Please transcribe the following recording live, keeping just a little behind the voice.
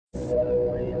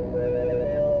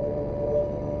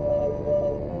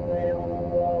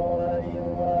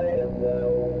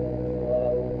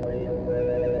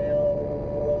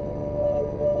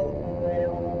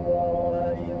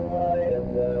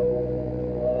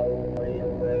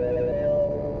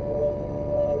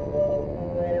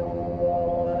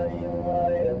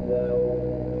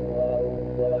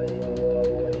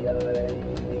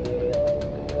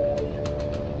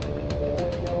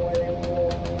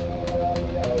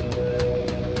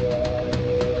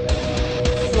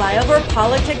Flyover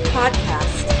PolitiK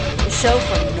podcast, the show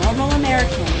for normal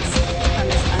Americans. From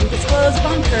this undisclosed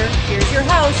bunker, here's your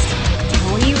host,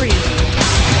 Tony Reed.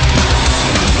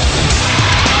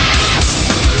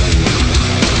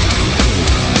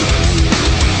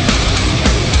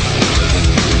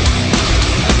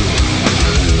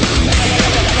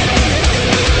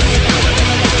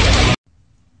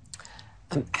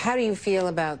 How do you feel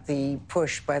about the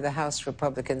push by the House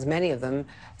Republicans? Many of them,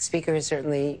 the Speaker has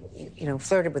certainly,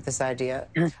 flirted with this idea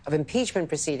of impeachment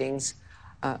proceedings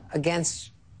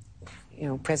against,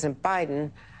 President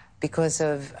Biden because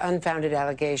of unfounded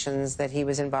allegations that he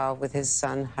was involved with his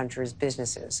son Hunter's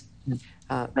businesses.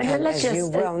 And as you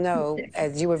well know,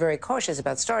 as you were very cautious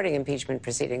about starting impeachment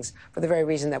proceedings for the very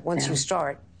reason that once you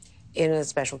start in a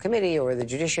special committee or the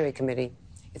Judiciary Committee,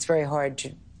 it's very hard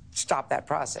to stop that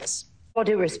process. All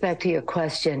due respect to your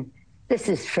question, this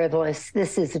is frivolous.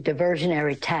 This is a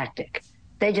diversionary tactic.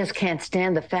 They just can't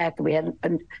stand the fact that we had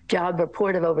a job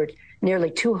report of over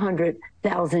nearly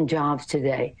 200,000 jobs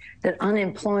today, that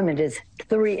unemployment is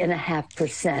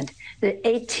 3.5%, that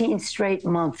 18 straight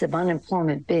months of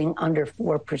unemployment being under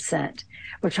 4%.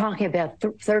 We're talking about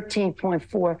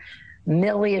 13.4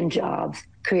 million jobs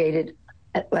created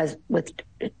with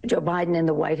Joe Biden in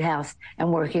the White House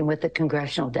and working with the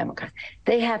congressional Democrats.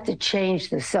 They have to change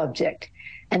the subject,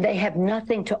 and they have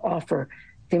nothing to offer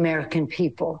the American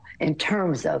people in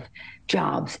terms of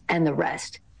jobs and the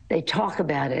rest. They talk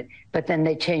about it, but then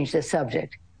they change the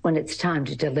subject when it's time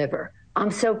to deliver. I'm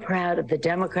so proud of the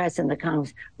Democrats in the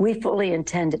Congress. We fully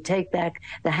intend to take back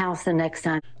the House the next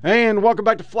time. And welcome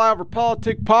back to Flyover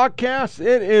PolitiK podcast.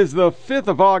 It is the 5th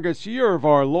of August, year of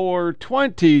our Lord,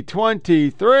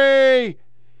 2023.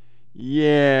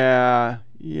 Yeah.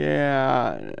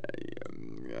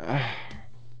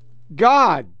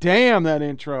 God damn that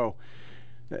intro.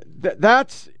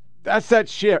 That's that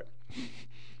shit.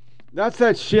 That's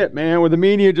that shit, man, where the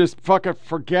media just fucking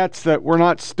forgets that we're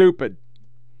not stupid.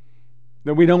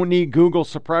 That we don't need Google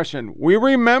suppression. We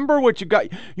remember what you got.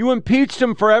 You impeached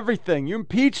him for everything. You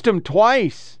impeached him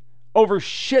twice over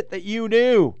shit that you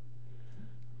knew.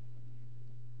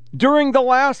 During the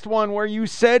last one where you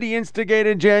said he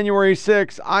instigated January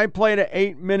 6th, I played an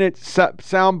 8-minute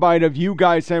soundbite of you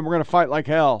guys saying we're going to fight like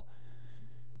hell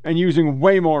and using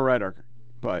way more rhetoric.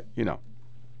 But,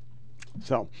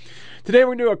 So, today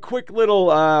we're going to do a quick little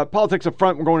politics up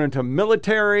front. We're going into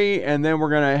military, and then we're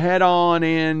going to head on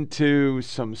into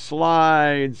some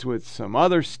slides with some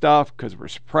other stuff because we're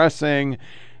suppressing,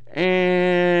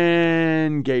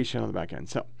 and gay shit on the back end.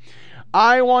 So,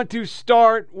 I want to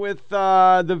start with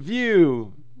The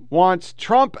View wants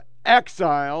Trump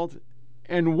exiled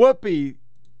and Whoopi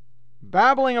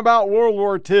babbling about World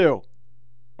War II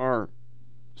or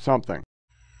something.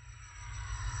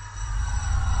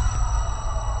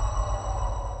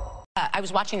 I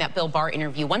was watching that Bill Barr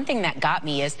interview. One thing that got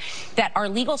me is that our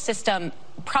legal system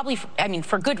probably,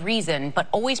 for good reason, but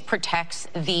always protects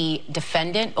the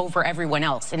defendant over everyone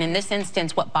else. And in this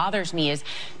instance, what bothers me is,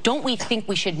 don't we think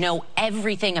we should know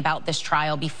everything about this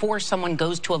trial before someone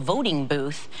goes to a voting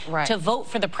booth to vote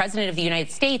for the president of the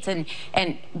United States? And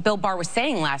Bill Barr was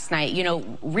saying last night,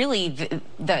 really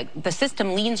the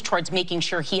system leans towards making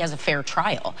sure he has a fair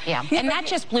trial. Yeah. And that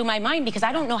just blew my mind, because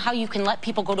I don't know how you can let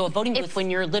people go to a voting booth when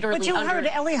you're literally But you heard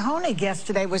Ellie Honig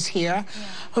yesterday was here,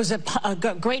 who's a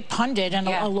great pundit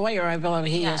and a lawyer, I believe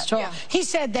he is. So he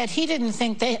said that he didn't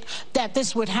think that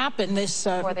this would happen,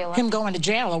 him going to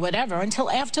jail or whatever, until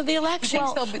after the election,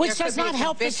 which does not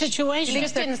help the situation. He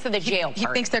just didn't say the jail part. He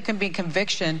thinks there can be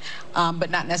conviction, but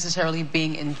not necessarily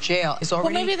being in jail. It's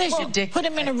already maybe they should put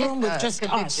him in a room with just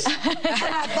us.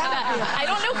 I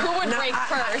don't know who would break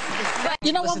first. But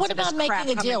you know what? What about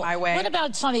making a deal? What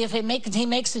about Sonny if he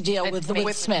makes a deal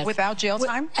with Smith without jail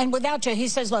time? And without jail, he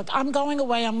says, "Look, I'm going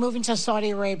away. I'm moving to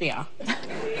Saudi Arabia."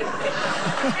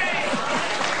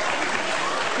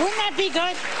 Wouldn't that be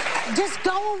good? Just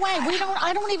go away.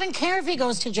 I don't even care if he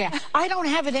goes to jail. I don't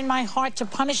have it in my heart to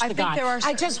punish the guy.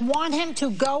 I just want him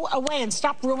to go away and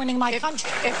stop ruining my country.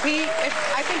 I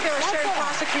think there are certain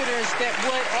prosecutors that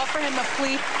would offer him a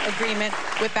plea agreement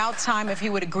without time if he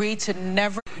would agree to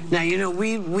never. Now, you know,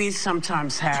 we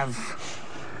sometimes have,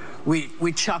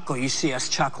 we chuckle. You see us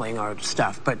chuckling or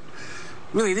stuff, but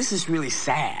really, this is really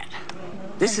sad.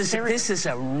 This is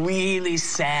a really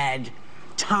sad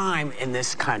time in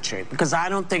this country, because I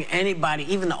don't think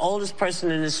anybody, even the oldest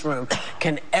person in this room,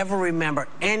 can ever remember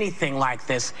anything like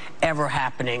this ever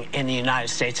happening in the United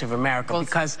States of America,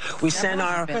 because we sent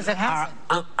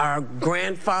our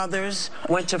grandfathers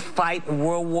went to fight in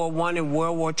World War I and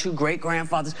World War II,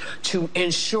 great-grandfathers, to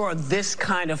ensure this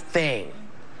kind of thing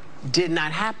did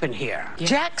not happen here.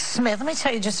 Jack Smith, let me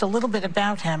tell you just a little bit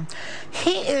about him.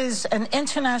 He is an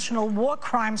international war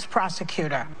crimes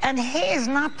prosecutor, and he is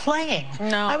not playing.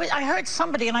 No. I heard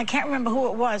somebody, and I can't remember who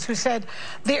it was, who said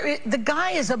the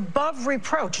guy is above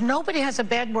reproach. Nobody has a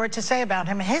bad word to say about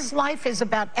him. His life is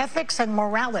about ethics and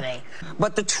morality.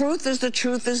 But the truth is the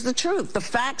truth is the truth. The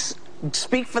facts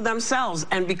speak for themselves,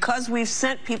 and because we've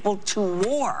sent people to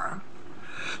war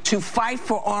to fight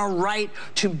for our right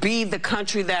to be the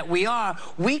country that we are,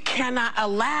 we cannot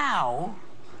allow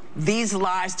these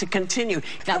lies to continue.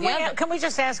 Can we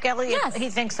just ask Ellie if he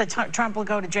thinks that Trump will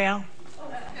go to jail?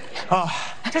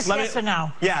 Just yes or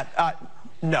no? Yeah,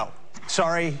 no.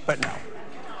 Sorry, but no.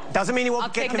 Doesn't mean he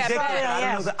won't get convicted.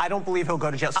 I don't believe he'll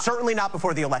go to jail. Certainly not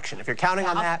before the election. If you're counting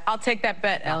on that. I'll take that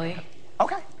bet, Ellie.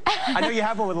 Okay. I know you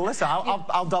have one with Alyssa.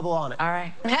 I'll double on it. All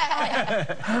right.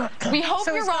 We hope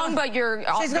you're wrong, but you're...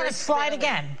 He's going to slide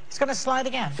again. He's going to slide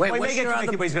again. Wait, what's your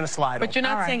other... But he's going to slide. But you're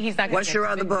not saying he's not going to What's your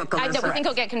other book, Alyssa? I know, we think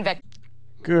he'll get convicted.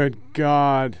 Good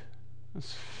God.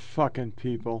 Those fucking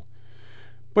people.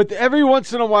 But every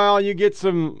once in a while, you get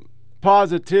some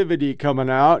positivity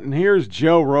coming out, and here's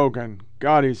Joe Rogan.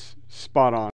 God, he's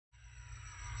spot on.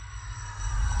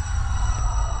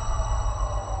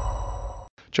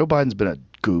 Joe Biden's been a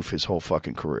goof his whole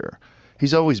fucking career.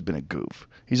 He's always been a goof.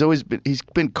 He's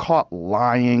been caught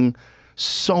lying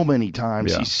so many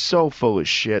times. Yeah. He's so full of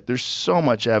shit. There's so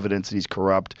much evidence that he's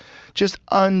corrupt. Just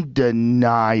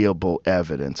undeniable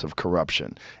evidence of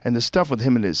corruption. And the stuff with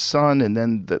him and his son, and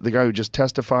then the guy who just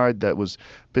testified that was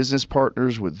business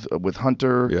partners with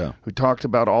Hunter, who talked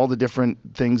about all the different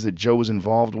things that Joe was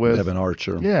involved with. Evan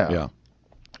Archer. Yeah.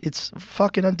 It's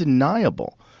fucking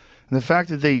undeniable. And the fact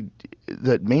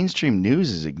that mainstream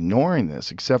news is ignoring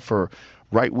this, except for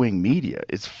right-wing media,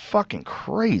 it's fucking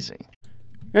crazy.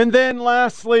 And then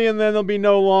lastly, and then there'll be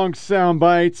no long sound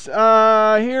bites,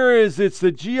 it's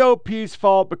the GOP's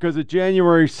fault because of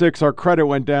January 6th, our credit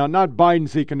went down, not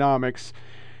Biden's economics,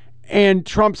 and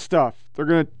Trump stuff. They're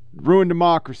going to ruin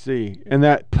democracy, and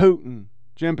that Putin,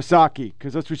 Jen Psaki,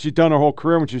 because that's what she's done her whole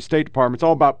career when she was State Department. It's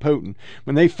all about Putin.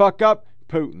 When they fuck up,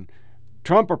 Putin.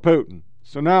 Trump or Putin.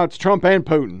 So now it's Trump and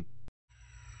Putin.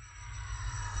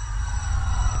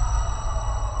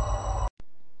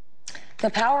 The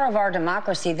power of our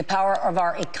democracy, the power of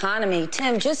our economy.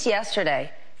 Tim, just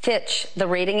yesterday, Fitch, the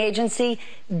rating agency,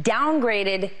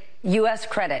 downgraded U.S.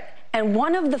 credit. And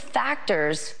one of the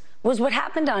factors was what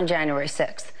happened on January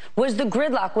 6th, was the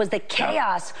gridlock, was the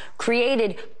chaos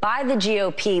created by the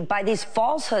GOP, by these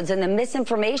falsehoods and the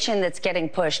misinformation that's getting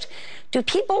pushed. Do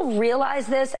people realize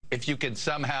this? If you could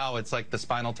somehow, it's like the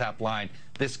Spinal Tap line,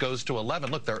 this goes to 11.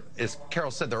 Look, as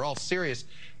Carol said, they're all serious,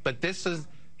 but this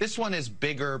one is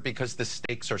bigger because the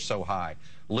stakes are so high.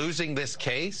 Losing this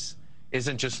case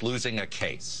isn't just losing a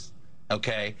case,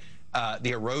 okay?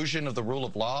 The erosion of the rule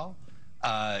of law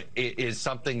is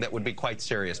something that would be quite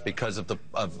serious because of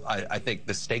I think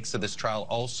the stakes of this trial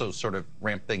also sort of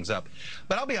ramp things up.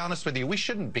 But I'll be honest with you, we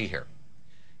shouldn't be here.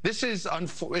 This is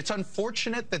it's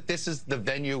unfortunate that this is the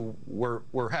venue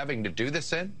we're having to do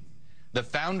this in. The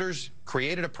founders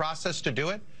created a process to do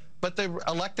it, but the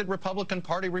elected Republican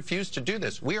Party refused to do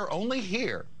this. We are only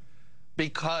here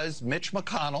because Mitch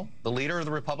McConnell, the leader of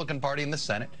the Republican Party in the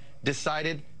Senate,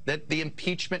 decided that the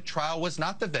impeachment trial was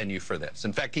not the venue for this.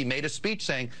 In fact, he made a speech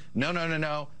saying,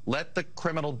 no, let the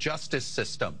criminal justice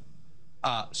system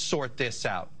sort this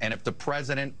out. And if the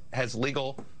president has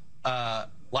legal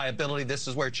liability, this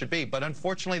is where it should be. But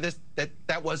unfortunately,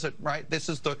 that wasn't right.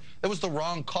 That was the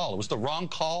wrong call. It was the wrong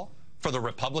call for the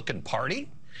Republican Party.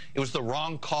 It was the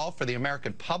wrong call for the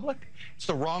American public. It's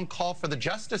the wrong call for the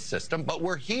justice system. But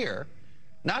we're here,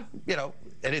 and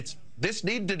this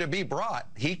needed to be brought.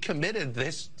 He committed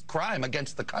this crime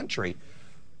against the country.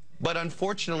 But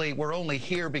unfortunately, we're only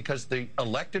here because the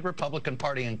elected Republican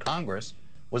Party in Congress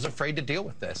was afraid to deal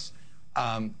with this.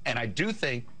 And I do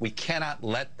think we cannot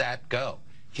let that go.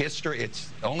 history.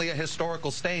 It's only a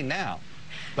historical stain now.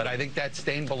 But I think that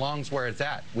stain belongs where it's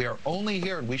at. We are only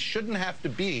here, and we shouldn't have to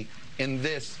be in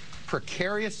this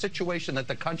precarious situation that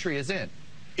the country is in,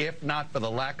 if not for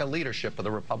the lack of leadership of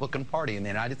the Republican Party in the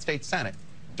United States Senate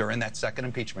during that second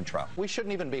impeachment trial. We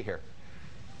shouldn't even be here.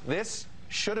 This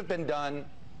should have been done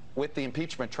with the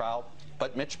impeachment trial,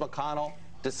 but Mitch McConnell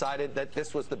decided that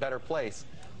this was the better place.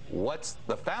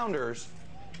 The founders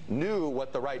knew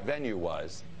what the right venue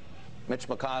was. Mitch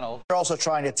McConnell. They're also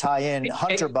trying to tie in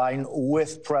Hunter Biden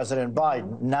with President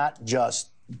Biden, not just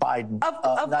Biden.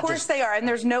 Of course they are, and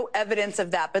there's no evidence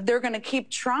of that, but they're going to keep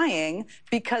trying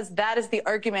because that is the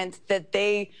argument that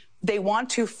they want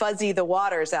to fuzzy the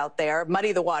waters out there,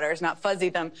 muddy the waters, not fuzzy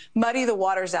them, muddy the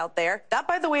waters out there. That,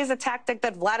 by the way, is a tactic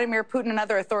that Vladimir Putin and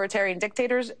other authoritarian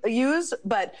dictators use,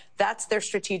 but that's their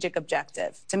strategic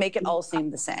objective, to make it all seem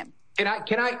the same.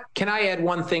 Can I add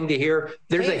one thing to here?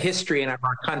 There's a history in our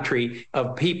country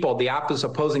of people, the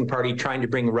opposing party, trying to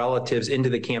bring relatives into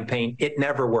the campaign. It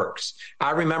never works.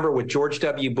 I remember with George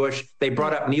W. Bush, they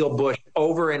brought up Neil Bush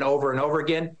over and over and over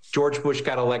again. George Bush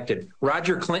got elected.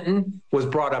 Roger Clinton was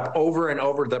brought up over and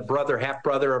over, the half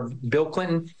brother of Bill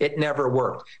Clinton. It never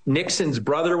worked. Nixon's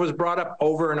brother was brought up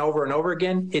over and over and over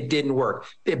again. It didn't work.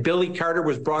 Billy Carter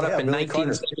was brought up in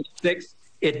 1976.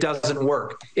 It doesn't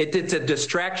work. It's a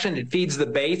distraction. It feeds the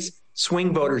base.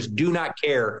 Swing voters do not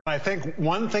care. I think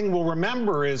one thing we'll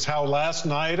remember is how last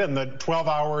night and the 12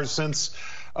 hours since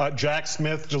Jack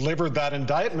Smith delivered that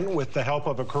indictment with the help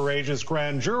of a courageous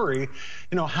grand jury,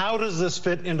 how does this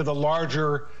fit into the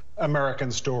larger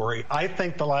American story? I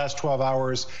think the last 12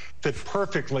 hours fit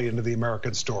perfectly into the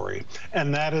American story,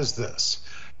 and that is this.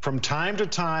 From time to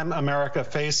time, America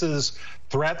faces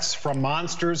threats from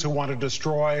monsters who want to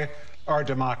destroy our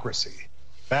democracy.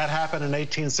 That happened in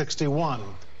 1861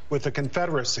 with the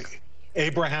Confederacy.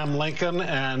 Abraham Lincoln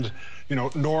and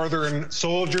Northern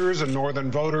soldiers and Northern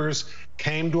voters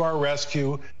came to our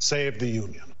rescue, saved the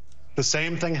Union. The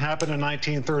same thing happened in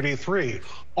 1933,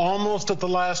 almost at the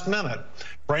last minute.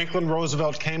 Franklin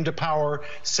Roosevelt came to power,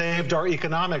 saved our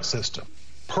economic system.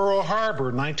 Pearl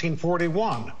Harbor,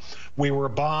 1941. We were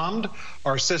bombed.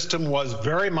 Our system was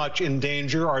very much in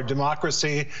danger. Our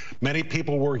democracy, many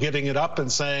people were giving it up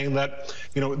and saying that,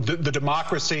 the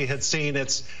democracy had seen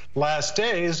its last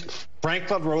days.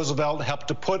 Franklin Roosevelt helped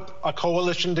to put a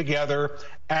coalition together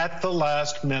at the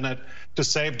last minute to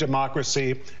save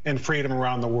democracy and freedom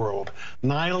around the world.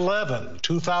 9/11,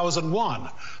 2001,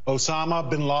 Osama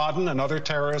bin Laden and other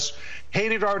terrorists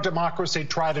hated our democracy,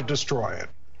 tried to destroy it.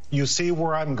 You see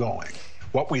where I'm going.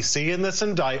 What we see in this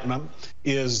indictment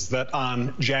is that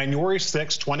on January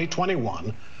 6,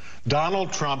 2021,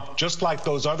 Donald Trump, just like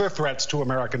those other threats to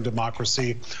American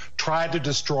democracy, tried to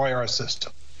destroy our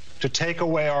system, to take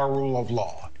away our rule of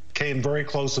law, came very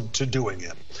close to doing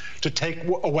it, to take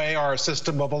away our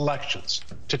system of elections,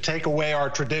 to take away our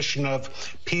tradition of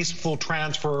peaceful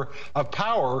transfer of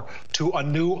power to a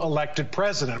new elected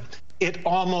president. It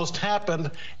almost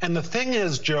happened. And the thing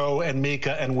is, Joe and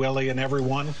Mika and Willie and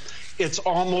everyone, it's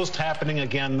almost happening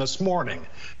again this morning.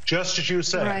 Just as you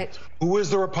said, right. Who is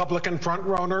the Republican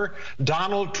frontrunner?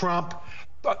 Donald Trump,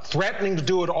 threatening to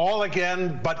do it all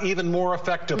again, but even more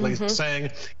effectively,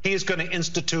 saying he's going to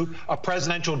institute a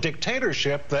presidential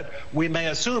dictatorship that we may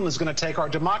assume is going to take our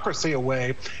democracy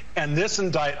away. And this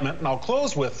indictment, and I'll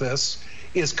close with this,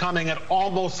 is coming at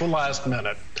almost the last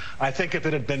minute. I think if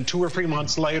it had been 2 or 3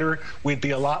 months later, we'd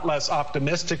be a lot less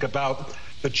optimistic about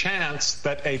the chance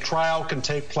that a trial can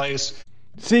take place.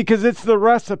 See, because it's the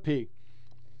recipe.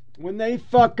 When they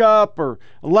fuck up or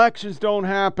elections don't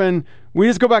happen, we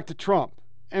just go back to Trump.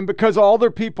 And because all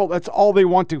their people, that's all they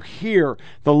want to hear.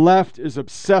 The left is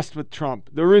obsessed with Trump.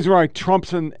 The reason why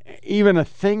Trump's even a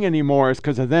thing anymore is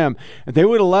because of them. If they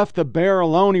would have left the bear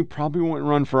alone, he probably wouldn't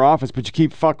run for office. But you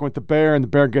keep fucking with the bear, and the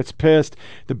bear gets pissed.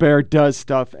 The bear does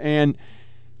stuff. And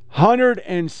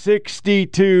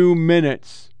 162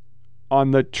 minutes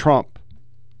on the Trump.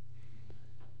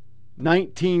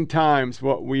 19 times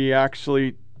what we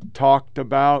actually talked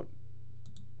about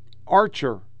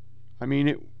Archer. I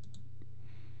mean,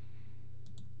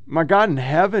 my God in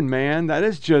heaven, man, that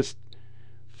is just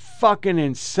fucking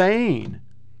insane.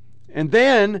 And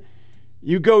then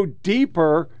you go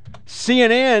deeper.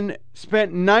 CNN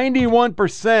spent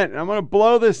 91%. I'm going to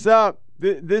blow this up.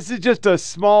 This is just a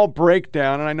small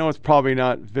breakdown, and I know it's probably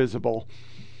not visible.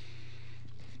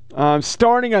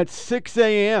 Starting at 6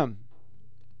 a.m.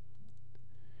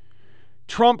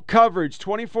 Trump coverage,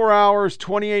 24 hours,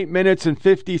 28 minutes, and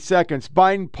 50 seconds.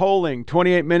 Biden polling,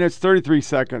 28 minutes, 33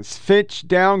 seconds. Fitch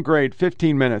downgrade,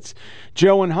 15 minutes.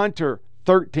 Joe and Hunter,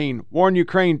 13. War in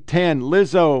Ukraine, 10.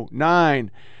 Lizzo, 9.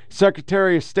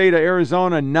 Secretary of State of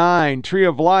Arizona, 9. Tree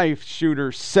of Life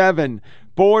shooter, 7.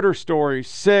 Border Stories,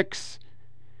 6.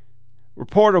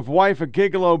 Report of wife of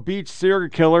Gigolo Beach serial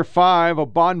killer, 5. A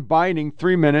bond binding,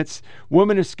 3 minutes.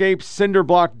 Woman escapes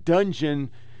cinderblock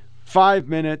dungeon, 5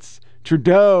 minutes.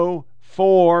 Trudeau,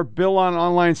 4. Bill on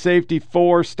online safety,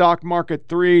 4. Stock market,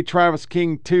 3. Travis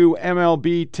King, 2.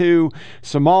 MLB, 2.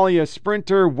 Somalia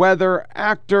sprinter, weather,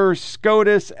 actor,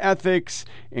 SCOTUS, ethics.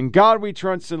 In God We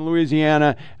Trust in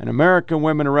Louisiana, and American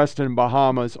women arrested in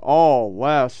Bahamas, all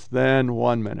less than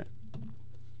 1 minute.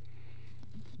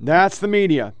 That's the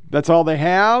media. That's all they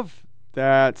have.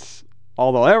 That's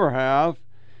all they'll ever have.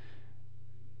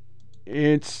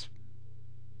 It's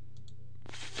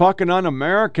fucking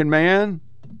un-American, man.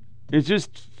 It's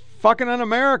just fucking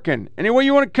un-American. Any way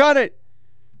you want to cut it,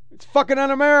 it's fucking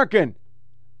un-American.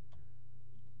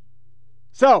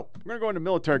 So, I'm going to go into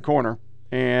Military Corner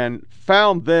and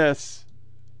found this.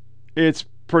 It's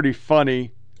pretty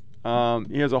funny.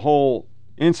 He has a whole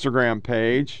Instagram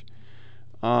page.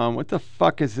 What the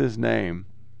fuck is his name?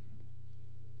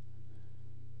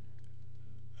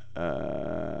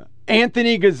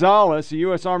 Anthony Gonzalez, a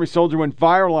U.S. Army soldier, went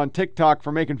viral on TikTok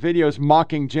for making videos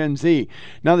mocking Gen Z.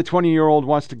 Now the 20-year-old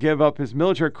wants to give up his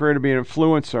military career to be an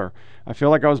influencer. I feel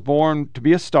like I was born to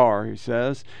be a star, he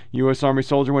says. U.S. Army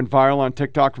soldier went viral on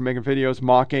TikTok for making videos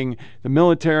mocking the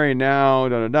military. Now,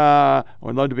 I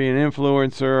would love to be an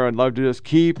influencer. I'd love to just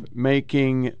keep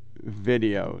making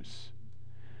videos.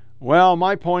 Well,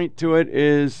 my point to it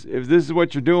is, if this is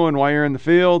what you're doing while you're in the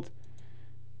field,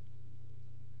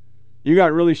 you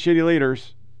got really shitty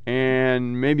leaders,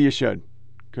 and maybe you should,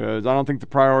 because I don't think the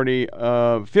priority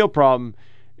of field problem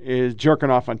is jerking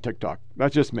off on TikTok.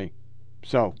 That's just me.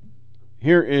 So,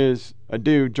 here is a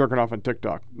dude jerking off on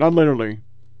TikTok. Not literally,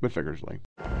 but figuratively.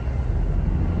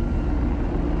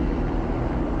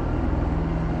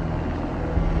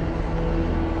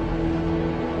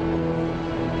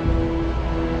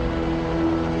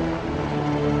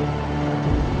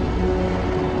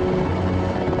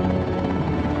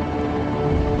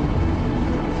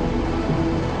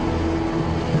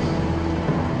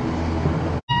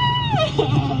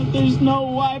 There's no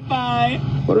Wi-Fi.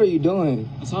 What are you doing?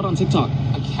 I saw it on TikTok.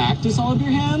 A cactus all over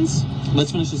your hands?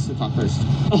 Let's finish this TikTok first.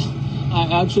 I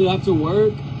actually have to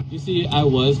work. You see, I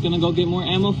was gonna go get more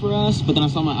ammo for us, but then I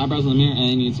saw my eyebrows in the mirror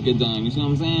and it needs to get done. You see what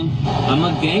I'm saying? I'm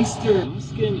a gangster. My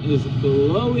skin is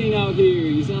glowing out here.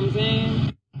 You see what I'm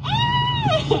saying?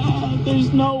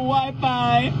 There's no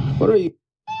Wi-Fi. What are you?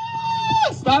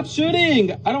 Stop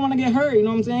shooting! I don't want to get hurt, you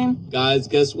know what I'm saying? Guys,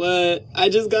 guess what? I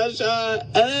just got shot.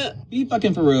 Be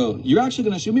fucking for real. You're actually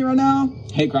gonna shoot me right now?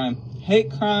 Hate crime. Hate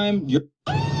crime. You're...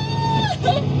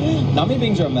 Not me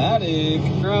being dramatic.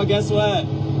 Girl, guess what?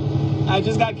 I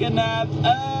just got kidnapped.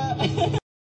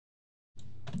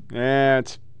 Yeah,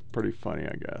 it's pretty funny,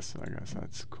 I guess. I guess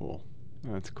that's cool.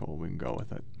 That's cool. We can go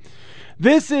with it.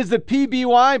 This is the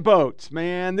PBY boats,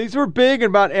 man. These were big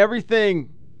about everything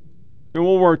in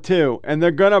World War II, and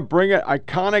they're going to bring an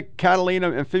iconic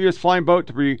Catalina amphibious flying boat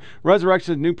to be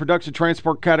resurrected new production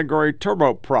transport category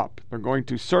turboprop. They're going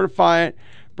to certify it,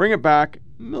 bring it back.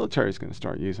 The military is going to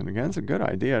start using it again. It's a good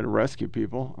idea to rescue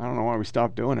people. I don't know why we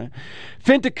stopped doing it.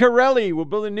 Fincantieri will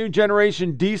build a new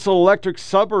generation diesel-electric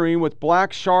submarine with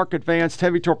Black Shark advanced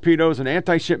heavy torpedoes and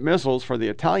anti-ship missiles for the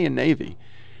Italian Navy.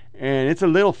 And it's a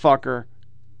little fucker,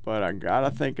 but I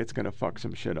gotta think it's going to fuck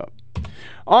some shit up.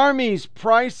 Army's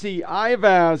pricey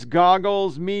IVAS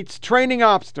goggles meets training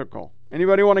obstacle.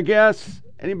 Anybody want to guess?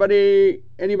 Anybody?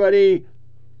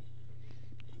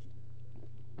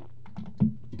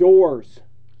 Doors.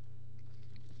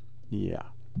 Yeah,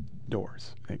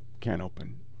 doors. They can't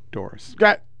open doors.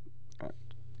 Got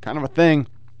kind of a thing.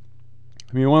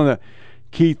 I mean, one of the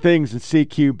key things in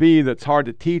CQB that's hard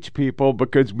to teach people,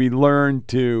 because we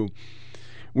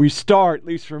start, at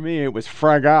least for me, it was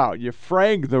frag out. You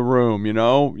frag the room, you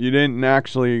know. You didn't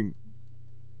actually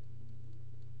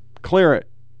clear it.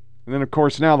 And then, of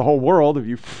course, now the whole world, if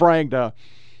you fragged a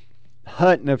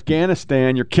hut in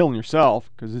Afghanistan, you're killing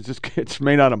yourself, because it's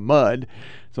made out of mud.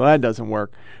 So that doesn't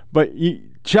work. But you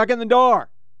checking the door.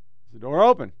 Is the door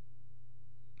open?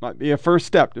 Might be a first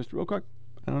step, just real quick.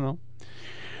 I don't know.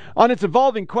 On its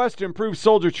evolving quest to improve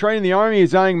soldier training, the Army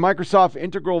is eyeing Microsoft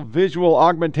Integral Visual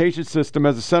Augmentation System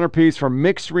as a centerpiece for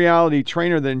mixed reality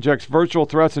trainer that injects virtual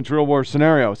threats into real-world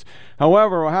scenarios.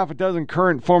 However, half a dozen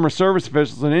current former service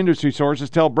officials and industry sources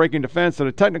tell Breaking Defense that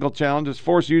a technical challenge has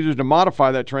forced users to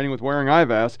modify that training with wearing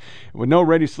IVAS. With no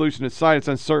ready solution in sight, it's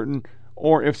uncertain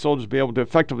or if soldiers will be able to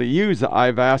effectively use the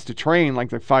IVAS to train like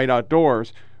they fight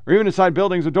outdoors, or even inside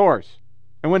buildings with doors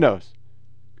and windows,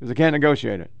 because they can't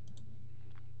negotiate it.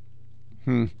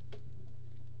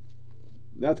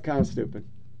 That's kind of stupid.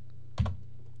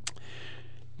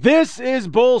 This is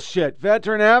bullshit.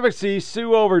 Veteran advocacy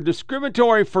sue over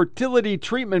discriminatory fertility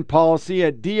treatment policy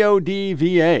at DoD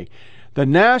VA. The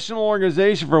National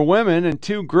Organization for Women and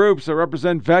two groups that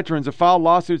represent veterans have filed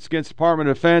lawsuits against the Department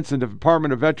of Defense and the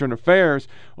Department of Veteran Affairs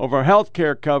over health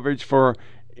care coverage for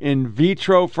in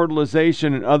vitro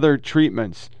fertilization and other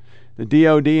treatments. The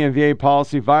DoD and VA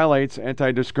policy violates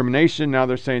anti-discrimination. Now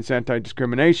they're saying it's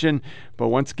anti-discrimination. But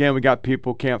once again, we got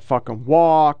people who can't fucking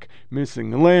walk,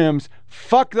 missing limbs.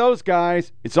 Fuck those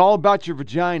guys. It's all about your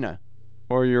vagina,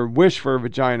 or your wish for a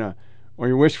vagina, or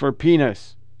your wish for a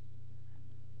penis.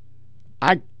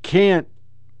 I can't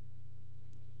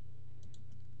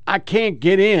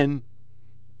get in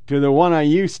to the one I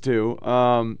used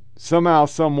to. Somehow,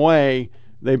 some way,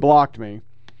 they blocked me.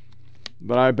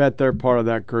 But I bet they're part of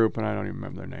that group, and I don't even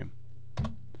remember their name.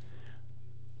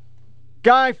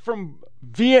 Guy from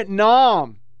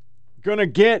Vietnam gonna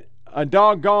get a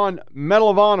doggone Medal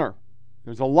of Honor.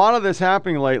 There's a lot of this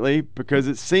happening lately because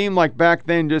it seemed like back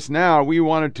then, just now, we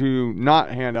wanted to not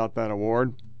hand out that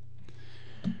award.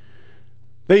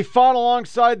 They fought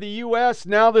alongside the U.S.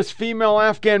 Now this female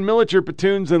Afghan military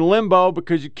platoon's in limbo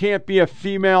because you can't be a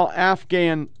female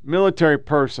Afghan military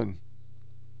person.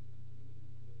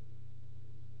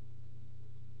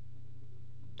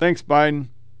 Thanks, Biden.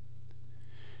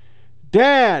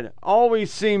 Dad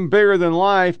always seemed bigger than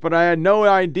life, but I had no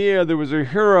idea there was a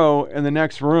hero in the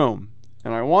next room.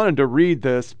 And I wanted to read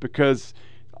this because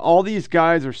all these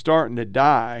guys are starting to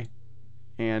die.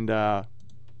 And the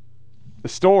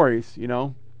stories, you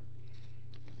know.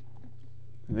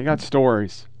 They got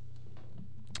stories.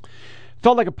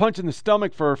 Felt like a punch in the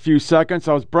stomach for a few seconds.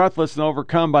 I was breathless and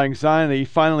overcome by anxiety.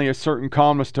 Finally, a certain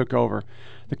calmness took over.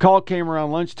 The call came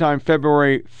around lunchtime,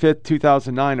 February 5th,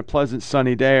 2009, a pleasant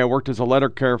sunny day. I worked as a letter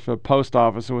carrier for the post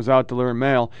office and was out delivering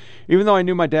mail. Even though I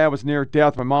knew my dad was near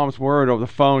death, my mom's word over the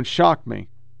phone shocked me.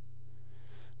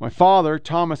 My father,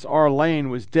 Thomas R. Lane,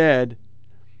 was dead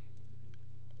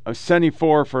of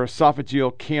 74 for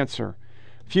esophageal cancer.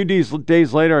 A few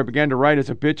days later, I began to write his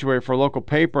obituary for a local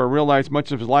paper. I realized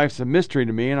much of his life is a mystery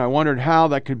to me, and I wondered how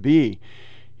that could be.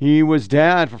 He was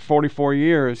dad for 44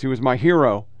 years. He was my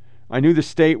hero. I knew the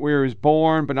state where he was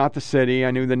born, but not the city.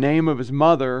 I knew the name of his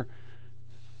mother,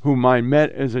 whom I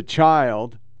met as a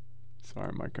child.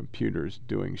 Sorry, my computer's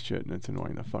doing shit, and it's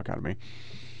annoying the fuck out of me.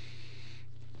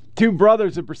 Two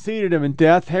brothers that preceded him in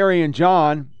death, Harry and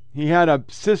John. He had a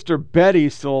sister, Betty,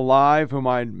 still alive, whom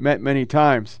I'd met many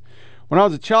times. When I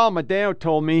was a child, my dad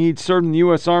told me he'd served in the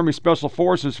U.S. Army Special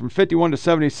Forces from 51 to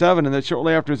 77, and that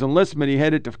shortly after his enlistment, he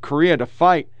headed to Korea to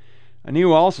fight. I knew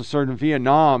he also served in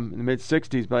Vietnam in the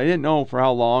mid-60s, but I didn't know for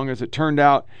how long. As it turned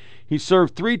out, he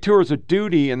served 3 tours of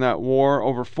duty in that war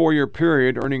over a 4-year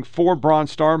period, earning 4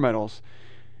 Bronze Star medals.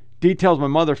 Details my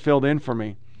mother filled in for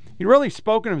me. He'd rarely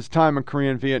spoken of his time in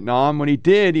Korea and Vietnam. When he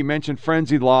did, he mentioned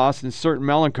friends he'd lost, and certain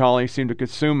melancholy seemed to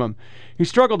consume him. He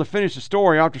struggled to finish the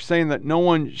story after saying that no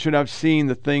one should have seen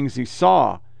the things he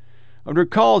saw. I would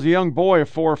recall as a young boy of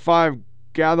 4 or 5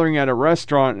 gathering at a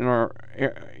restaurant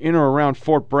in or around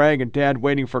Fort Bragg and Dad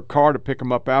waiting for a car to pick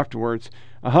him up afterwards.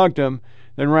 I hugged him,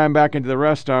 then ran back into the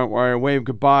restaurant where I waved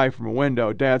goodbye from a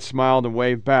window. Dad smiled and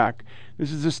waved back.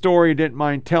 This is a story he didn't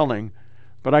mind telling,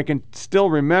 but I can still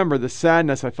remember the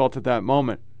sadness I felt at that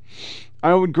moment.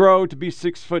 I would grow to be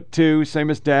 6'2", same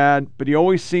as Dad, but he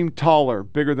always seemed taller,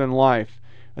 bigger than life.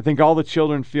 I think all the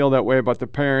children feel that way about their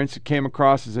parents. It came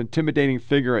across as an intimidating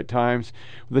figure at times,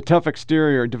 with a tough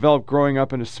exterior, developed growing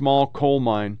up in a small coal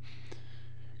mine.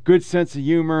 Good sense of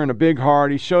humor and a big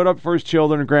heart. He showed up for his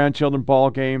children and grandchildren, ball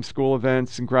games, school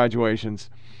events, and graduations.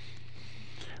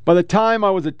 By the time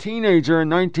I was a teenager in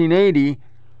 1980,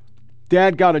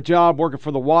 Dad got a job working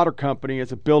for the water company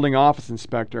as a building office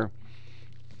inspector.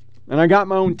 And I got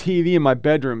my own TV in my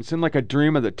bedroom. It seemed like a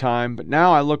dream at the time, but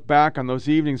now I look back on those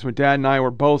evenings when Dad and I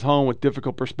were both home with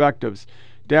difficult perspectives.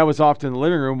 Dad was often in the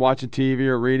living room watching TV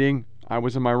or reading. I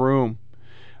was in my room.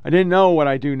 I didn't know what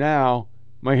I do now.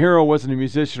 My hero wasn't a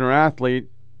musician or athlete.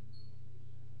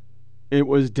 It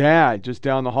was Dad just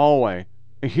down the hallway.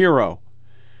 A hero.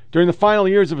 During the final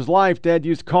years of his life, Dad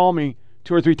used to call me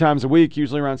 2 or 3 times a week,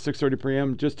 usually around 6:30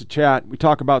 p.m., just to chat. We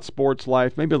talk about sports,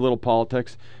 life, maybe a little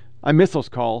politics. I miss those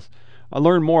calls. I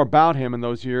learned more about him in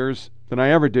those years than I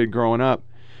ever did growing up.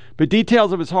 But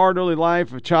details of his hard early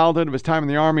life, of childhood, of his time in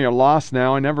the Army are lost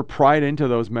now. I never pried into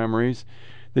those memories.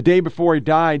 The day before he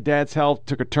died, Dad's health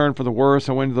took a turn for the worse.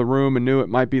 I went into the room and knew it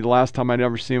might be the last time I'd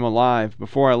ever see him alive.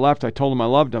 Before I left, I told him I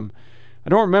loved him. I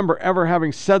don't remember ever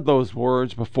having said those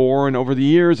words before, and over the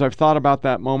years, I've thought about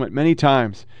that moment many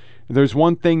times. If there's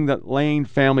one thing that Lane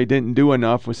family didn't do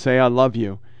enough was say, I love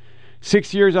you.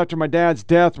 6 years after my dad's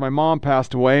death, my mom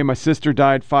passed away. My sister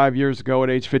died 5 years ago at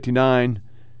age 59.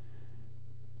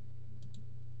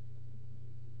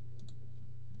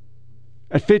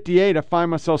 At 58, I find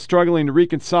myself struggling to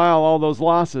reconcile all those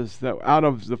losses. That out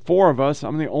of the four of us,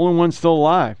 I'm the only one still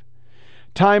alive.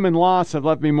 Time and loss have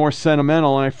left me more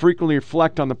sentimental, and I frequently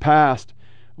reflect on the past.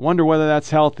 I wonder whether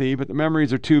that's healthy, but the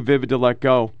memories are too vivid to let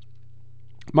go.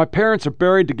 My parents are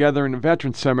buried together in a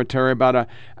veterans cemetery about an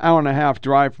hour-and-a-half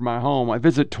drive from my home. I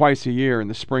visit twice a year in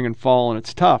the spring and fall, and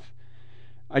it's tough.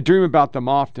 I dream about them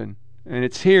often, and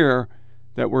it's here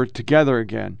that we're together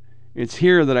again. It's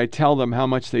here that I tell them how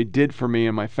much they did for me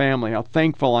and my family, how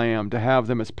thankful I am to have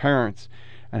them as parents,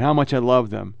 and how much I love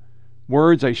them.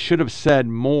 Words I should have said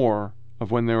more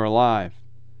of when they were alive,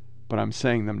 but I'm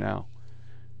saying them now.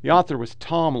 The author was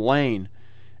Tom Lane.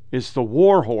 It's The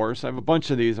War Horse. I have a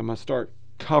bunch of these I'm going to start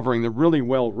covering. They're really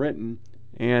well written,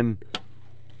 and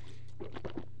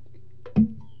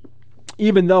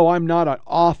even though I'm not an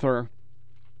author,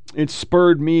 it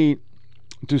spurred me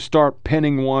to start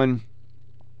penning one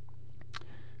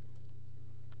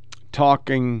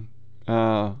talking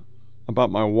about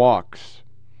my walks.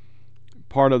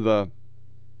 Part of the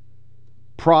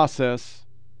process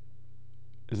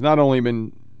has not only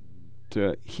been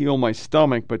to heal my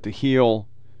stomach, but to heal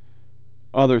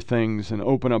other things and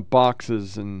open up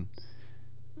boxes and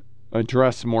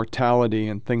address mortality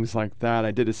and things like that.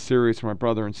 I did a series for my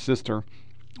brother and sister,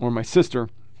 or my sister,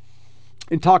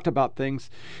 and talked about things.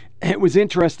 It was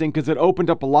interesting because it opened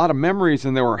up a lot of memories,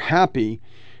 and they were happy.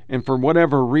 And for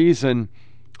whatever reason,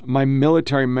 my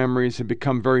military memories had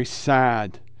become very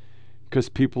sad because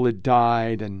people had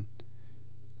died, and,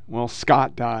 well,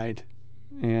 Scott died.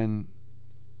 And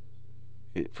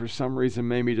it, for some reason,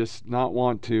 made me just not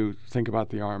want to think about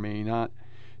the Army, not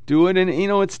do it. And,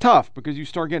 it's tough because you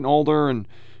start getting older and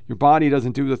your body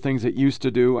doesn't do the things it used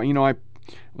to do. I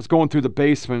was going through the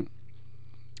basement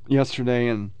yesterday,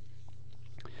 and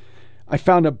I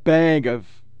found a bag of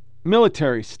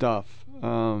military stuff.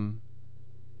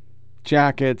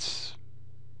 Jackets,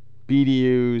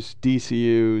 BDUs,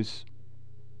 DCUs.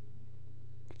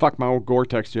 Fuck, my old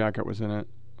Gore-Tex jacket was in it.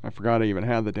 I forgot I even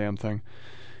had the damn thing.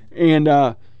 And,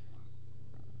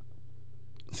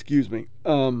 excuse me.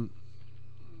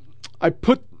 I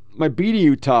put my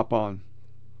BDU top on.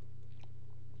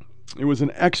 It was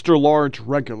an extra large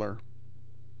regular.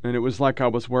 And it was like I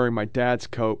was wearing my dad's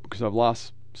coat because I've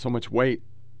lost so much weight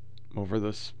over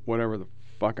this, whatever the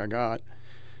fuck I got.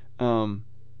 And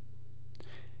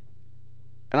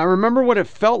I remember what it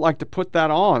felt like to put that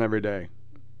on every day.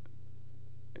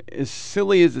 As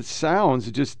silly as it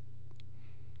sounds,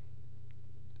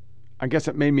 I guess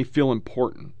it made me feel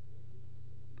important.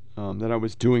 That I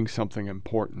was doing something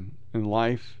important in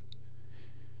life.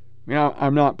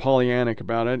 I'm not Pollyannic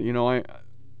about it.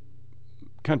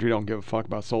 Country don't give a fuck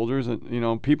about soldiers.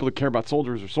 And, people that care about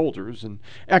soldiers are soldiers and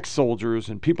ex-soldiers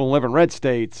and people who live in red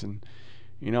states. And,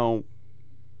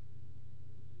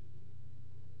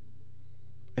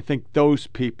 I think those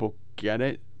people get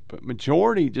it, but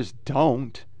majority just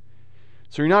don't.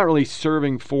 So you're not really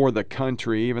serving for the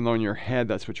country, even though in your head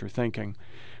that's what you're thinking.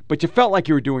 But you felt like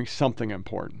you were doing something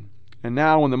important. And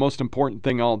now when the most important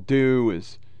thing I'll do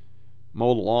is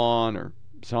mow the lawn or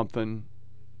something,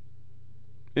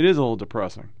 it is a little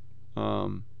depressing.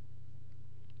 And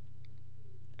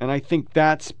I think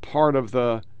that's part of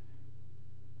the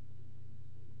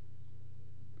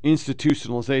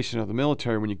institutionalization of the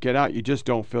military. When you get out, you just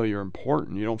don't feel you're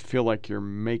important. You don't feel like you're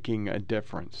making a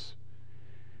difference.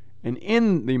 And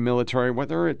in the military,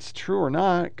 whether it's true or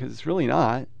not, because it's really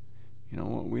not,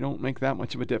 we don't make that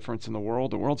much of a difference in the world.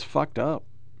 The world's fucked up.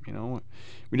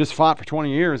 We just fought for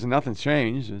 20 years and nothing's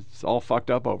changed. It's all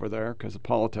fucked up over there because of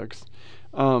politics.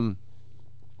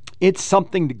 It's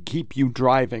something to keep you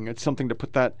driving. It's something to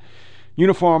put that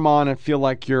uniform on and feel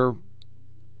like you're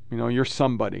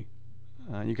somebody.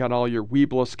 You got all your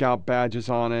Weeblo Scout badges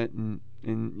on it, and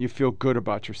you feel good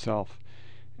about yourself.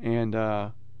 And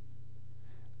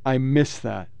I miss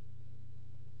that.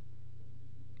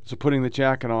 So putting the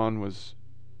jacket on was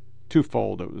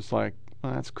twofold. It was like,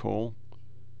 oh, that's cool.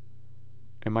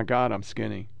 And my God, I'm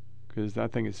skinny because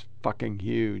that thing is fucking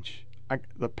huge.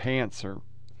 The pants are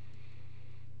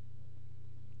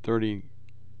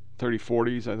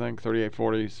 40s, I think, 38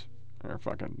 40s. They're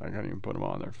fucking, I can't even put them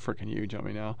on. They're freaking huge on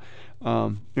me now.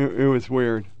 It was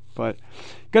weird, but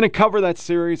gonna cover that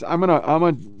series. I'm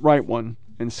gonna write one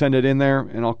and send it in there,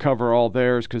 and I'll cover all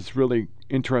theirs because it's really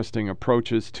interesting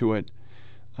approaches to it.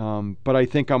 But I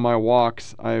think on my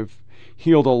walks, I've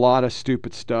healed a lot of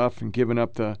stupid stuff and given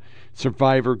up the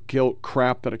survivor guilt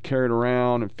crap that I carried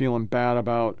around and feeling bad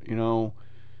about,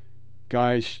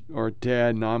 guys are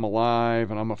dead and I'm alive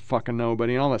and I'm a fucking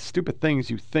nobody and all the stupid things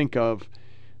you think of.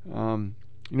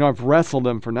 I've wrestled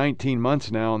them for 19 months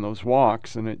now in those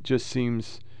walks, and it just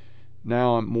seems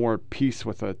now I'm more at peace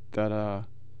with it that,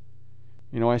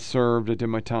 I served, I did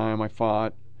my time, I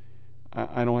fought.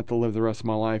 I don't have to live the rest of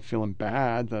my life feeling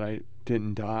bad that I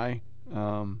didn't die.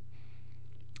 And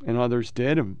others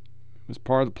did, and it was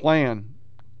part of the plan.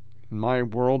 In my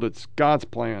world, it's God's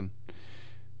plan.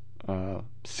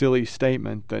 Silly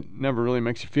statement that never really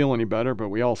makes you feel any better, but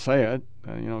we all say it.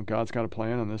 God's got a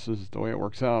plan, and this is the way it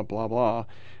works out, blah, blah.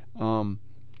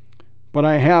 But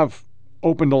I have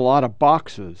opened a lot of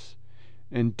boxes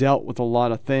and dealt with a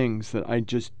lot of things that I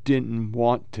just didn't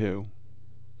want to.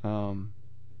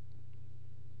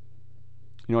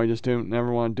 I just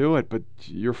never want to do it, but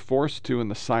you're forced to in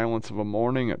the silence of a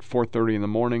morning at 4:30 in the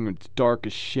morning. It's dark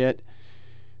as shit,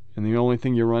 and the only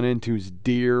thing you run into is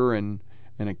deer and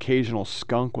an occasional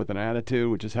skunk with an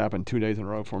attitude, which has happened 2 days in a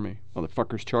row for me.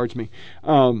 Motherfuckers charge me.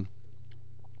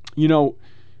 You're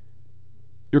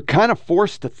kind of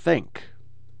forced to think.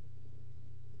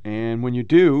 And when you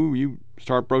do, you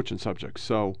start broaching subjects.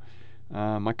 So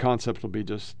my concept will be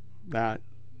just that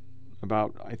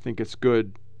about I think it's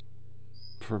good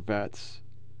for vets,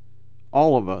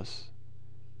 all of us,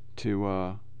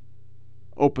 to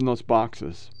open those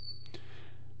boxes.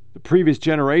 The previous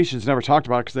generations never talked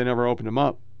about it because they never opened them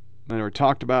up. They never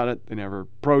talked about it. They never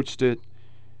approached it.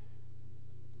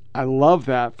 I love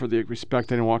that for the respect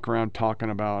they didn't walk around talking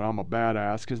about I'm a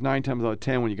badass, because 9 times out of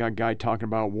 10 when you got a guy talking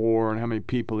about war and how many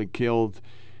people he killed,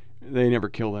 they never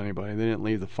killed anybody. They didn't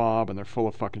leave the fob, and they're full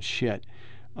of fucking shit.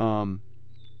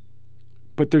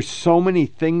 But there's so many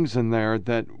things in there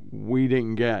that we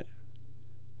didn't get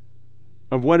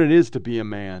of what it is to be a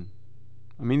man.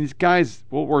 I mean, these guys,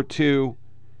 World War II,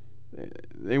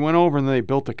 they went over and they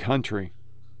built a country.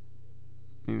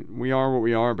 I mean, we are what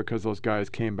we are because those guys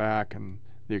came back, and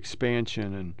the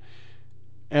expansion and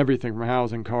everything from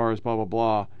housing, cars, blah, blah,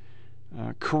 blah.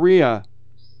 Korea,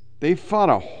 they fought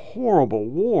a horrible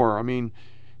war. I mean,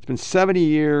 it's been 70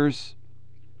 years.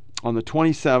 On the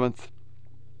 27th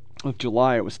of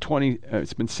July,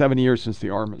 it's been 70 years since the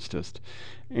armistice.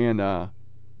 And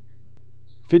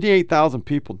 58,000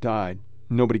 people died.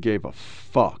 Nobody gave a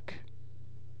fuck.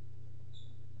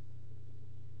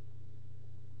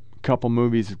 A couple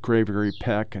movies with Gregory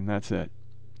Peck, and that's it.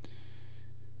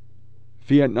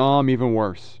 Vietnam, even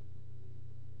worse.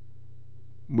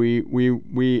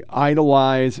 We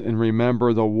idolize and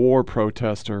remember the war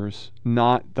protesters,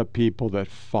 not the people that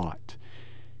fought.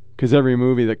 Because every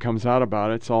movie that comes out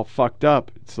about it's all fucked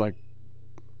up. It's like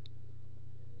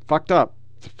fucked up.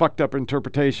 It's a fucked up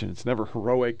interpretation. It's never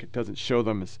heroic. It doesn't show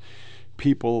them as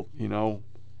people,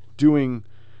 doing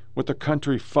what the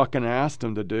country fucking asked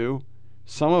them to do.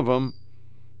 Some of them,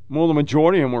 well, the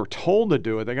majority of them were told to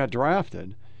do it. They got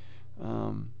drafted.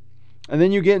 And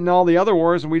then you get in all the other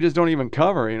wars, and we just don't even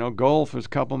cover. Gulf, there's a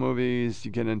couple movies.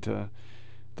 You get into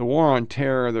the War on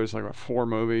Terror, there's like 4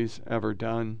 movies ever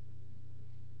done.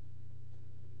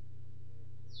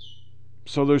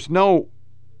 So there's nothing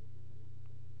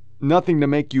to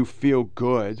make you feel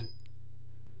good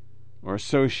or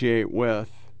associate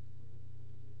with.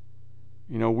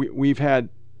 We've had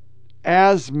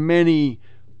as many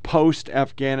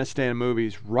post-Afghanistan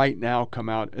movies right now come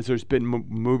out as there's been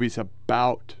movies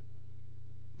about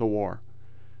the war.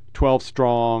 12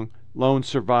 Strong, Lone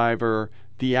Survivor,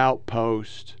 The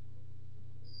Outpost.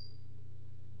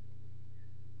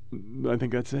 I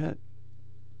think that's it.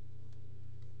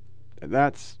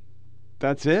 That's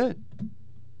it.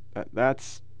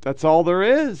 That's all there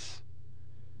is.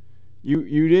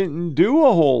 You didn't do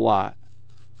a whole lot.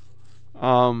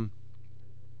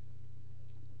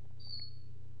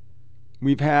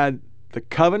 We've had The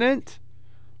Covenant,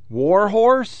 War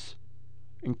Horse,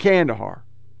 and Kandahar.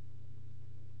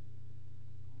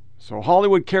 So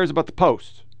Hollywood cares about the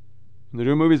post. And they're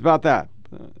doing movies about that.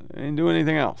 They ain't doing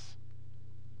anything else.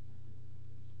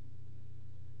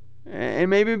 And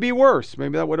maybe it'd be worse.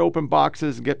 Maybe that would open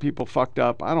boxes and get people fucked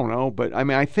up. I don't know. But I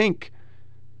mean, I think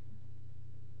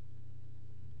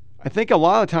a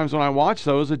lot of times when I watch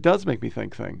those, it does make me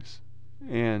think things.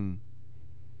 And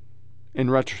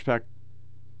in retrospect,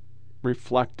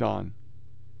 reflect on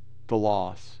the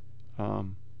loss. I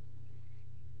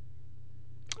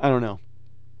don't know.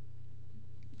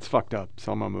 It's fucked up,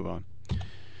 so I'm going to move on.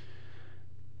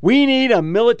 We need a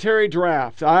military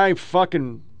draft. I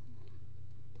fucking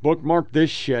bookmarked this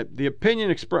shit. The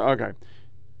opinion express. Okay.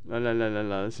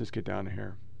 Let's just get down to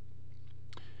here.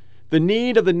 The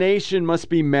need of the nation must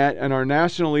be met, and our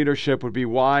national leadership would be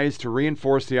wise to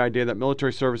reinforce the idea that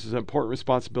military service is an important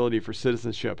responsibility for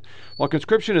citizenship. While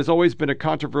conscription has always been a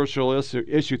controversial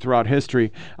issue throughout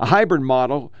history, a hybrid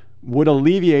model would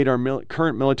alleviate our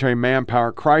current military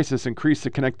manpower crisis, increase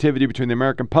the connectivity between the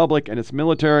American public and its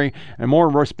military, and more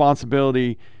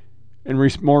responsibly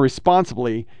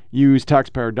use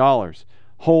taxpayer dollars.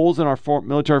 Holes in our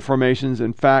military formations,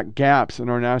 in fact, gaps in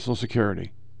our national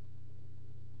security.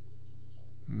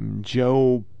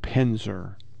 Joe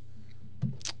Pinzer.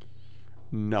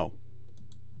 No.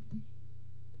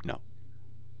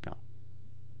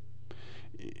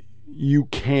 You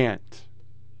can't.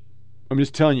 I'm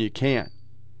just telling you, you can't.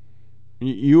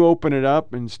 You open it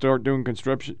up and start doing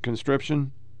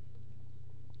conscription,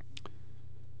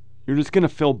 you're just going to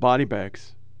fill body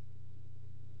bags.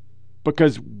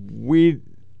 Because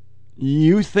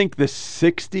you think the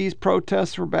 60s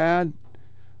protests were bad?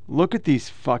 Look at these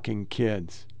fucking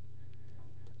kids.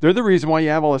 They're the reason why you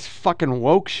have all this fucking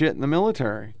woke shit in the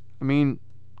military. I mean,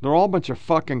 they're all a bunch of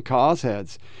fucking cause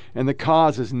heads. And the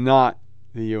cause is not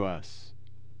the U.S.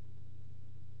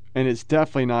 And it's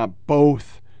definitely not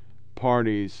both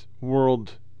parties'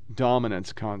 world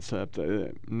dominance concept.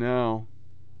 No.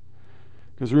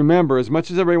 Because remember, as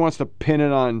much as everybody wants to pin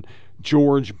it on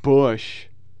George Bush,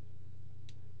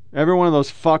 every one of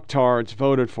those fucktards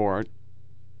voted for it.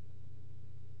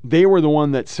 They were the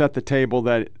one that set the table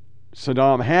that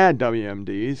Saddam had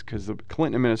WMDs, because the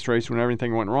Clinton administration, when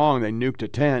everything went wrong, they nuked a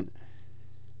tent.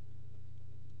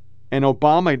 And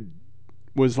Obama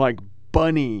was like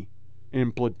Bunny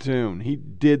in Platoon. He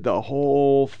did the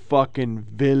whole fucking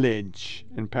village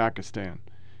in Pakistan.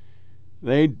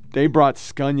 They brought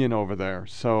Scunion over there.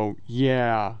 So,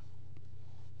 yeah.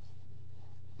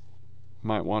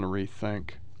 Might want to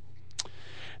rethink.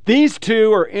 These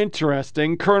two are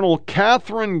interesting. Colonel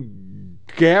Catherine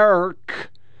Garrick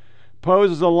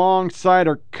poses alongside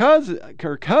her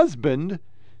husband,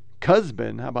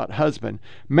 how about husband,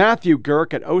 Matthew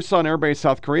Girk at Osan Air Base,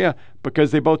 South Korea, because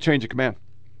they both changed the command.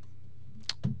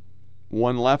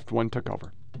 One left, one took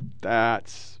over.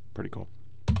 That's pretty cool.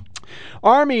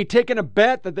 Army taking a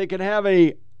bet that they can have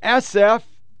a SF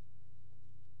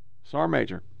Sergeant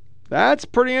Major. That's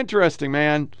pretty interesting,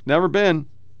 man. Never been.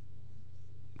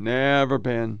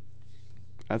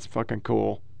 That's fucking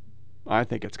cool. I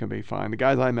think it's going to be fine. The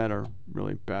guys I met are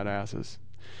really badasses.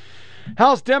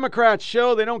 House Democrats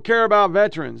show they don't care about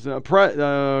veterans.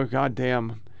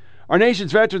 Goddamn. Our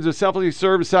nation's veterans have selflessly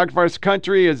served and sacrificed the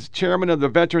country. As chairman of the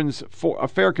Veterans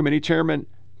Affairs Committee,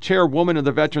 chairwoman of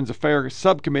the Veterans Affairs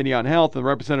Subcommittee on Health, and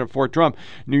Representative of Fort Drum,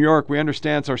 New York, we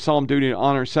understand it's our solemn duty to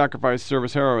honor, sacrifice,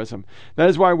 service, heroism. That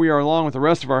is why we are, along with the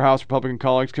rest of our House Republican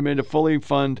colleagues, committed to fully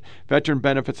fund veteran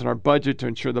benefits in our budget to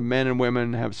ensure the men and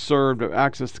women have served have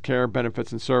access to care,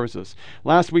 benefits, and services.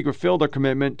 Last week, we fulfilled our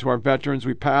commitment to our veterans.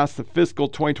 We passed the fiscal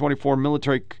 2024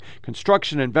 Military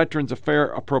Construction and Veterans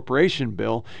Affairs Appropriation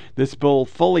Bill. This bill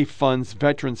fully funds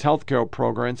veterans' health care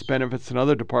programs, benefits, and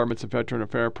other departments of veteran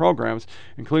affairs programs,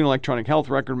 including electronic health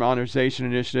record modernization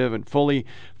initiative, and fully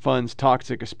funds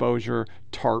toxic exposure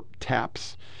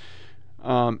TAPs.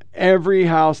 Every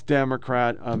House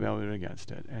Democrat voted against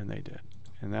it, and they did.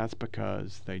 And that's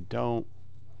because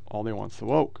all they want's the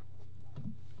woke.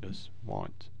 Just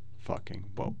want fucking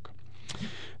woke.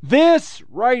 This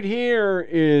right here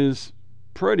is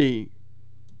pretty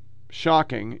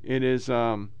shocking. It is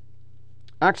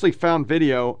actually found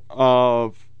video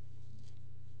of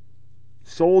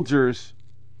soldiers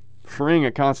freeing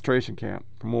a concentration camp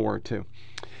from World War II.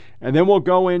 And then we'll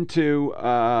go into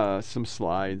some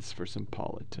slides for some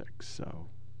politics. So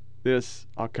this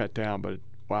I'll cut down, but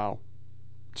wow,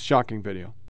 shocking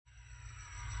video.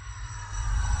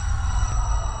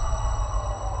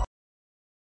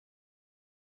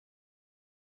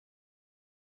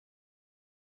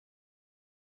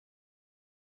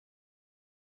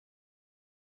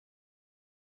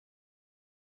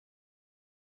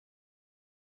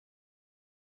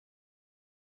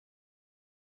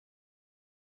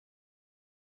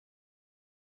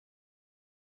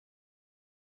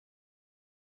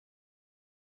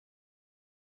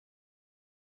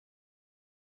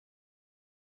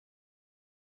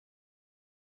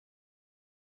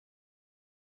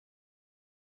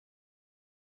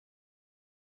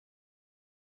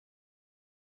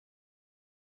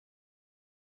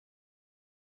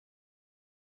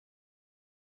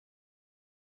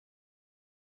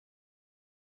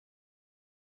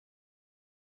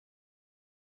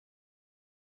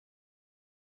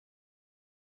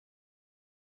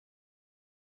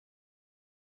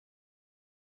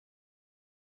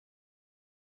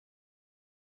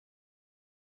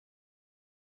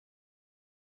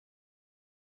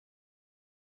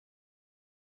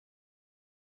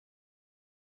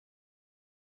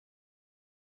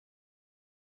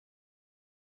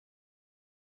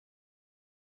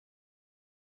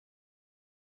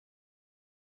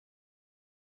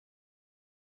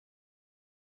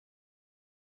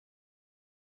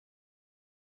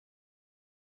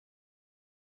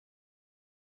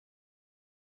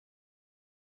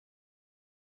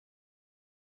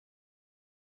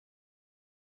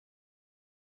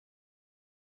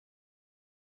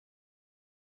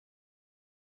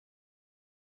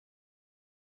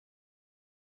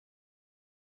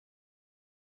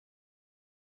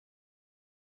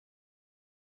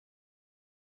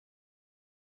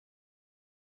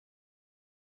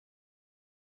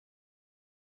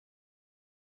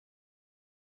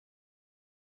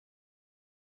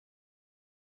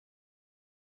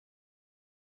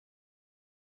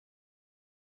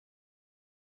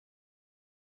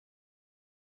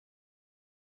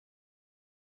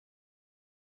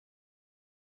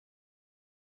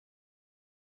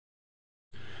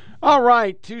 All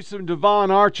right, to some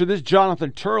Devon Archer. This is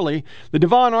Jonathan Turley. The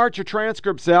Devon Archer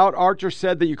transcript's out. Archer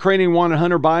said that Ukraine wanted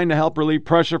Hunter Biden to help relieve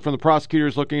pressure from the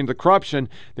prosecutors looking into the corruption.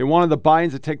 They wanted the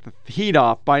Bidens to take the heat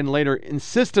off. Biden later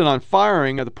insisted on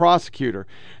firing of the prosecutor.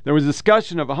 There was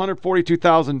discussion of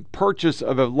 $142,000 purchase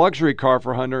of a luxury car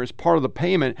for Hunter as part of the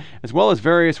payment, as well as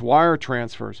various wire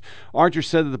transfers. Archer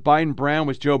said that the Biden brand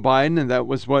was Joe Biden, and that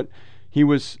was what he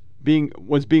was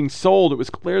being sold. It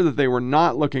was clear that they were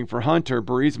not looking for Hunter.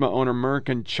 Burisma owner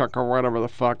Merkin Chuck or whatever the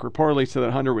fuck reportedly said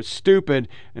that Hunter was stupid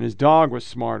and his dog was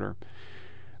smarter.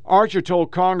 Archer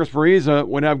told Congress Burisma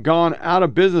would have gone out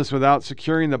of business without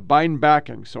securing the Biden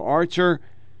backing. So Archer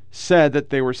said that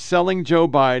they were selling Joe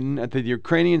Biden at the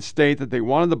Ukrainian state, that they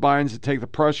wanted the Bidens to take the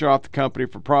pressure off the company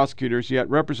for prosecutors, yet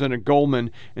Representative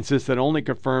Goldman insists that only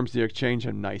confirms the exchange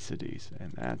of niceties.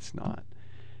 And that's not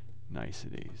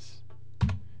niceties.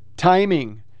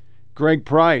 Timing. Greg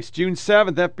Price. June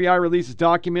 7th, FBI releases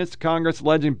documents to Congress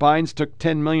alleging Biden took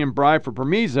 $10 million bribe for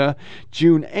Burmese.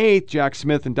 June 8th, Jack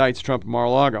Smith indicts Trump in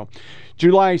Mar-a-Lago.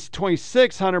 July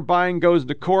 26th, Hunter Biden goes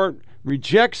to court,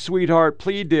 rejects sweetheart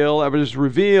plea deal. It was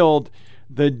revealed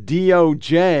the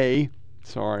DOJ.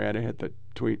 Sorry, I had to hit the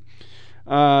tweet.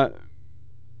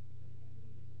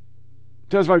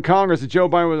 Testified Congress that Joe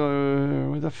Biden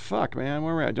was what the fuck, man?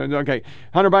 Where are we at? Okay.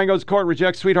 Hunter Biden goes to court and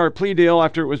rejects sweetheart plea deal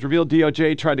after it was revealed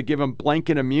DOJ tried to give him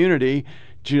blanket immunity.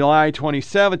 July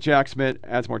 27th, Jack Smith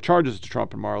adds more charges to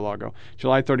Trump in Mar-a-Lago.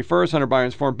 July 31st, Hunter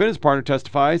Biden's former business partner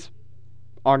testifies.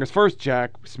 August 1st,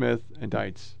 Jack Smith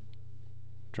indicts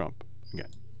Trump again.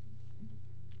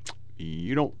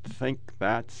 You don't think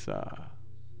that's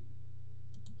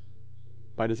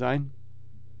by design?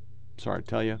 Sorry to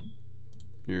tell you.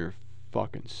 You're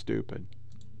fucking stupid.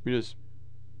 You're just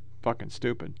fucking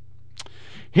stupid.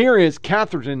 Here is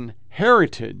Catherine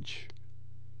Heritage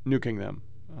nuking them.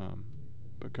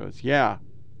 Because, yeah,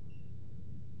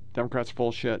 Democrats are full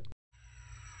of shit.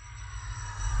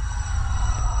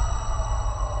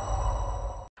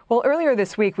 Well, earlier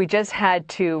this week, we just had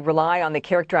to rely on the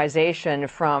characterization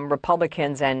from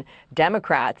Republicans and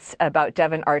Democrats about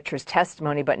Devon Archer's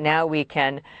testimony, but now we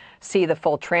can see the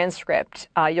full transcript.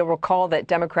 You'll recall that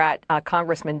Democrat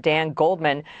Congressman Dan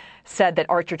Goldman said that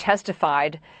Archer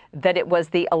testified that it was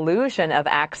the illusion of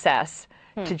access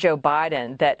to Joe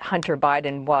Biden that Hunter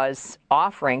Biden was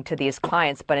offering to these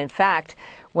clients. But in fact,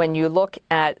 when you look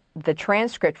at the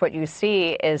transcript, what you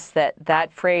see is that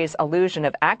that phrase, illusion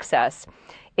of access,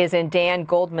 is in Dan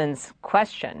Goldman's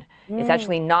question. It's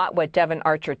actually not what Devon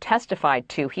Archer testified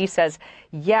to. He says,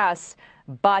 yes,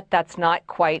 but that's not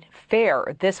quite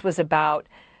fair. This was about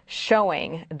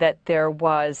showing that there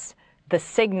was the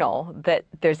signal that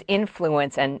there's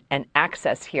influence and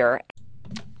access here.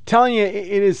 Telling you,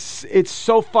 it's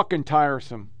so fucking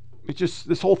tiresome.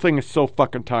 This whole thing is so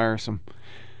fucking tiresome.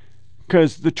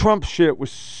 Because the Trump shit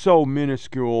was so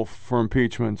minuscule for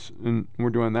impeachments, and we're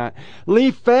doing that.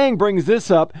 Lee Fang brings this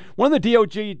up. One of the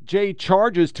DOJ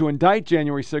charges to indict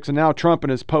January 6th, and now Trump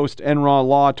and his post-Enron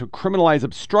law to criminalize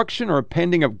obstruction or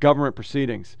appending of government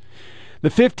proceedings. The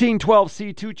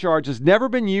 1512C2 charge has never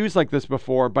been used like this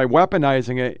before by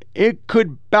weaponizing it. It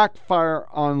could backfire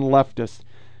on leftists.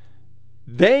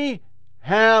 They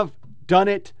have done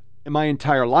it in my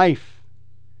entire life.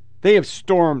 They have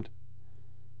stormed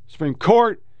Supreme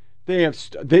Court. These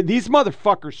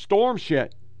motherfuckers storm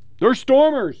shit. They're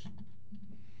stormers.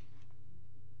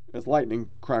 As lightning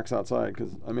cracks outside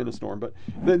because I'm in a storm, but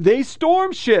they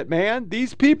storm shit, man.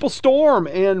 These people storm,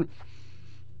 and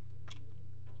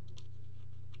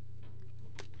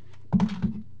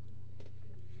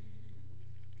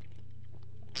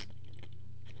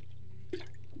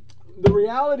the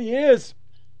reality is,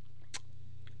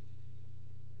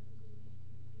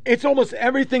 it's almost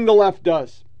everything the left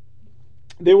does.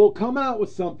 They will come out with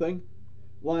something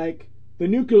like the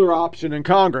nuclear option in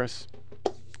Congress,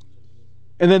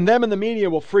 and then them and the media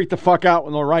will freak the fuck out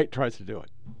when the right tries to do it.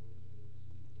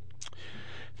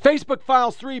 Facebook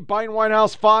files 3. Biden White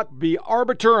House fought be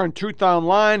arbiter on Truth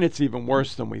Online. It's even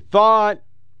worse than we thought.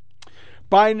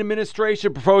 Biden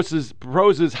administration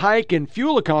proposes hike in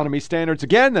fuel economy standards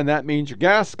again, then that means your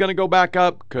gas is going to go back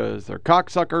up because they're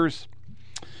cocksuckers.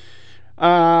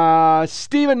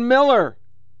 Stephen Miller.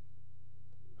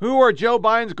 Who are Joe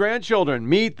Biden's grandchildren?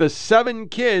 Meet the 7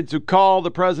 kids who call the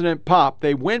president Pop.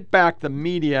 They went back to the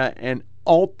media and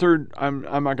altered, I'm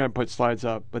not going to put slides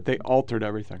up, but they altered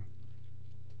everything.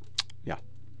 Yeah.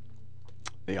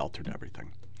 They altered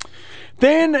everything.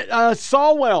 Then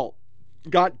Swalwell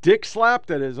got dick slapped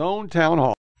at his own town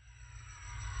hall.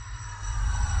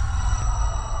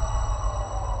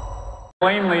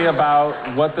 Plainly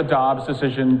about what the Dobbs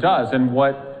decision does and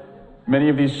what many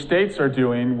of these states are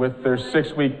doing with their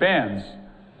 6-week bans.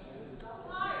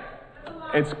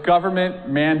 It's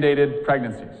government-mandated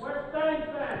pregnancies.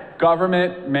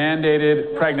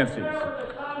 Government-mandated pregnancies.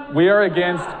 We are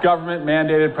against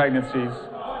government-mandated pregnancies.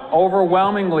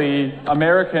 Overwhelmingly,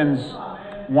 Americans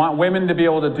want women to be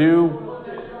able to do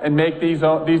and make these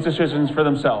decisions for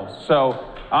themselves.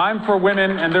 So I'm for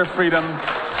women and their freedom,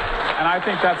 and I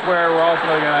think that's where we're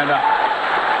ultimately going to end up.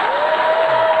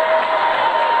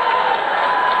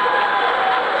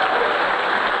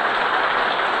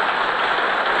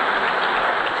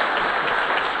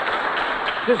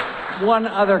 Just one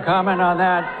other comment on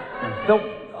that. Come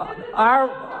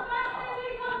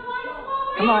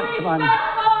on.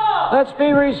 Let's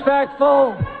be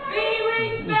respectful. Be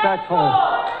respectful.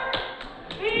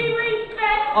 Be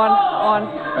respectful.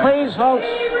 Please, folks.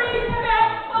 Be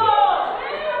respectful.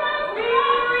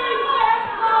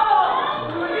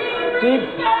 Be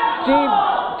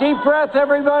respectful. Deep breath,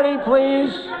 everybody,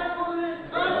 please.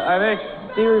 I think.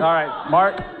 All right,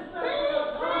 Mark.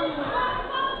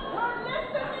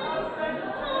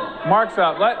 Mark's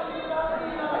up.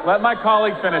 Let my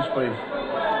colleague finish, please.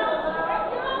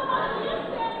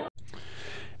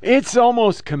 It's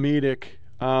almost comedic.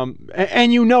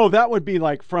 And you know that would be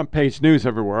like front page news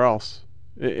everywhere else.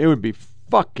 It would be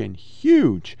fucking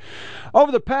huge.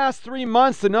 Over the past 3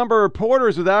 months, the number of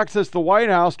reporters with access to the White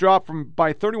House dropped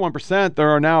by 31%. There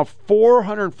are now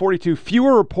 442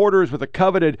 fewer reporters with a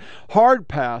coveted hard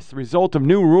pass, the result of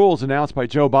new rules announced by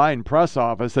Joe Biden press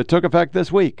office that took effect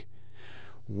this week.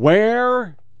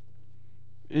 Where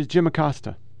is Jim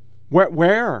Acosta?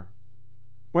 Where?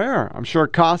 I'm sure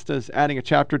Acosta's adding a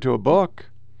chapter to a book.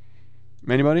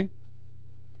 Anybody?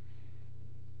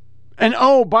 And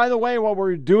oh, by the way, while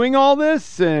we're doing all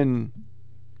this and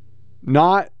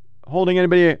not holding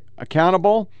anybody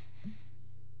accountable,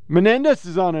 Menendez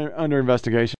is under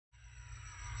investigation.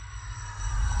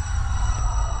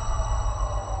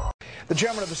 The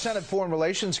chairman of the Senate Foreign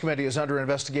Relations Committee is under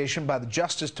investigation by the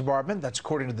Justice Department. That's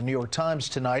according to the New York Times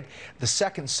tonight. The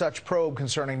second such probe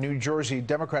concerning New Jersey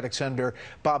Democratic Senator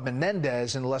Bob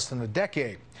Menendez in less than a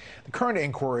decade. The current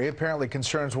inquiry apparently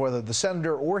concerns whether the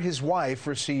senator or his wife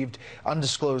received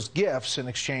undisclosed gifts in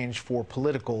exchange for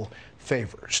political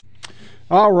favors.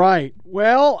 All right.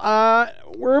 Well,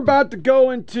 we're about to go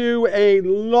into a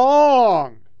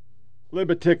long little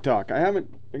bit TikTok. I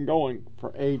haven't been going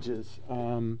for ages.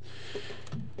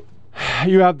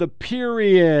 You have the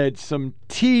period, some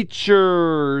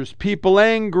teachers, people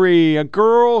angry, a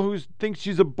girl who thinks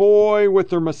she's a boy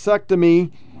with her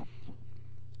mastectomy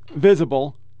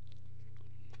visible.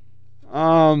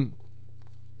 Yeah,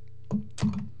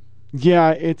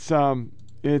 it's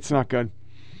not good.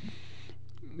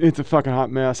 It's a fucking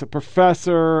hot mess. A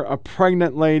professor, a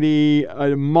pregnant lady,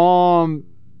 a mom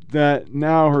that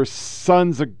now her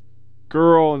son's a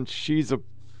girl and she's a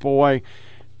boy.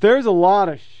 There's a lot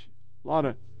of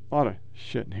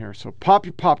shit in here. So pop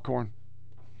your popcorn.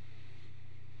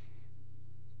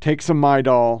 Take some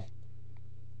Midol.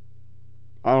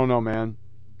 I don't know, man.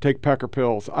 Take pecker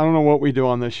pills. I don't know what we do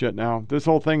on this shit now. This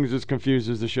whole thing just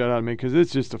confuses the shit out of me because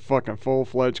it's just a fucking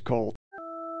full-fledged cult.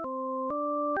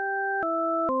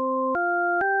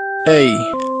 Hey,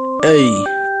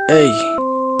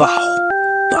 bow,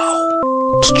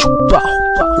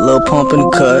 little pump in the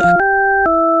cut.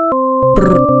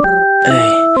 Hey,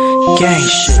 gang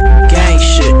shit, gang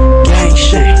shit, gang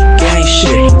shit, gang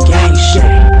shit, gang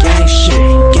shit, gang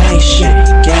shit, gang shit,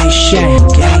 gang shit,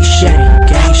 gang shit,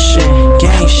 gang shit,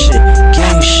 gang shit,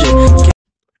 gang shit.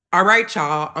 All right,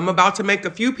 y'all. I'm about to make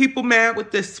a few people mad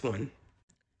with this one.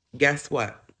 Guess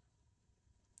what?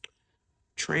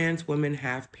 Trans women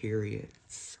have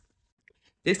periods.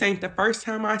 This ain't the first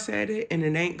time I said it, and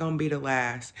it ain't gonna be the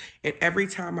last. And every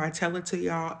time I tell it to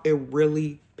y'all, it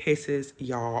really pisses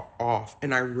y'all off,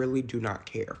 and I really do not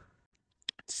care.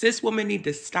 Cis women need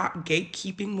to stop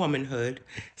gatekeeping womanhood,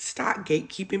 stop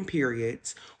gatekeeping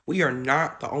periods. We are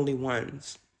not the only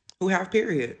ones who have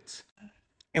periods.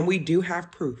 And we do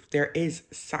have proof. There is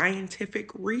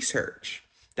scientific research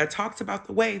that talks about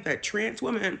the way that trans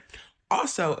women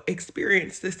also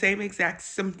experience the same exact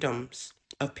symptoms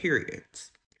of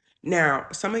periods. Now,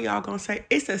 some of y'all gonna say,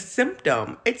 it's a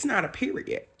symptom, it's not a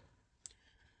period.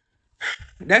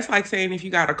 That's like saying if you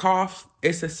got a cough,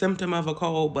 it's a symptom of a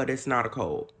cold, but it's not a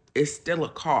cold. It's still a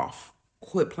cough.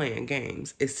 Quit playing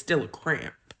games. It's still a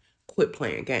cramp. Quit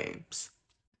playing games.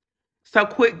 So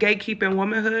quit gatekeeping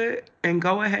womanhood and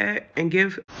go ahead and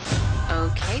give.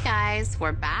 Okay, guys,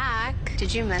 we're back.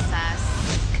 Did you miss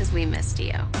us? Because we missed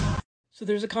you. So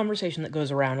there's a conversation that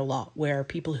goes around a lot where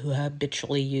people who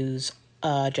habitually use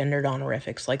gendered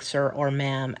honorifics like sir or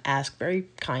ma'am, ask very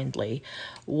kindly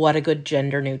what a good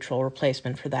gender-neutral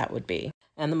replacement for that would be.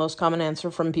 And the most common answer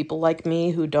from people like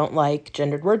me who don't like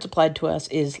gendered words applied to us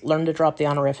is learn to drop the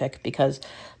honorific, because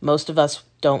most of us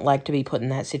don't like to be put in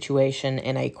that situation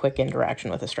in a quick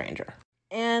interaction with a stranger.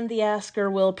 And the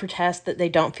asker will protest that they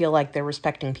don't feel like they're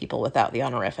respecting people without the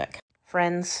honorific.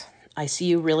 Friends, I see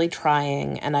you really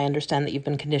trying, and I understand that you've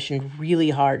been conditioned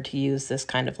really hard to use this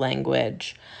kind of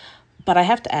language. But I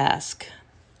have to ask,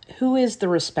 who is the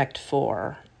respect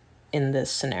for in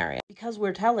this scenario? Because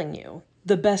we're telling you,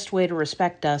 the best way to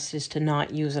respect us is to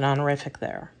not use an honorific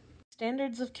there.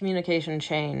 Standards of communication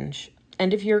change,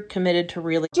 and if you're committed to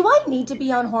really... Do I need to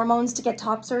be on hormones to get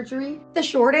top surgery? The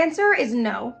short answer is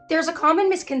no. There's a common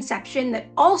misconception that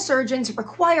all surgeons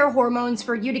require hormones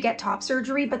for you to get top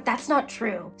surgery, but that's not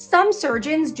true. Some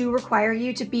surgeons do require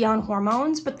you to be on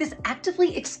hormones, but this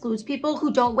actively excludes people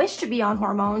who don't wish to be on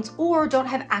hormones or don't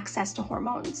have access to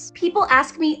hormones. People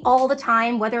ask me all the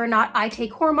time whether or not I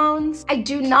take hormones. I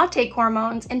do not take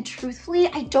hormones, and truthfully,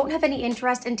 I don't have any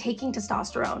interest in taking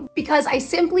testosterone because I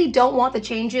simply don't want the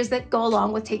changes that go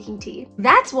along with taking T.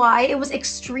 That's why it was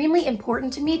extremely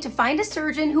important to me to find a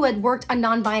surgeon who had worked on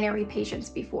non-binary patients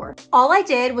before. All I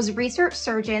did was research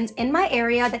surgeons in my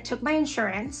area that took my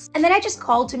insurance, and then I just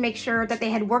called to make sure that they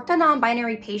had worked on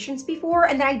non-binary patients before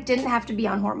and that I didn't have to be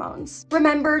on hormones.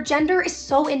 Remember, gender is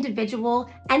so individual.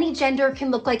 Any gender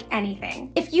can look like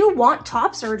anything. If you want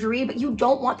top surgery, but you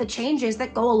don't want the changes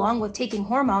that go along with taking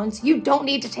hormones, you don't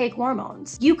need to take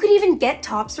hormones. You could even get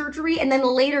top surgery and then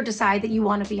later decide that you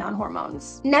want to be on hormones.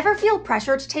 Never feel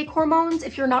pressure to take hormones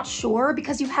if you're not sure,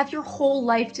 because you have your whole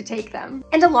life to take them.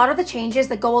 And a lot of the changes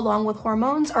that go along with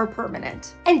hormones are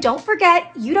permanent. And don't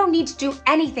forget, you don't need to do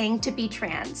anything to be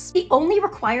trans. The only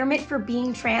requirement for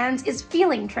being trans is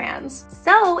feeling trans.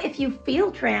 So if you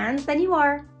feel trans, then you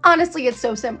are. Honestly, it's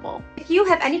so simple. If you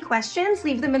have any questions,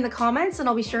 leave them in the comments and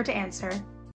I'll be sure to answer.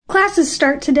 Classes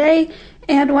start today,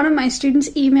 and one of my students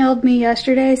emailed me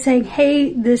yesterday saying,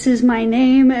 hey, this is my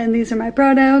name and these are my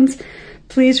pronouns.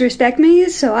 Please respect me.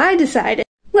 So I decided,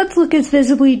 let's look as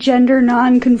visibly gender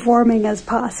non-conforming as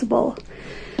possible,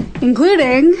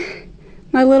 including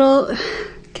my little,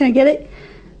 can I get it?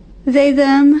 They,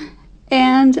 them,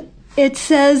 and it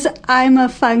says I'm a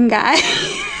fun guy.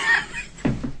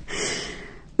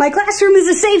 My classroom is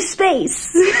a safe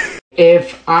space.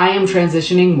 If I am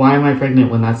transitioning, why am I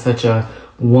pregnant when that's such a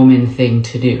woman thing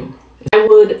to do? I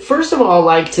would first of all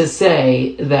like to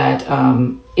say that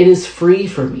it is free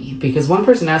for me, because one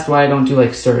person asked why I don't do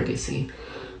like surrogacy.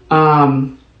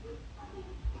 I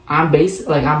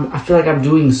feel like I'm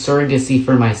doing surrogacy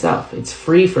for myself. It's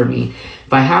free for me.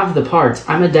 If I have the parts,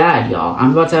 I'm a dad, y'all.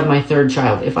 I'm about to have my third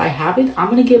child. If I have it, I'm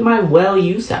going to get my well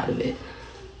use out of it.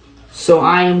 So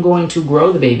I am going to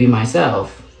grow the baby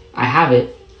myself. I have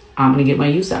it. I'm going to get my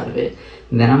use out of it.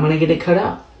 And then I'm going to get it cut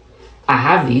out. I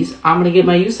have these. I'm going to get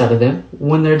my use out of them.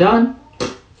 When they're done,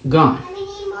 gone.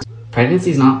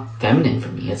 Pregnancy is not feminine for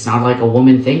me. It's not like a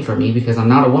woman thing for me, because I'm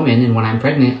not a woman. And when I'm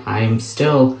pregnant, I'm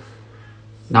still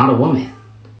not a woman.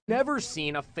 Never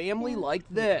seen a family like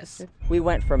this. We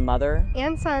went from mother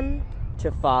and son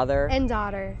to father and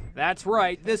daughter. That's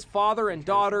right. This father and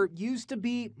daughter used to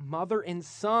be mother and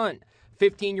son.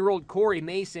 15-year-old Corey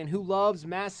Mason, who loves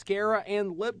mascara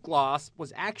and lip gloss,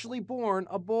 was actually born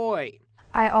a boy.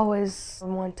 I always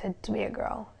wanted to be a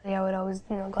girl. I would always,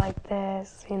 go like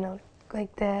this,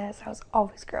 like this. I was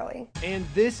always girly. And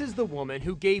this is the woman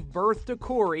who gave birth to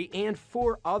Corey and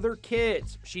 4 other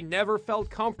kids. She never felt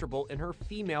comfortable in her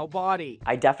female body.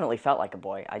 I definitely felt like a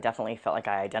boy. I definitely felt like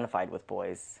I identified with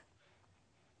boys,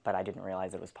 but I didn't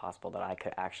realize it was possible that I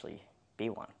could actually be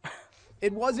one.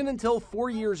 It wasn't until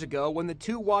 4 years ago, when the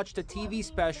two watched a TV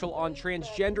special on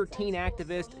transgender teen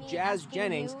activist Jazz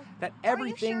Jennings, that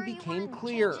everything became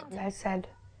clear. I said,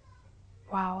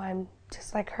 wow, I'm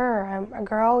just like her. I'm a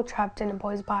girl trapped in a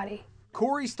boy's body.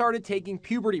 Corey started taking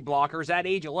puberty blockers at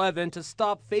age 11 to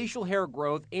stop facial hair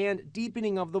growth and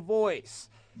deepening of the voice.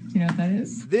 Do you know what that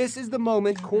is? This is the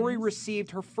moment Corey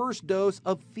received her first dose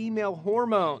of female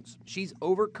hormones. She's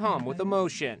overcome with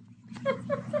emotion.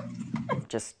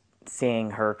 Just seeing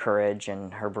her courage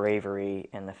and her bravery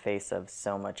in the face of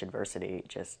so much adversity,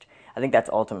 I think that's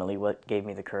ultimately what gave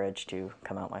me the courage to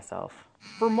come out myself.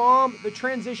 For Mom, the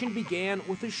transition began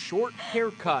with a short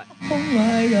haircut. Oh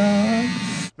my God.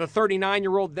 The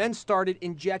 39-year-old then started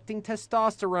injecting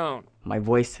testosterone. My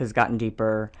voice has gotten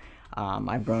deeper.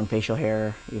 I've grown facial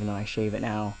hair, even though I shave it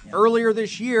now. Earlier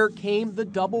this year came the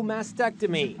double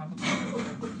mastectomy.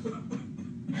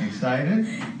 Excited?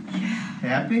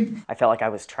 Happy? I felt like I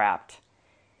was trapped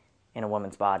in a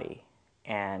woman's body,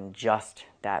 And just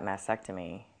that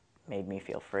mastectomy made me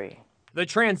feel free. The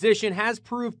transition has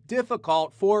proved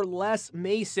difficult for Les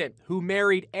Mason, who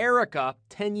married Erica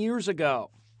 10 years ago.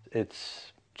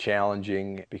 It's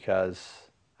challenging because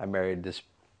I married this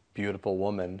beautiful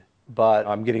woman, but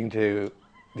I'm getting to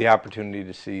the opportunity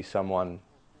to see someone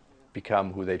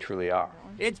become who they truly are.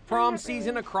 It's prom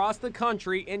season across the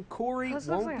country, and Corey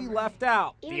won't be left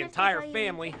out. The entire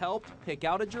family helped pick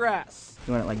out a dress.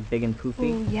 You want it like big and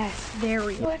poofy? Ooh, yes,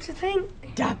 very. What you think?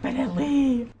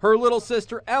 Definitely. Her little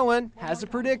sister Ellen has a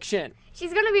prediction.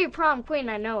 She's gonna be a prom queen,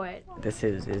 I know it. This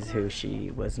is who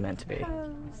she was meant to be.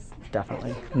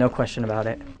 Definitely. No question about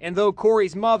it. And though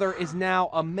Corey's mother is now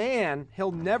a man,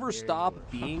 he'll never stop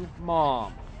being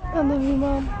mom. I love you,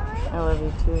 Mom. I love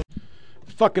you too.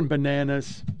 Fucking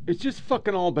bananas. It's just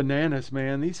fucking all bananas,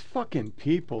 man. These fucking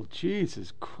people.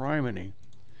 Jesus criminy.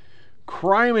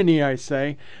 Criminy, I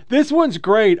say. This one's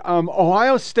great.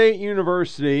 Ohio State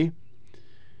University.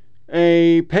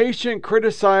 A patient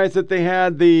criticized that they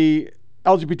had the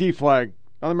LGBT flag,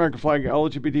 not the American flag,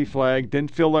 LGBT flag.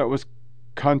 Didn't feel that it was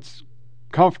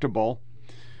comfortable.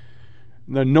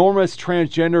 The enormous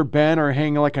transgender banner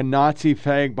hanging like a Nazi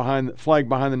flag behind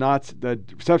the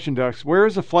reception desk. Where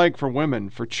is the flag for women,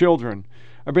 for children?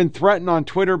 I've been threatened on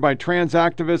Twitter by trans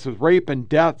activists with rape and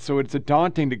death, so it's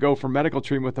daunting to go for medical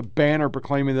treatment with a banner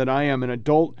proclaiming that I am an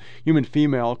adult human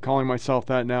female, calling myself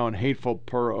that now and hateful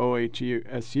per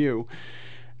OHSU.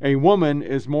 A woman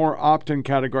is more opt-in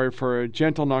category for a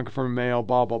gentle, non-conforming male,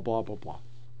 blah, blah, blah, blah, blah.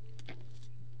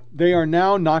 They are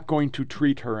now not going to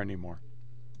treat her anymore.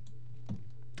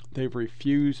 They've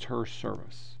refused her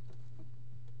service.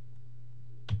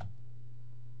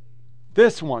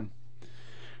 This one.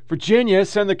 Virginia,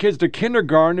 send the kids to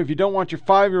kindergarten. If you don't want your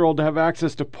 5-year-old to have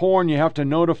access to porn, you have to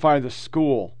notify the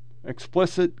school.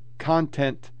 Explicit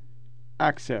content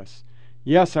access.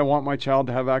 Yes, I want my child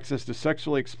to have access to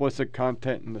sexually explicit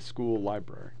content in the school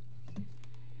library.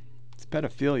 It's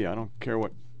pedophilia. I don't care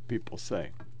what people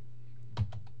say.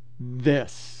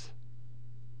 This.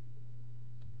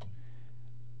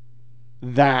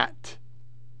 That.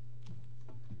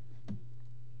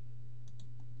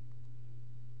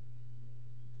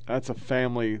 That's a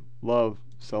family love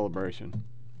celebration.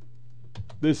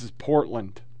 This is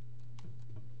Portland.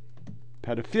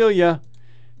 Pedophilia.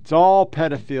 It's all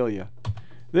pedophilia.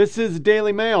 This is the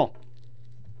Daily Mail.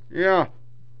 Yeah.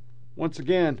 Once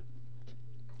again.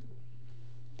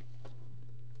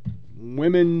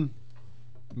 Women,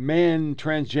 man,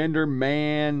 transgender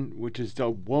man, which is a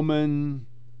woman.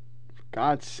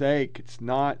 God's sake, it's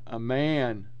not a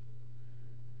man.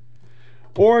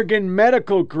 Oregon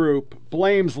Medical Group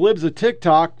blames libs of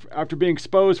TikTok after being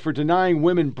exposed for denying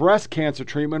women breast cancer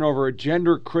treatment over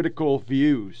gender-critical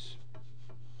views.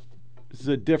 This is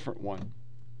a different one.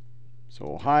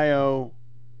 So Ohio,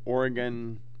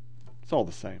 Oregon, it's all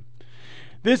the same.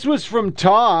 This was from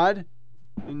Todd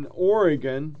in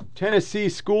Oregon, Tennessee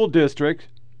School District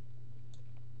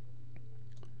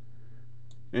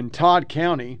in Todd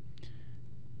County.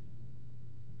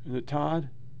 Is it Todd?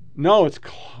 No, it's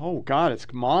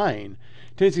mine.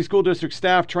 Tennessee School District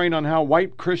staff trained on how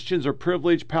white Christians are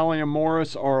privileged,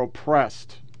 polyamorous, are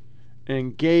oppressed. An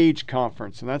Engage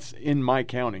conference, and that's in my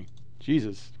county.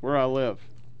 Jesus, where I live.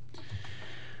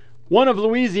 One of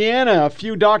Louisiana, a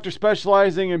few doctors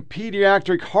specializing in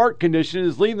pediatric heart conditions,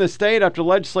 is leaving the state after the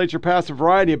legislature passed a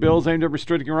variety of bills aimed at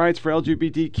restricting rights for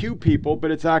LGBTQ people,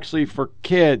 but it's actually for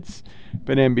kids.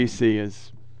 But NBC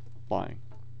is lying.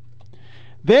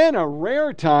 Then a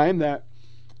rare time that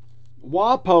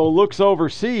WAPO looks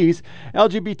overseas,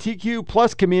 LGBTQ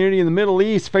plus community in the Middle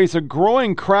East face a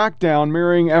growing crackdown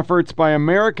mirroring efforts by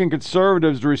American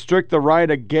conservatives to restrict the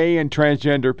right of gay and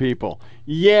transgender people.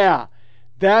 Yeah,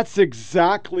 that's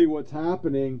exactly what's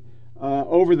happening.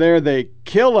 Over there they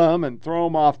kill them and throw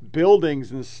them off buildings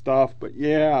and stuff, but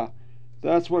yeah,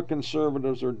 that's what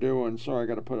conservatives are doing. Sorry, I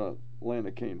got to put a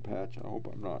Lanacane patch. I hope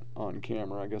I'm not on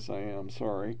camera. I guess I am.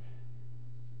 Sorry.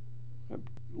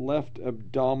 Left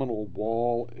abdominal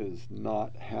wall is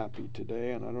not happy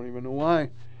today, and I don't even know why.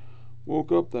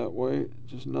 Woke up that way,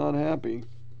 just not happy.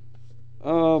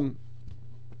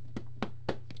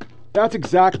 That's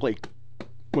exactly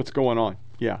what's going on.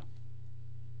 Yeah.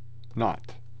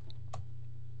 Not.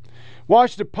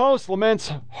 Washington Post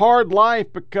laments hard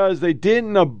life because they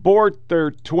didn't abort their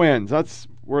twins. That's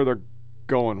where they're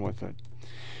going with it.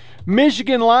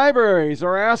 Michigan libraries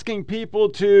are asking people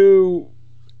to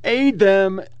aid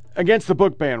them against the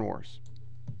book ban wars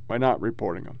by not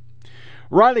reporting them.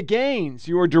 Riley Gaines,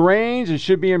 you are deranged and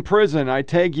should be in prison. I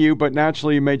tag you, but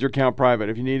naturally you made your account private.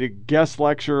 If you need a guest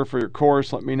lecture for your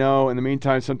course, let me know. In the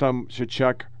meantime, sometime you should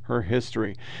check her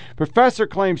history. Professor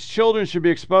claims children should be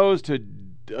exposed to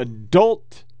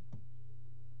adult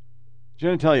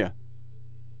genitalia.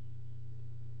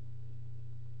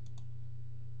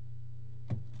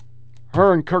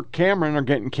 Her and Kirk Cameron are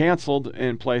getting canceled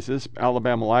in places.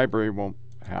 Alabama Library won't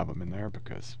have them in there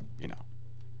because,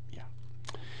 yeah.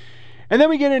 And then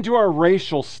we get into our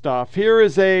racial stuff. Here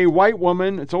is a white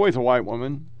woman. It's always a white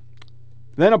woman.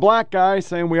 Then a black guy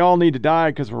saying we all need to die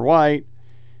because we're white.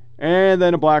 And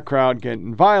then a black crowd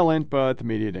getting violent, but the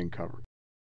media didn't cover it.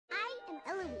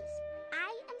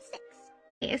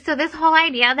 So this whole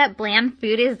idea that bland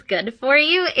food is good for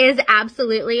you is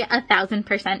absolutely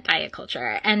 1,000% diet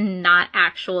culture and not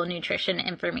actual nutrition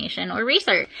information or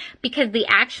research. Because the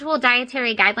actual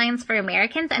dietary guidelines for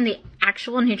Americans and the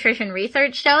actual nutrition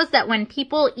research shows that when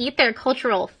people eat their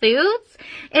cultural foods,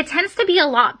 it tends to be a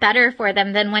lot better for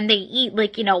them than when they eat,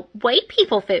 white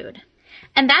people food.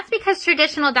 And that's because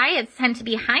traditional diets tend to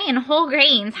be high in whole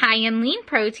grains, high in lean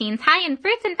proteins, high in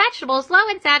fruits and vegetables, low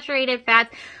in saturated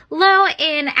fats, low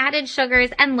in added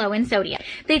sugars, and low in sodium.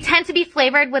 They tend to be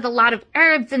flavored with a lot of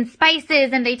herbs and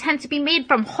spices, and they tend to be made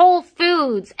from whole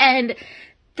foods, and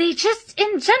they just,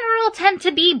 in general, tend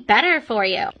to be better for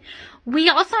you. We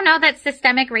also know that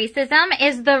systemic racism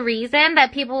is the reason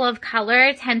that people of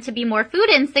color tend to be more food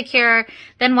insecure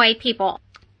than white people.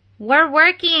 We're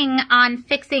working on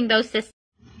fixing those systems.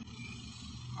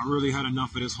 I really had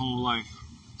enough of this whole life,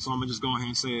 so I'm gonna just go ahead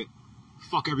and say it.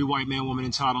 Fuck every white man, woman,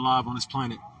 and child alive on this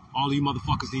planet. All of you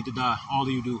motherfuckers need to die. All of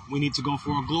you do. We need to go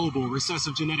for a global,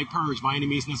 recessive genetic purge by any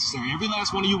means necessary. Every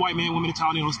last one of you white man, woman, and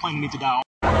child on this planet need to die.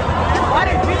 Why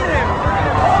did you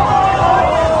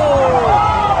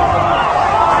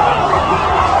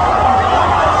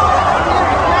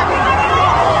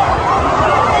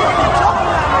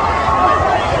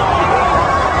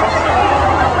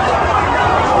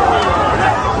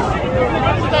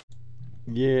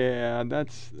Yeah,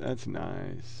 that's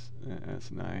nice.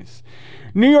 That's nice.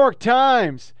 New York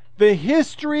Times, the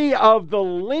history of the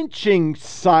lynching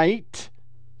site.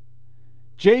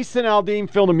 Jason Aldean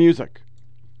filmed the music.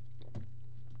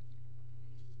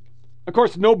 Of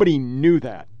course, nobody knew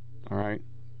that, all right?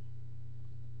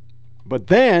 But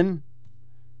then,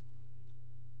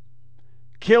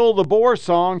 Kill the Boer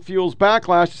song fuels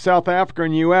backlash to South Africa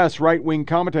and U.S. Right-wing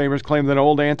commentators claim that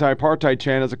old anti-apartheid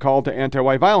chant is a call to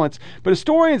anti-white violence, but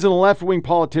historians and left-wing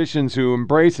politicians who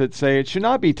embrace it say it should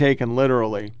not be taken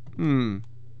literally.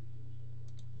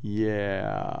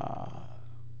 Yeah.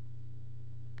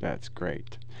 That's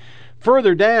great.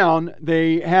 Further down,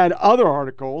 they had other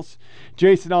articles.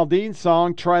 Jason Aldean's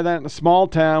song, Try That in a Small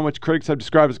Town, which critics have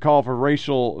described as a call for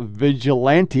racial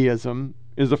vigilantism,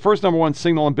 is the first #1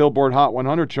 single on Billboard Hot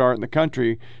 100 chart in the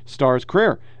country star's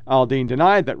career. Aldean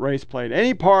denied that race played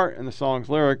any part in the song's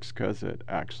lyrics, because it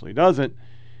actually doesn't.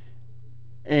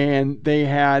 And they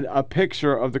had a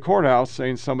picture of the courthouse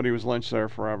saying somebody was lynched there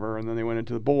forever, and then they went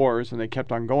into the Boers, and they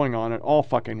kept on going on it all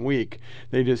fucking week.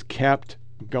 They just kept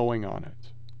going on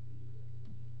it.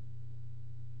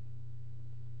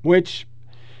 Which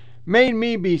made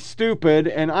me be stupid,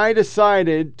 and I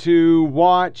decided to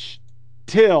watch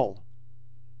Till.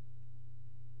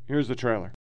 Here's the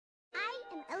trailer. I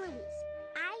am Eloise.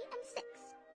 I am 6.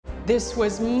 This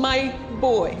was my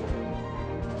boy,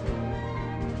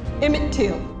 Emmett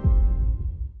Till.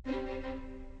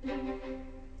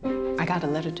 I got a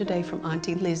letter today from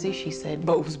Auntie Lizzie. She said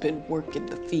Bo's been working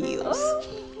the fields.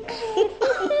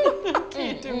 I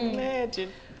can't imagine.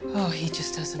 Oh, he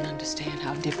just doesn't understand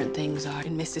how different things are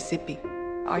in Mississippi.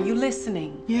 Are you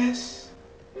listening? Yes.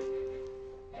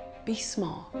 Be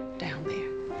small down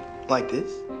there. Like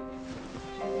this?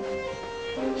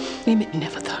 Emmett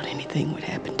never thought anything would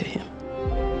happen to him.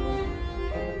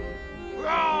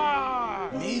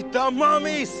 Meet the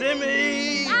mummy,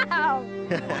 Simmy! Ow!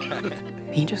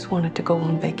 He just wanted to go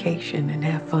on vacation and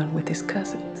have fun with his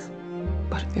cousins.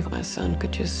 But if my son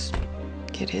could just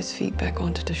get his feet back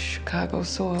onto the Chicago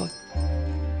soil,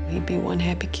 he'd be one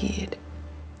happy kid.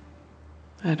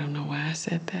 I don't know why I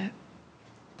said that.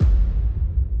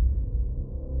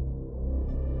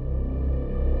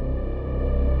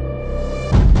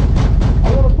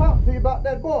 I want to talk to you about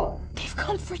that boy. They've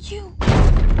come for you.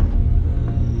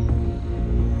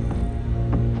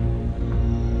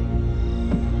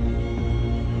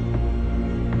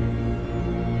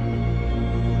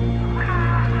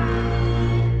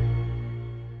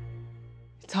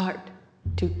 It's hard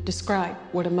to describe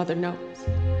what a mother knows.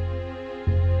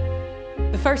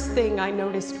 The first thing I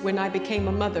noticed when I became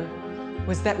a mother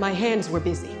was that my hands were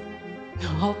busy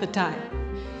all the time.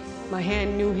 My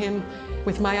hand knew him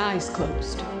with my eyes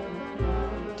closed,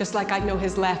 just like I know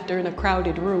his laughter in a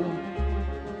crowded room.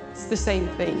 It's the same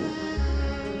thing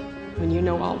when you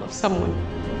know all of someone.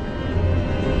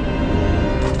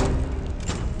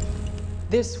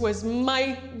 This was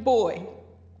my boy,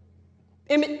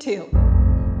 Emmett Till.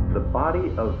 The body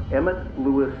of Emmett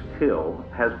Lewis Till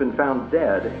has been found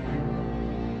dead.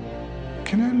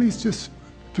 Can I at least just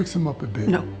fix him up a bit?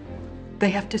 No, they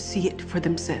have to see it for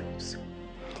themselves.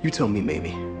 You tell me,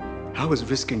 Mamie, how is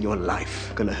risking your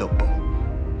life gonna help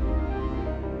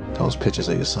them? Those pictures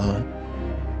of your son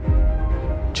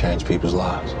change people's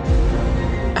lives.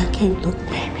 I can't look,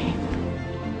 baby.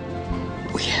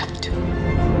 We have to.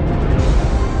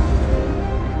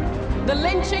 The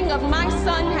lynching of my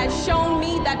son has shown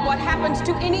me that what happens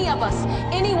to any of us,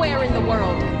 anywhere in the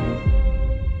world,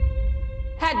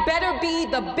 had better be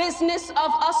the business of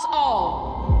us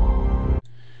all.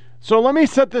 So let me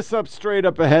set this up straight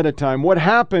up ahead of time. What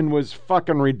happened was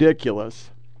fucking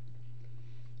ridiculous.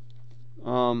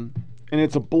 And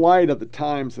it's a blight of the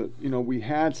times that, we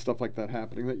had stuff like that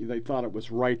happening, that they thought it was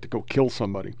right to go kill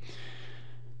somebody.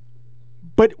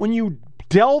 But when you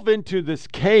delve into this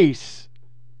case,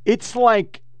 it's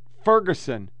like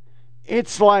Ferguson.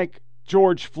 It's like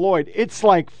George Floyd. It's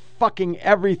like fucking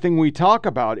everything we talk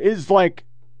about is like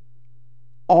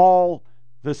all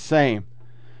the same.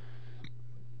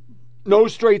 No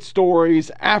straight stories,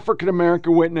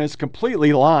 African-American witness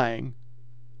completely lying.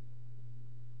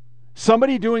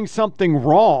 Somebody doing something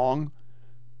wrong,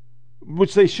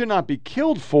 which they should not be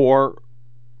killed for,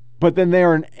 but then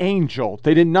they're an angel.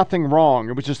 They did nothing wrong.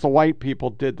 It was just the white people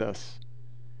did this.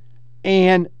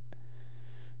 And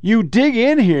you dig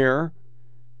in here,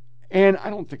 and I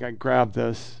don't think I grabbed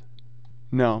this.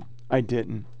 No, I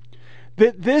didn't.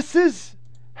 This is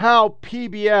how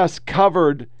PBS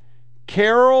covered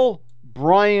Carol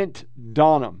Bryant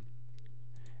Donham.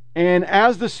 And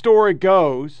as the story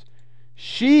goes,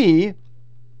 she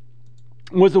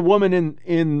was a woman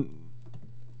in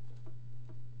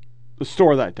the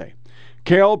store that day.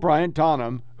 Carol Bryant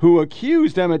Donham, who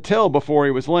accused Emmett Till before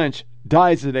he was lynched,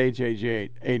 dies at age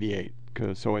 88.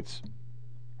 So it's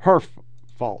her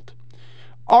fault.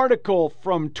 Article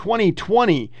from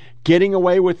 2020, Getting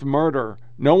Away with Murder.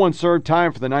 No one served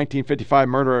time for the 1955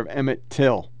 murder of Emmett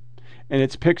Till. And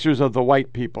it's pictures of the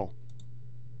white people.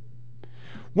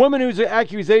 Woman whose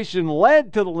accusation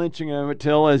led to the lynching of Emmett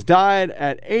Till has died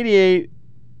at 88,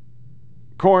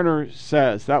 coroner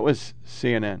says. That was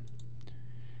CNN.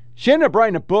 She ended up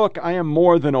writing a book, I Am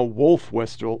More Than a Wolf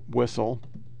Whistle.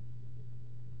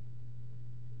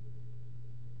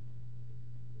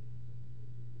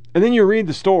 And then you read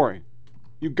the story.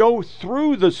 You go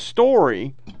through the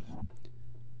story,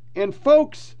 and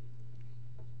folks,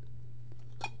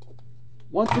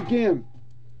 once again,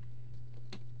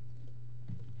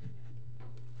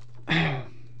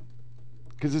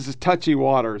 because this is touchy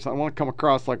waters, I want to come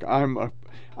across like I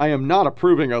am not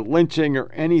approving of lynching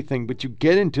or anything, but you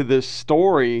get into this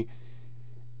story,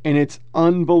 and it's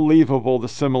unbelievable the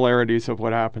similarities of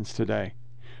what happens today.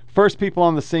 First people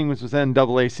on the scene was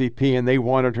NAACP, and they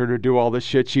wanted her to do all this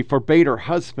shit. She forbade her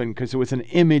husband because it was an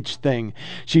image thing.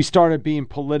 She started being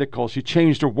political. She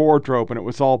changed her wardrobe, and it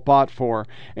was all bought for.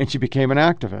 And she became an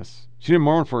activist. She didn't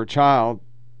mourn for her child.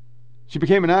 She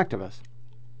became an activist.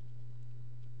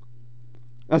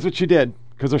 That's what she did,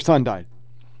 because her son died.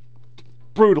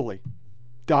 Brutally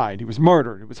died. He was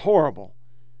murdered. It was horrible.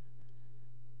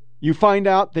 You find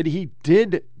out that he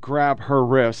did grab her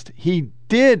wrist. He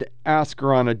did ask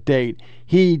her on a date.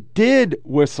 He did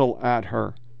whistle at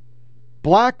her.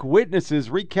 Black witnesses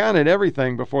recounted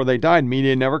everything before they died.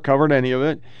 Media never covered any of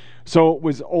it. So it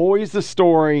was always the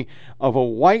story of a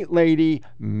white lady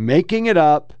making it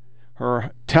up,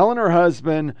 her telling her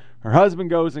husband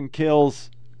goes and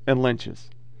kills and lynches.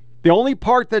 The only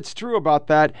part that's true about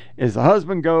that is the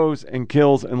husband goes and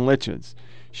kills and lynches.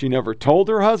 She never told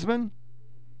her husband.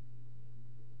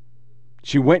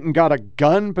 She went and got a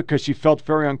gun because she felt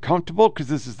very uncomfortable because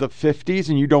this is the 50s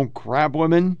and you don't grab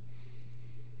women.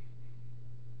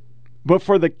 But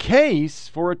for the case,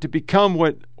 for it to become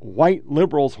what white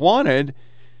liberals wanted,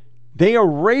 they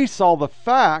erase all the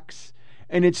facts,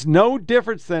 and it's no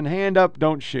difference than hand up,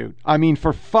 don't shoot. I mean,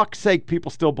 for fuck's sake,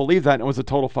 people still believe that, and it was a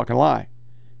total fucking lie.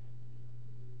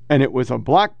 And it was a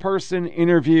black person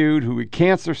interviewed who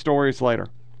recants their stories later.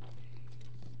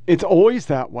 It's always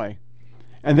that way.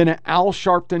 And then an Al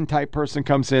Sharpton type person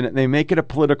comes in and they make it a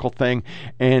political thing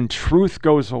and truth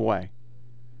goes away.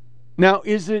 Now,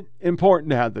 is it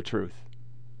important to have the truth?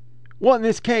 Well, in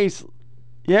this case,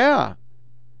 yeah.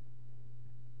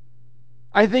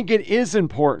 I think it is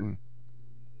important.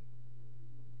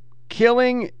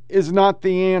 Killing is not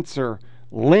the answer.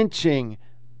 Lynching,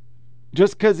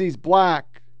 just because he's black,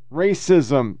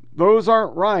 racism, Those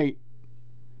aren't right.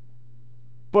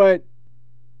 But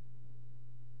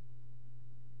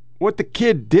what the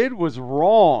kid did was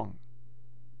wrong.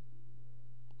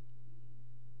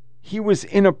 He was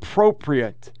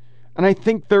inappropriate. And I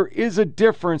think there is a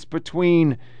difference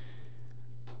between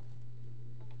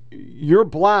you're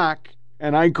black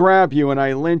and I grab you and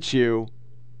I lynch you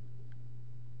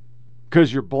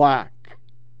because you're black.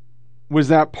 Was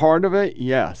that part of it?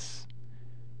 Yes.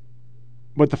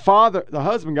 But the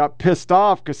husband got pissed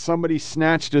off because somebody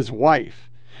snatched his wife.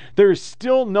 There's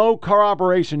still no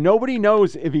corroboration. Nobody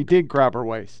knows if he did grab her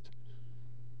waist.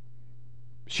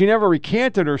 She never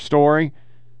recanted her story,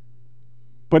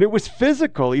 but it was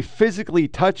physical. He physically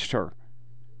touched her.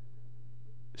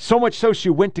 So much so she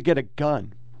went to get a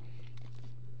gun.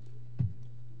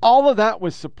 All of that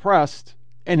was suppressed,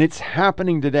 and it's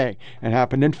happening today. It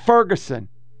happened in Ferguson.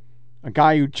 A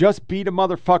guy who just beat a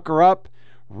motherfucker up,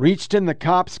 reached in the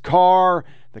cop's car.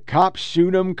 The cops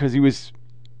shoot him because he was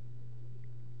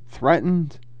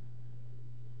threatened.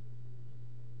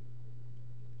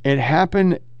 It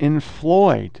happened in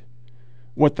Floyd.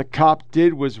 What the cop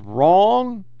did was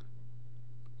wrong,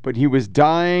 but he was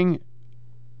dying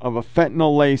of a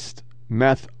fentanyl-laced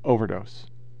meth overdose.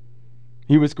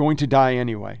 He was going to die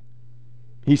anyway.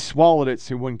 He swallowed it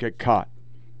so he wouldn't get caught.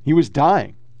 He was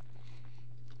dying.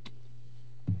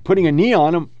 Putting a knee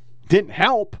on him didn't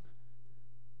help,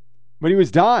 but he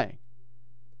was dying.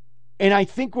 And I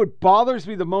think what bothers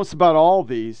me the most about all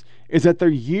these is that they're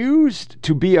used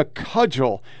to be a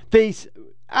cudgel.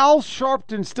 Al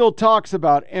Sharpton still talks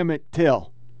about Emmett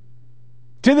Till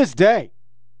to this day.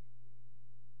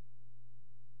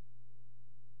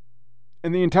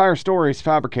 And the entire story is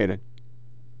fabricated.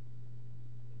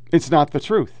 It's not the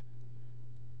truth.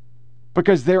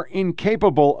 Because they're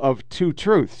incapable of two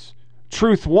truths.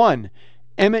 Truth one,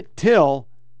 Emmett Till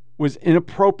was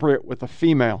inappropriate with a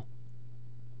female.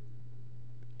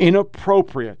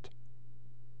 Inappropriate.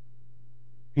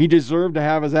 He deserved to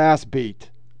have his ass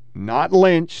beat. Not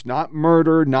lynched, not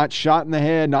murdered, not shot in the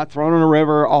head, not thrown in a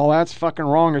river. All that's fucking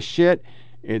wrong as shit.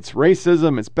 It's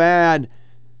racism. It's bad.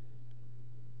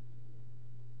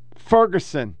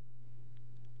 Ferguson.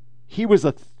 He was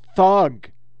a thug.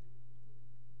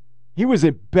 He was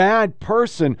a bad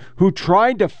person who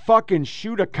tried to fucking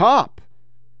shoot a cop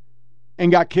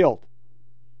and got killed.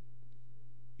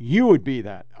 You would be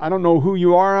that. I don't know who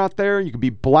you are out there. You could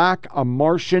be black, a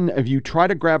Martian. If you try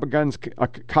to grab a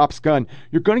cop's gun,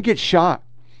 you're going to get shot.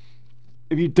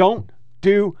 If you don't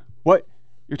do what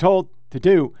you're told to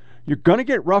do, you're going to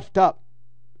get roughed up.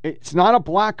 It's not a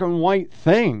black and white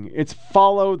thing. It's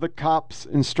follow the cop's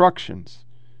instructions.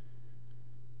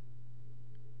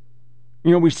 You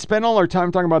know, we spend all our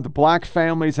time talking about the black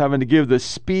families having to give the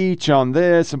speech on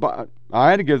this.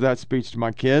 I had to give that speech to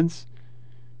my kids.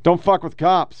 Don't fuck with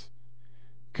cops.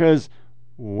 Because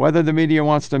whether the media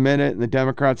wants to admit it and the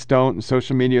Democrats don't and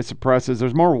social media suppresses,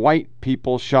 there's more white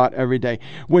people shot every day.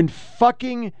 When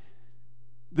fucking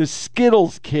the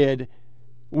Skittles kid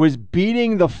was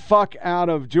beating the fuck out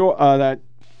of that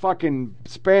fucking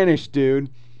Spanish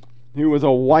dude, who was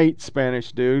a white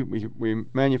Spanish dude, we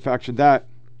manufactured that.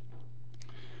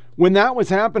 When that was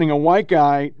happening, a white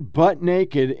guy, butt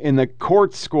naked, in the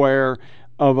court square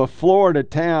of a Florida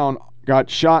town got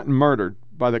shot and murdered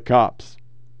by the cops.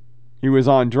 He was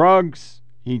on drugs.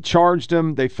 He charged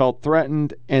him. They felt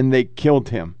threatened, and they killed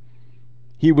him.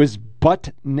 He was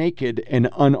butt naked and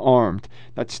unarmed.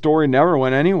 That story never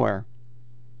went anywhere.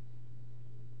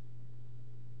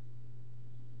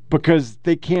 Because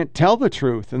they can't tell the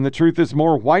truth, and the truth is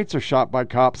more whites are shot by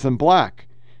cops than black.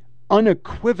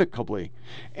 Unequivocally.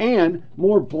 And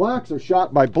more blacks are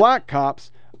shot by black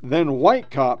cops than white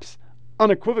cops,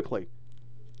 unequivocally.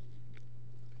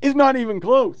 It's not even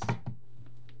close.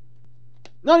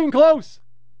 Not even close.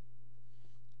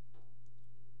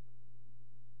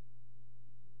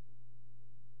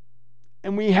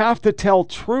 And we have to tell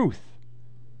truth.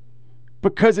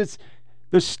 Because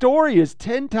the story is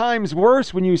 10 times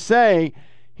worse when you say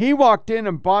he walked in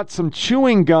and bought some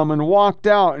chewing gum and walked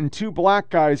out, and 2 black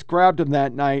guys grabbed him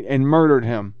that night and murdered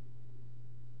him.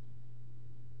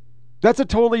 That's a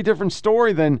totally different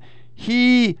story than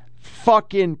he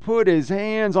fucking put his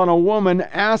hands on a woman,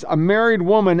 a married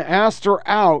woman, asked her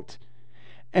out,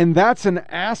 and that's an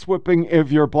ass whipping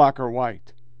if you're black or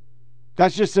white.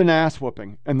 That's just an ass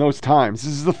whipping in those times.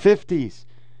 This is the 50s.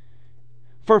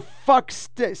 For fuck's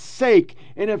sake,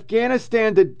 in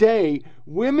Afghanistan today,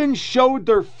 women showed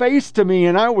their face to me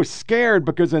and I was scared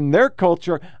because in their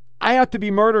culture, I have to be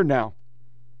murdered now.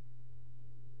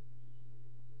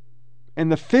 In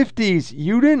the 50s,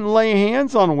 you didn't lay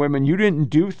hands on women. You didn't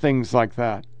do things like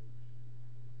that.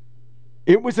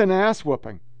 It was an ass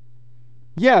whooping.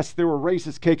 Yes, there were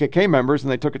racist KKK members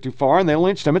and they took it too far and they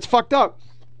lynched them. It's fucked up.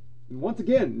 Once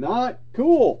again, not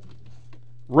cool.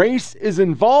 Race is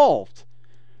involved,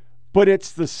 but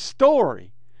it's the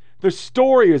story. The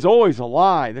story is always a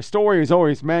lie. The story is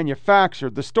always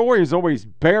manufactured. The story is always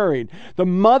buried. The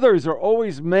mothers are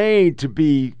always made to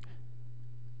be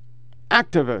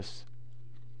activists.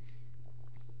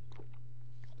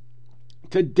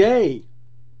 Today,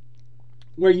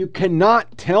 where you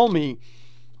cannot tell me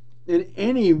in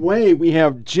any way we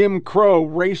have Jim Crow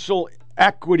racial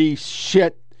equity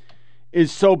shit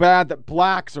is so bad that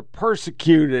blacks are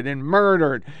persecuted and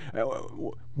murdered.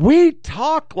 We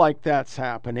talk like that's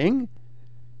happening.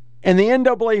 And the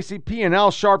NAACP and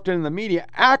Al Sharpton and the media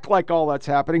act like all that's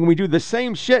happening. We do the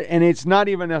same shit and it's not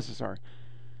even necessary.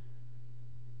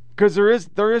 Because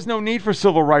there is no need for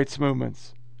civil rights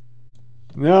movements.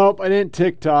 Nope, I didn't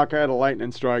TikTok. I had a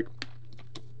lightning strike.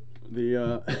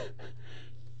 The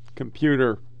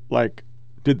computer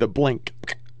did the blink.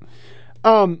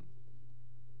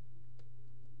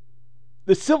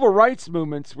 The civil rights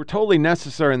movements were totally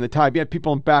necessary in the time. You had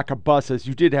people in back of buses.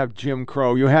 You did have Jim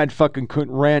Crow. You had fucking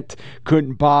couldn't rent,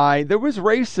 couldn't buy. There was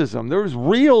racism. There was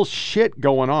real shit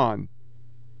going on.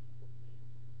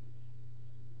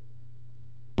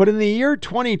 But in the year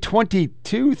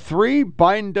 2022-3,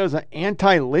 Biden does an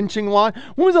anti-lynching law.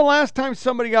 When was the last time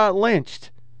somebody got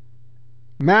lynched?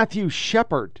 Matthew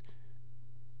Shepard.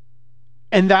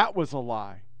 And that was a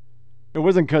lie. It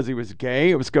wasn't because he was gay.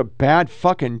 It was a bad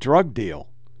fucking drug deal.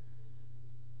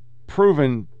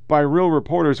 Proven by real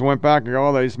reporters who went back and go,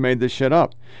 oh, they just made this shit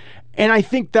up. And I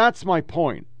think that's my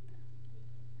point.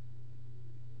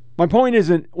 My point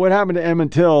isn't what happened to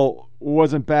Emmett Till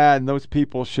wasn't bad and those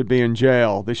people should be in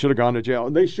jail. They should have gone to jail.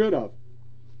 They should have.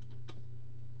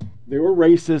 They were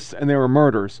racist and they were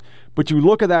murderers. But you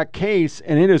look at that case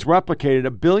and it is replicated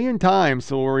 1 billion times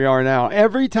to where we are now.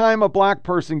 Every time a black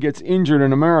person gets injured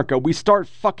in America, we start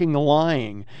fucking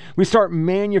lying. We start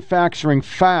manufacturing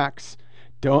facts.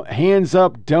 Hands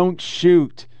up, don't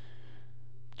shoot.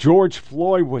 George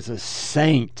Floyd was a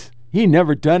saint. He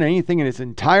never done anything in his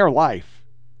entire life.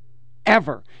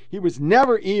 Ever. He was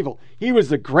never evil. He was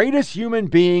the greatest human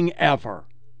being ever.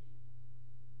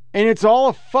 And it's all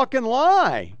a fucking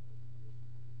lie.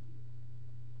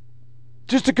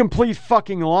 Just a complete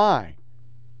fucking lie.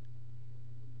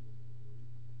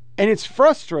 And it's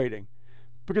frustrating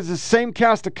because it's the same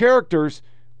cast of characters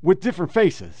with different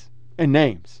faces and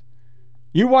names.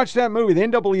 You watch that movie, the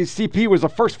NAACP was the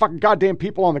first fucking goddamn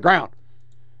people on the ground.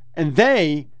 And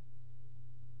they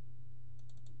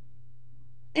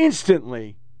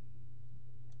instantly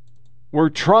were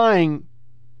trying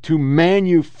to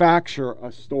manufacture a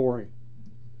story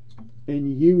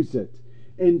and use it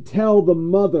and tell the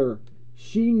mother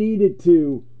she needed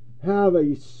to have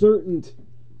a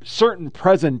certain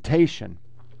presentation.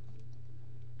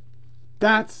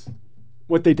 That's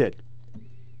what they did.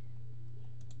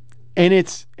 And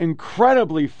it's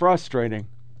incredibly frustrating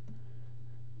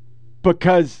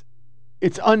because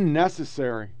it's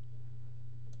unnecessary.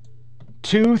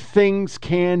 Two things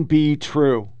can be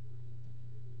true.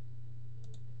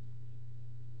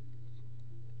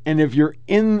 And if you're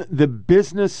in the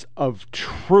business of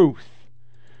truth,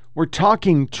 we're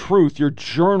talking truth, you're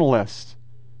journalists.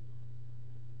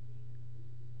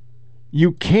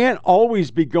 You can't always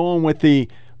be going with the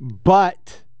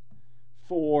but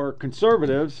for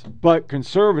conservatives, but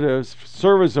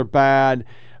conservatives are bad,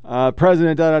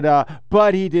 president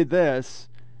but he did this,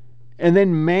 and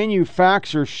then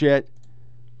manufacture shit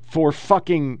for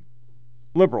fucking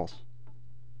liberals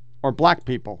or black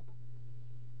people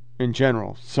in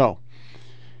general. So,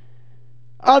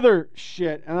 other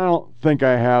shit, and I don't think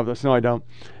I have this. No, I don't.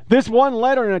 This one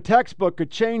letter in a textbook could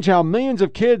change how millions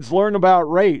of kids learn about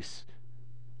race.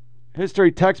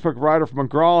 History textbook writer from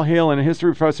McGraw-Hill and a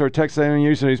history professor at Texas A&M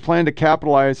University is planning to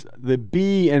capitalize the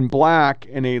B in black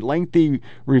in a lengthy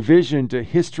revision to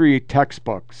history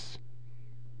textbooks.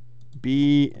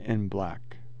 B in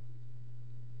black.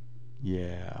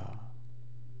 Yeah.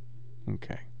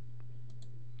 Okay.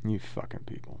 You fucking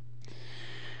people.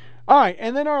 All right,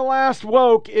 and then our last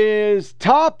woke is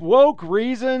top woke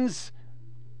reasons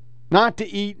not to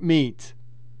eat meat.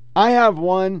 I have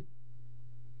one,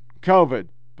 COVID,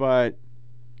 but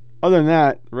other than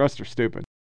that, the rest are stupid.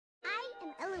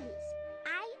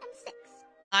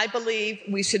 I believe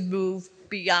we should move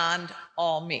beyond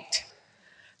all meat.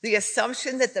 The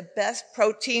assumption that the best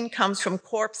protein comes from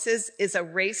corpses is a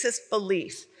racist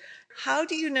belief. How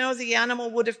do you know the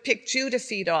animal would have picked you to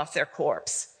feed off their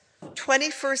corpse?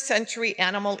 21st century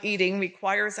animal eating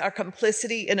requires our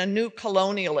complicity in a new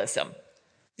colonialism.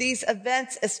 These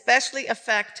events especially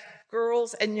affect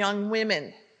girls and young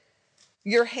women.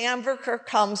 Your hamburger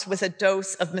comes with a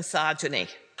dose of misogyny.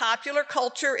 Popular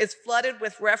culture is flooded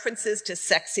with references to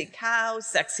sexy cows,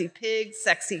 sexy pigs,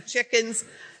 sexy chickens,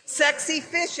 sexy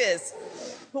fishes,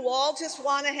 who all just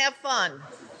want to have fun.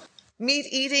 Meat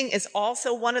eating is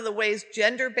also one of the ways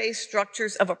gender-based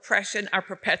structures of oppression are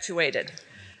perpetuated.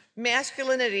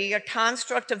 Masculinity, a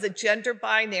construct of the gender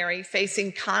binary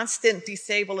facing constant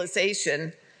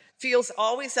destabilization, feels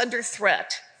always under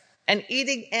threat, and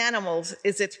eating animals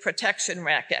is its protection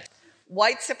racket.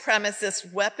 White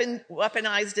supremacists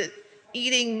weaponized it,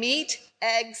 eating meat,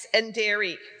 eggs, and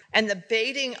dairy, and the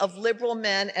baiting of liberal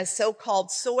men as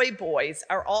so-called soy boys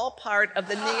are all part of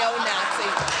the neo-Nazi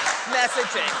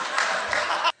messaging.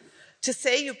 To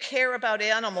say you care about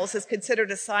animals is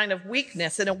considered a sign of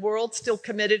weakness in a world still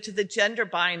committed to the gender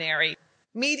binary.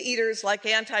 Meat eaters, like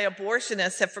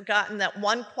anti-abortionists, have forgotten that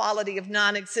one quality of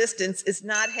non-existence is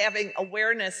not having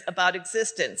awareness about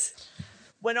existence.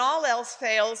 When all else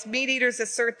fails, meat eaters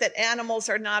assert that animals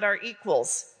are not our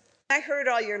equals. I heard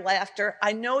all your laughter.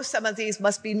 I know some of these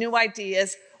must be new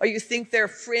ideas, or you think they're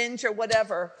fringe or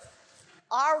whatever.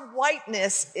 Our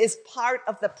whiteness is part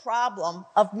of the problem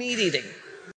of meat eating.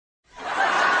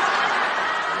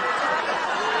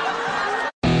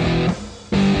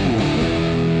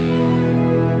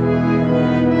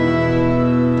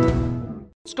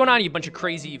 What's going on, you bunch of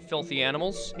crazy, filthy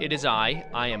animals? It is I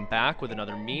am back with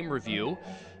another meme review,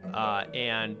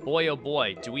 and boy oh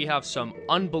boy, do we have some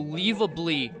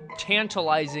unbelievably,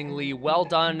 tantalizingly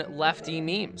well-done lefty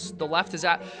memes. The left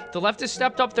has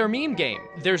stepped up their meme game.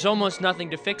 There's almost nothing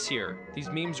to fix here. These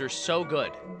memes are so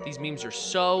good. These memes are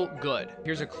so good.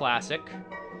 Here's a classic.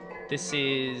 This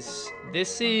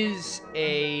is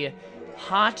a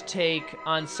hot take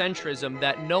on centrism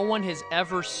that no one has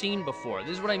ever seen before.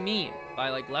 This is what I mean by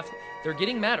like left. They're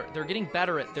getting better. They're getting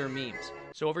better at their memes.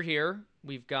 So over here,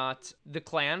 we've got the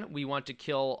Klan. We want to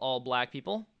kill all black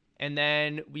people. And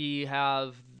then we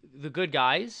have the good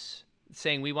guys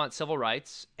saying we want civil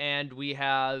rights. And we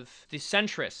have the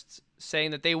centrists saying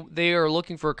that they are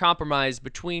looking for a compromise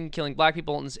between killing black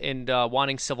people and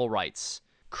wanting civil rights.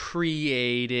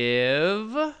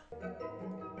 Creative.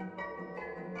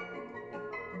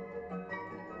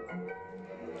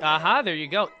 Aha, there you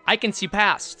go. I can see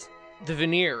past the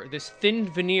veneer, this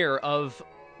thin veneer of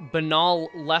banal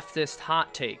leftist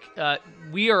hot take.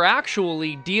 We are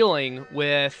actually dealing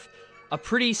with a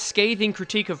pretty scathing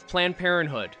critique of Planned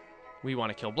Parenthood. We want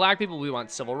to kill black people, we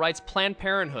want civil rights. Planned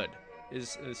Parenthood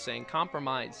is saying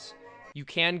compromise. You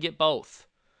can get both,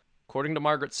 according to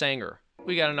Margaret Sanger.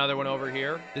 We got another one over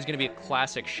here. This is going to be a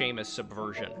classic Seamus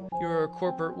subversion. You're a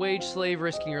corporate wage slave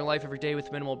risking your life every day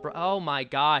with minimal oh my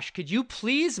gosh. Could you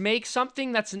please make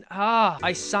something that's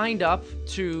I signed up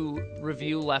to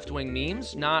review left-wing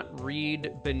memes, not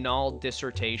read banal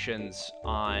dissertations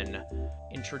on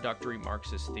introductory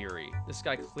Marxist theory. This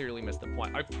guy clearly missed the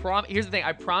point. Here's the thing.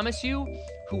 I promise you,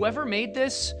 whoever made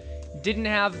this didn't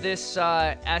have this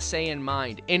essay in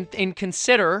mind. And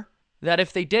consider that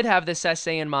if they did have this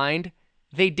essay in mind,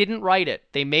 they didn't write it.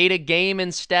 They made a game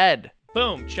instead.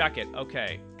 Boom, check it.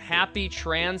 Okay. Happy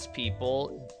trans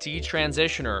people,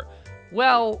 detransitioner.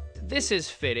 Well, this is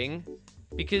fitting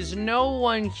because no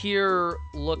one here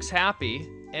looks happy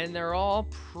and they're all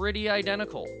pretty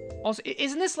identical. Also,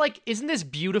 isn't this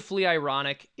beautifully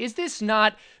ironic? Is this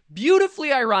not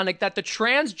beautifully ironic that the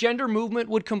transgender movement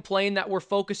would complain that we're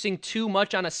focusing too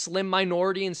much on a slim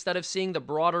minority instead of seeing the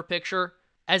broader picture?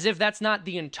 As if that's not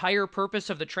the entire purpose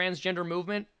of the transgender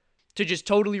movement, to just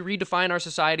totally redefine our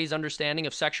society's understanding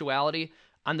of sexuality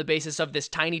on the basis of this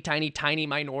tiny, tiny, tiny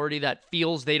minority that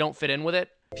feels they don't fit in with it.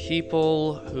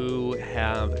 People who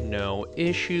have no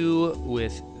issue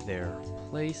with their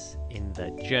place in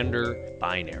the gender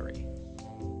binary.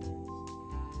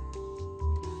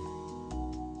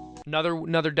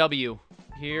 Another W.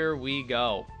 Here we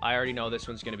go. I already know this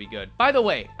one's going to be good. By the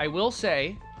way, I will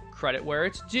say, credit where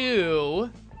it's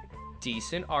due,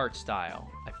 decent art style.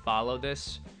 I follow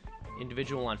this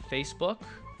individual on Facebook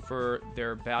for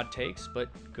their bad takes, but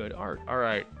good art. All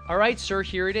right, sir,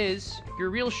 here it is. You're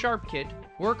a real sharp kid.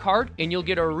 Work hard and you'll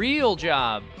get a real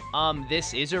job.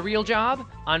 This is a real job.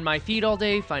 On my feed all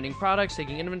day, finding products,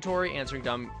 taking inventory, answering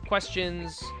dumb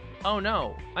questions. Oh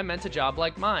no, I meant a job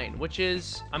like mine, which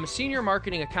is, I'm a senior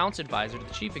marketing accounts advisor to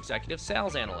the chief executive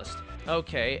sales analyst.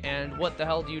 Okay, and what the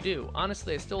hell do you do?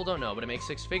 Honestly, I still don't know, but I make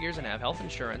 6 figures and have health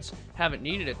insurance. Haven't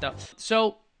needed it though.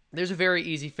 So, there's a very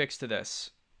easy fix to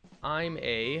this. I'm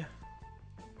a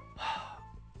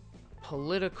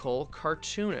political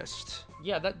cartoonist.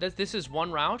 Yeah, this is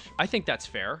one route. I think that's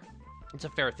fair. It's a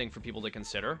fair thing for people to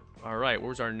consider. All right,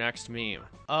 where's our next meme?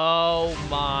 Oh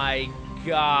my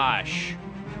gosh.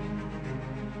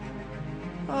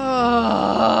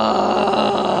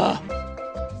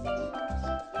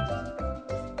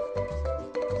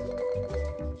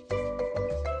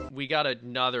 We got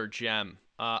another gem.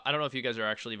 I don't know if you guys are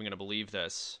actually even going to believe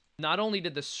this. Not only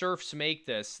did the Surfs make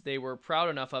this, they were proud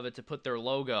enough of it to put their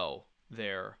logo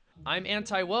there. I'm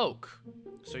anti-woke,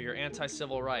 so you're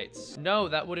anti-civil rights. No,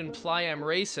 that would imply I'm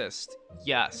racist.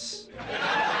 Yes.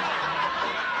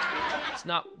 It's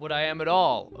not what I am at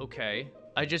all, okay?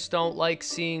 I just don't like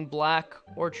seeing black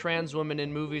or trans women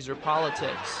in movies or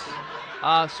politics.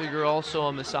 Ah, so you're also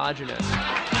a misogynist.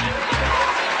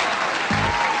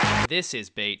 This is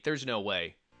bait. There's no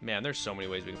way. Man, there's so many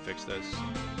ways we can fix this.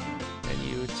 And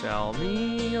you tell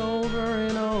me over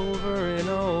and over and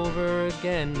over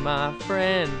again, my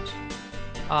friend.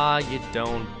 Ah, you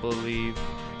don't believe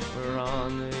we're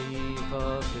on the eve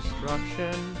of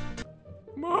destruction.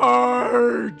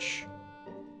 Marge!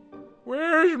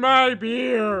 Where's my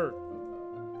beer?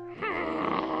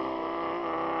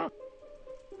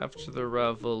 After the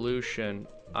revolution,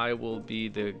 I will be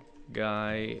the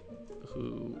guy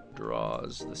who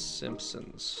draws The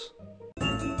Simpsons.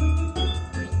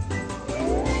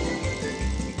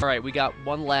 All right, we got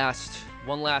one last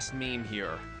meme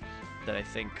here that I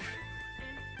think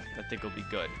will be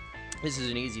good. This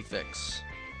is an easy fix.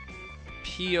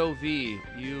 POV,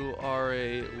 you are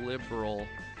a liberal.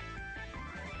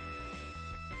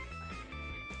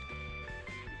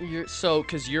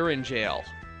 Cause you're in jail.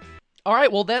 All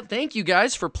right, well, thank you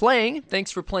guys for playing.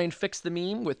 Thanks for playing Fix the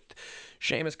Meme with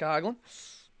Seamus Coughlin.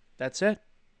 That's it.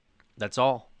 That's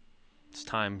all. It's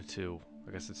time to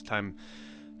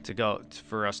go,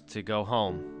 for us to go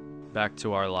home, back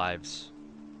to our lives.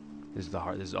 This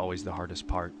is always the hardest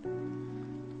part.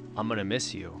 I'm gonna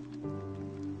miss you.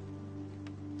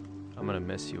 I'm gonna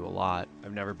miss you a lot.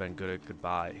 I've never been good at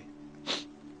goodbye.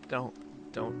 Don't.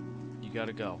 You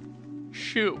gotta go.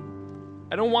 Shoo.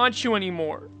 I don't want you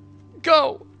anymore.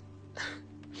 Go.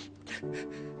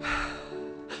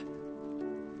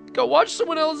 Go watch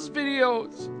someone else's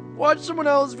videos. Watch someone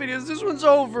else's videos. This one's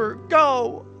over.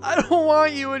 Go. I don't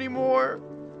want you anymore.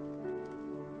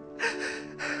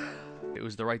 It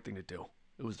was the right thing to do.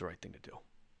 It was the right thing to do.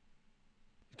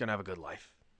 You're gonna have a good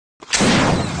life.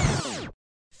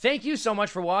 Thank you so much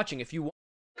for watching. If you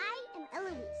I am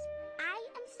Eloise. I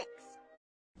am 6.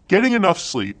 Getting enough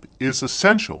sleep is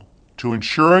essential to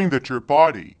ensuring that your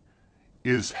body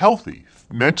is healthy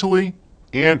mentally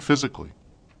and physically,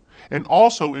 and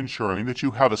also ensuring that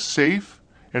you have a safe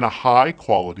and a high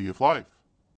quality of life.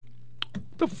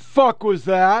 The fuck was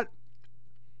that?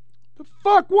 The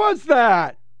fuck was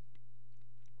that?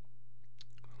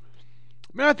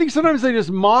 Man, I think sometimes they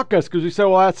just mock us because we say,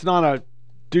 well, that's not a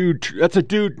dude. That's a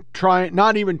dude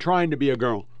not even trying to be a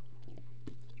girl.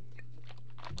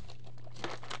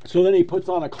 So then he puts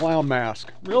on a clown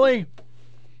mask. Really?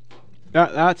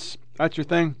 That's your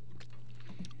thing?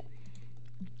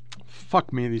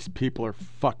 Fuck me, these people are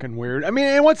fucking weird. I mean,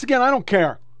 and once again, I don't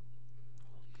care.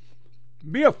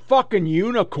 Be a fucking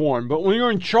unicorn, but when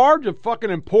you're in charge of fucking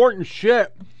important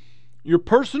shit, your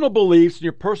personal beliefs and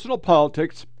your personal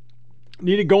politics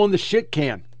need to go in the shit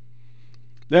can.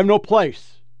 They have no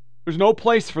place. There's no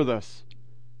place for this.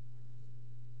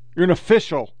 You're an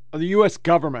official of the U.S.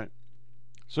 government.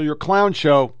 So your clown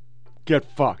show, get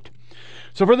fucked.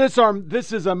 So for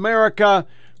This Is America,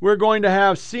 we're going to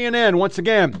have CNN once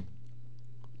again.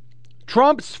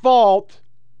 Trump's fault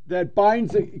that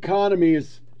Biden's economy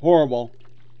is horrible.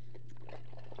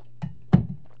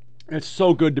 It's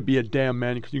so good to be a damn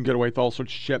man because you can get away with all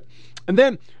sorts of shit. And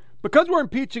then, because we're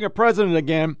impeaching a president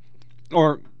again,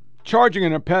 or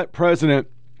charging a president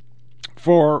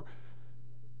for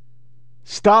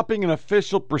stopping an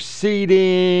official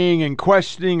proceeding and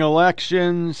questioning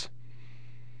elections.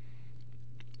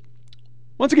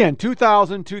 Once again,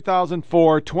 2000,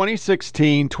 2004,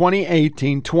 2016,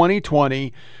 2018,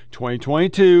 2020,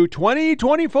 2022,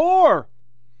 2024.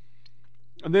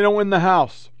 And they don't win the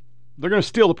House. They're going to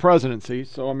steal the presidency.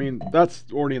 So, I mean, that's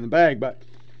already in the bag. But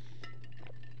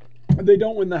if they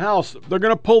don't win the House, they're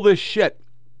going to pull this shit.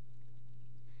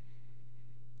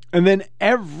 And then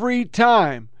every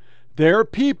time there are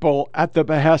people at the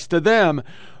behest of them,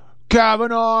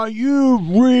 Kavanaugh, you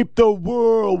reaped the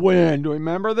whirlwind. Do you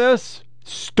remember this?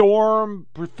 Storm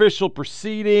official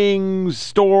proceedings,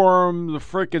 storm the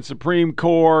frickin' Supreme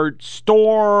Court,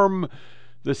 storm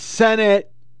the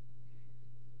Senate.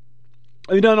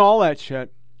 They've done all that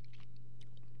shit.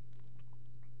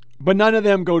 But none of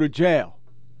them go to jail.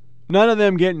 None of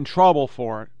them get in trouble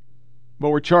for it. But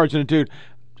we're charging a dude.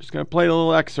 Just going to play a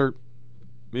little excerpt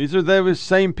These are the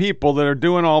same people that are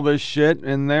doing all this shit,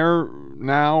 and they're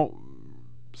now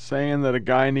saying that a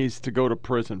guy needs to go to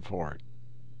prison for it.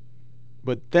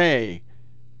 But they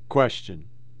question.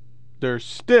 They're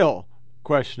still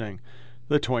questioning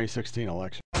the 2016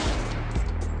 election.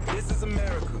 This is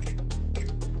America.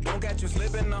 Don't catch you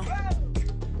slipping now.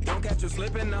 Don't catch you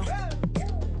slipping now.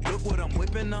 Look what I'm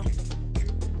whipping now.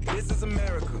 This is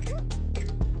America.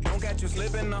 Don't catch you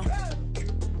slipping now.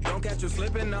 Don't catch you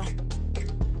slipping now.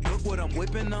 Look what I'm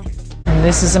whipping now.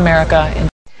 This is America.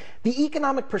 The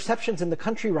economic perceptions in the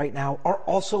country right now are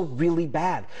also really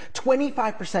bad.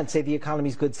 25% say the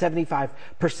economy's good, 75%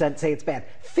 say it's bad.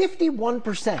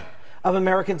 51% of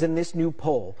Americans in this new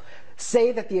poll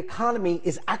say that the economy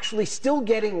is actually still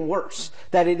getting worse,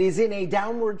 that it is in a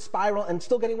downward spiral and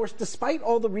still getting worse despite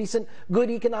all the recent good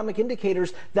economic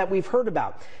indicators that we've heard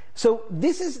about. So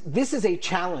this is a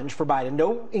challenge for Biden.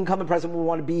 No incumbent president will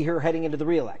want to be here heading into the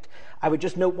re-elect. I would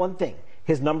just note one thing.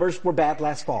 His numbers were bad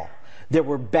last fall. There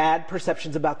were bad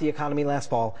perceptions about the economy last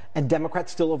fall, and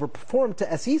Democrats still overperformed,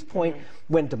 to SE's point,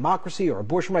 when democracy or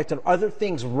abortion rights and other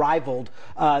things rivaled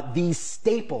these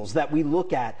staples that we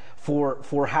look at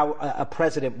for how a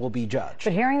president will be judged.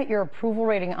 But hearing that your approval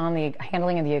rating on the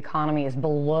handling of the economy is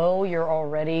below your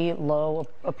already low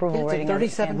approval rating.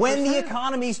 37%. When the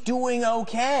economy's doing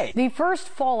okay. The first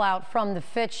fallout from the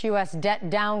Fitch U.S. debt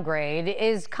downgrade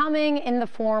is coming in the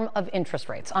form of interest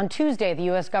rates. On Tuesday, the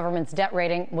U.S. government's debt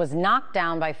rating was knocked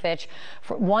down by Fitch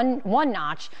for one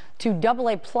notch to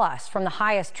AA+ from the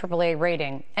highest AAA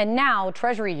rating. And now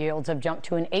Treasury yields have jumped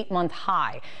to an 8-month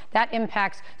high. That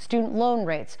impacts student loan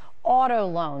rates, auto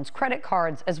loans, credit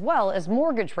cards, as well as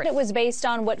mortgage rates. It was based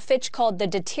on what Fitch called the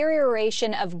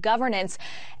deterioration of governance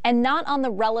and not on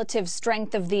the relative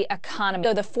strength of the economy.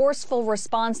 So the forceful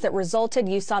response that resulted,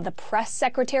 you saw the press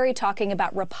secretary talking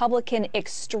about Republican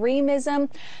extremism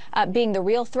being the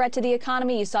real threat to the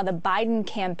economy. You saw the Biden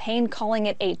campaign calling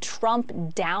it a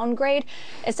Trump downgrade,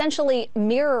 essentially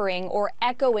mirroring or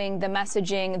echoing the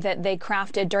messaging that they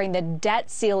crafted during the debt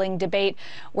ceiling debate,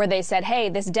 where they said, hey,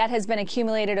 this debt has been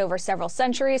accumulated over several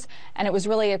centuries, and it was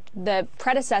really the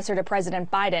predecessor to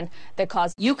President Biden that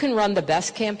caused. You can run the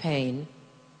best campaign,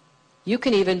 you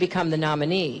can even become the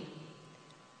nominee,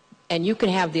 and you can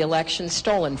have the election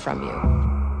stolen from you.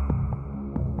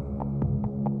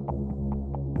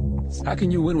 How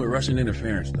can you win with Russian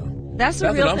interference, though? That's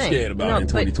what I'm scared about in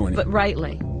 2020. But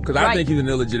rightly. Because I think he's an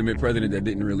illegitimate president that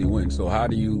didn't really win. So how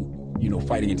do you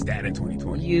fight against that in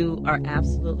 2020? You are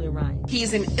absolutely right.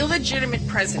 He's an illegitimate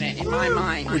president in my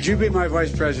mind. Would you be my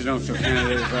vice presidential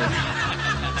candidate?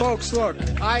 Folks, look,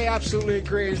 I absolutely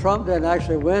agree. Trump didn't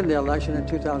actually win the election in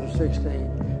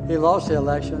 2016. He lost the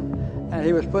election, and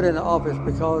he was put into office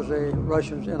because the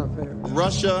Russians interfered.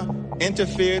 Russia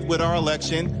interfered with our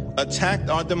election, attacked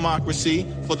our democracy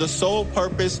for the sole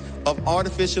purpose of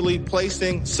artificially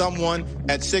placing someone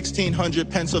at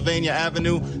 1600 Pennsylvania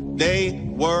Avenue. They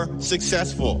were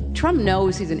successful. Trump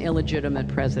knows he's an illegitimate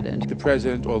president. The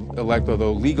president-elect,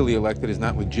 although legally elected, is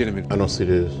not legitimate. I don't see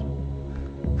this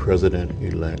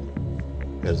president-elect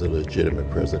as a legitimate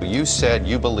president. You said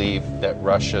you believe that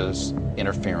Russia's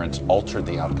interference altered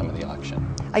the outcome of the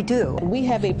election. I do. We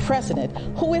have a president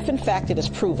who, if in fact it is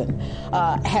proven,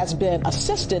 has been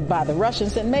assisted by the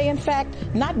Russians and may in fact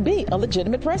not be a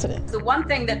legitimate president. The one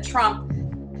thing that Trump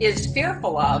is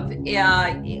fearful of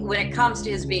when it comes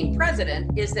to his being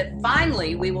president is that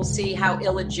finally we will see how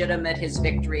illegitimate his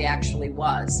victory actually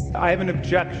was. I have an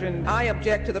objection. I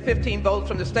object to the 15 votes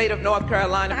from the state of North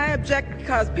Carolina. I object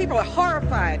because people are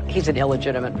horrified. He's an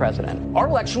illegitimate president. Our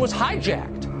election was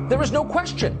hijacked. There is no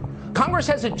question. Congress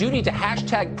has a duty to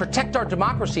hashtag protect our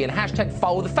democracy and hashtag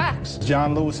follow the facts.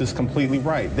 John Lewis is completely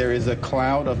right. There is a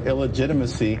cloud of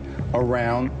illegitimacy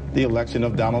around the election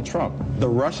of Donald Trump. The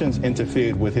Russians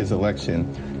interfered with his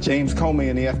election. James Comey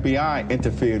and the FBI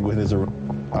interfered with his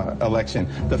election.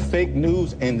 The fake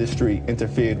news industry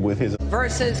interfered with his.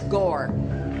 Versus Gore.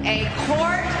 A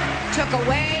court took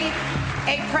away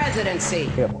a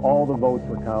presidency. If all the votes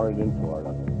were counted in Florida,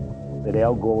 that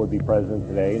Al Gore would be president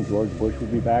today and George Bush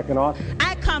would be back in office.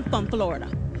 I come from Florida,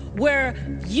 where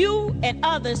you and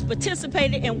others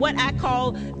participated in what I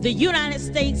call the United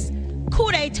States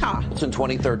coup d'etat. In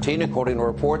 2013, according to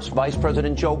reports, Vice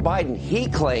President Joe Biden, he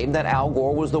claimed that Al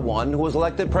Gore was the one who was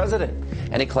elected president.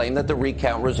 And he claimed that the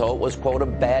recount result was, quote, a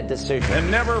bad decision.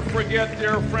 And never forget,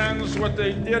 dear friends, what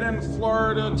they did in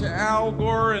Florida to Al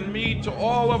Gore and me, to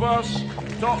all of us,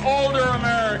 to older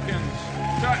Americans,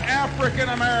 to African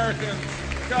Americans,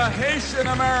 to Haitian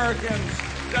Americans,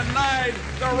 denied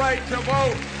the right to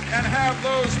vote and have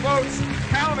those votes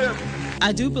counted.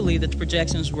 I do believe that the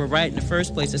projections were right in the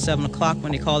first place at 7 o'clock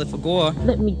when they called it for Gore.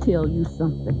 Let me tell you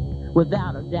something.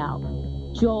 Without a doubt,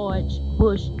 George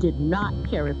Bush did not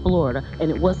carry Florida, and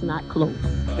it was not close.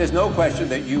 There's no question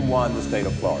that you won the state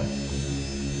of Florida.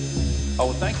 Oh,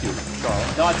 well, thank you,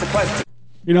 Charles. No, it's a question.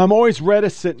 You know, I'm always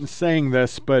reticent in saying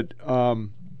this, but the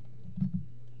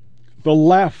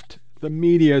left, the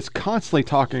media, is constantly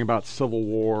talking about civil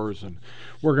wars, and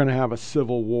we're going to have a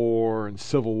civil war, and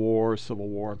civil war, civil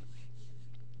war.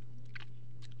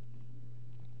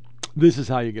 This is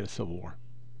how you get a civil war.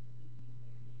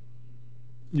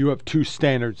 You have two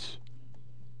standards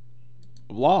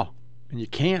of law, and you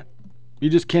can't. You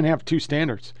just can't have two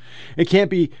standards. It can't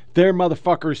be their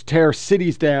motherfuckers tear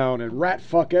cities down and rat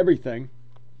fuck everything.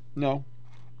 No.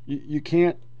 You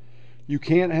can't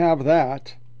have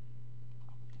that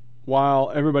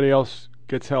while everybody else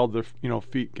gets held to,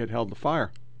 feet get held to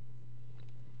fire.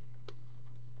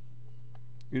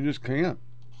 You just can't.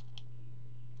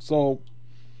 So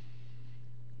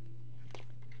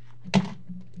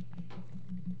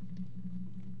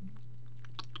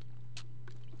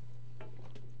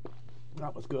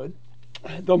that was good.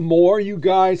 The more you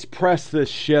guys press this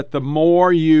shit, the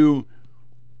more you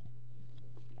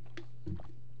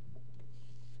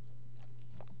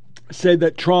say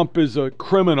that Trump is a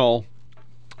criminal.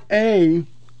 You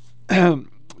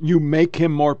make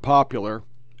him more popular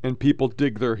and people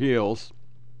dig their heels.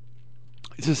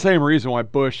 It's the same reason why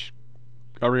Bush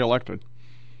got reelected.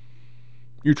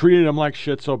 You treated him like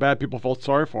shit so bad people felt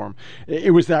sorry for him.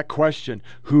 It was that question.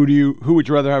 Who would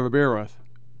you rather have a beer with?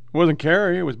 It wasn't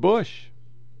Kerry, it was Bush.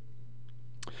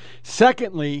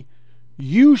 Secondly,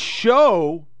 you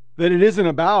show that it isn't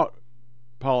about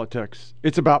politics.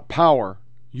 It's about power.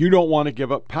 You don't want to give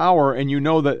up power, and you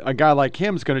know that a guy like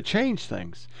him is going to change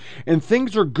things. And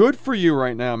things are good for you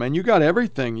right now, man. You got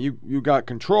everything. You got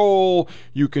control.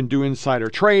 You can do insider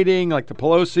trading like the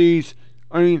Pelosi's.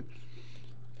 I mean,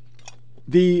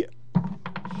 the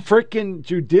freaking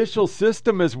judicial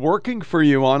system is working for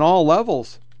you on all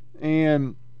levels.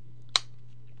 And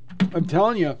I'm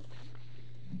telling you,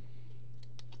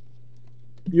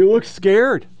 you look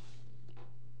scared.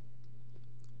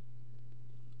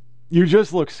 You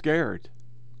just look scared.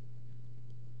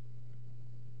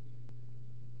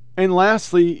 And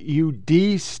lastly, you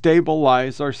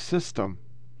destabilize our system.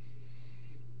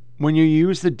 When you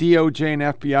use the DOJ and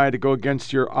FBI to go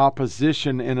against your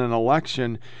opposition in an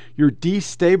election, you're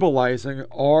destabilizing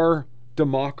our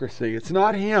democracy. It's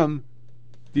not him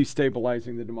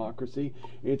destabilizing the democracy.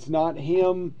 It's not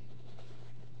him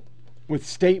with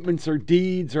statements or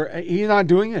deeds, or he's not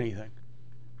doing anything.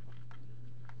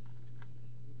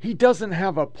 He doesn't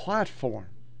have a platform.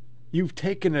 You've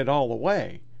taken it all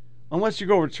away. Unless you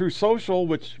go over to True Social,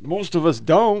 which most of us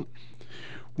don't.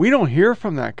 We don't hear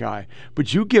from that guy.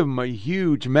 But you give him a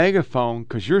huge megaphone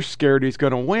because you're scared he's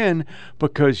going to win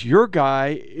because your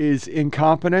guy is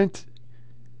incompetent,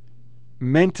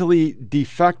 mentally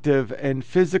defective, and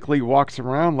physically walks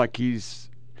around like he's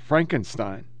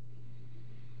Frankenstein.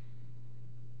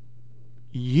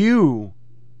 You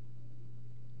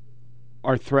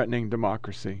are threatening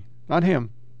democracy, not him.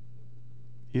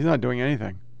 He's not doing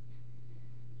anything.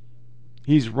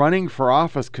 He's running for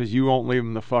office because you won't leave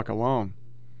him the fuck alone.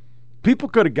 People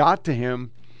could have got to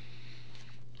him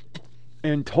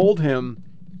and told him,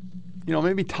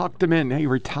 maybe talked him in, hey,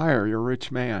 retire, you're a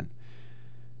rich man.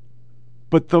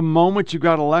 But the moment you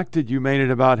got elected, you made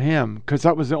it about him because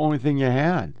that was the only thing you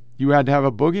had. You had to have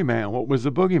a boogeyman. What was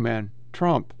the boogeyman?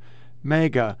 Trump,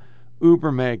 MAGA,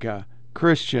 Uber MAGA,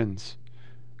 Christians,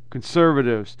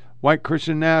 conservatives, white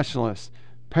Christian nationalists,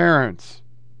 parents,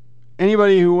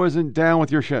 anybody who wasn't down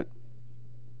with your shit.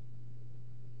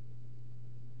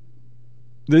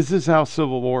 This is how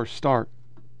civil wars start.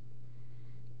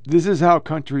 This is how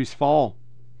countries fall.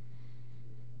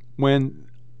 When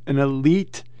an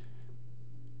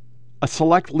a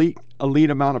select elite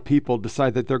amount of people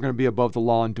decide that they're going to be above the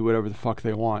law and do whatever the fuck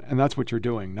they want. And that's what you're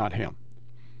doing, not him.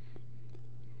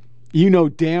 You know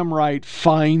damn right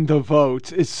find the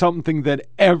votes is something that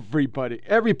every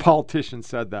politician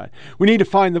said that. We need to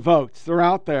find the votes. They're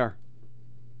out there.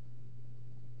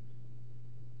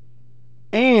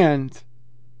 And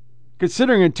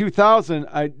considering in 2000,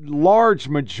 a large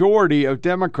majority of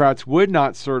Democrats would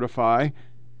not certify,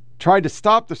 tried to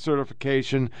stop the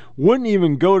certification, wouldn't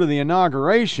even go to the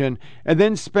inauguration, and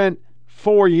then spent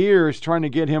 4 years trying to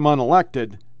get him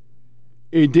unelected.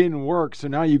 It didn't work, so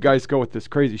now you guys go with this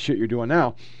crazy shit you're doing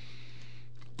now.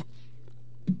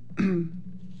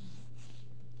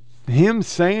 Him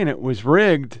saying it was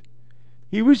rigged,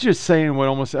 he was just saying what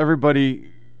almost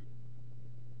everybody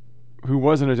who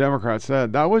wasn't a Democrat,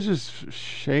 said, that was just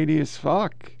shady as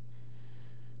fuck.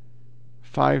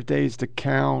 5 days to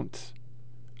count.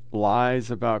 Lies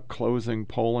about closing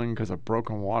polling because of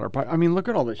broken water pipe. I mean, look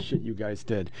at all the shit you guys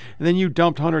did. And then you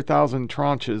dumped 100,000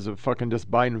 tranches of fucking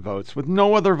just Biden votes with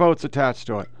no other votes attached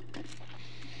to it.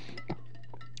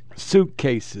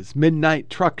 Suitcases, midnight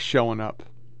trucks showing up.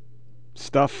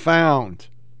 Stuff found.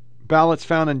 Ballots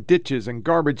found in ditches and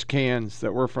garbage cans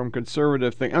that were from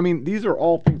conservative things. I mean, these are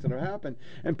all things that have happened.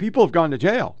 And people have gone to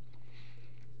jail.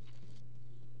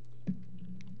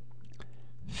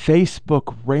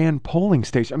 Facebook ran polling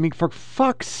stations. I mean, for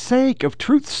fuck's sake, if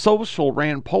Truth Social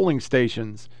ran polling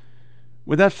stations,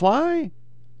 would that fly?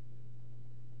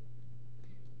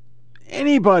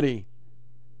 Anybody.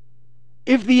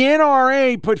 If the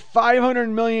NRA put $500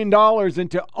 million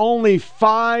into only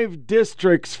 5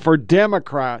 districts for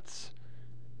Democrats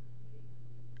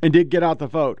and did get out the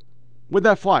vote, would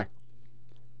that fly?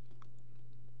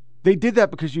 They did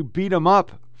that because you beat them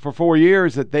up for 4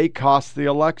 years that they cost the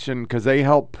election because they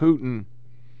helped Putin.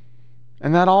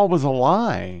 And that all was a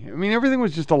lie. I mean, everything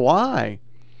was just a lie.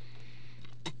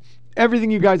 Everything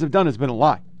you guys have done has been a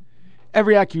lie.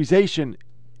 Every accusation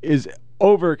is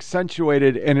over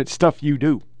accentuated and it's stuff you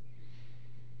do.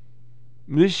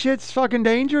 This shit's fucking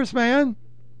dangerous, man.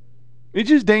 It's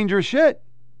just dangerous shit.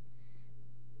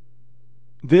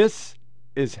 This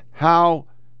is how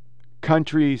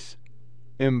countries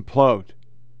implode.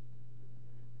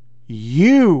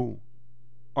 You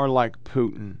are like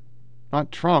Putin,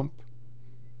 not Trump.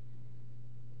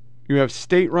 You have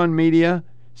state-run media,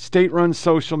 state-run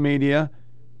social media.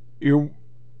 You're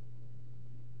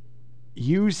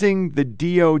using the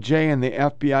DOJ and the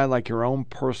FBI like your own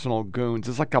personal goons.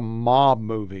 It's like a mob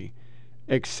movie,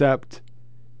 except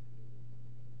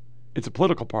it's a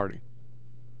political party.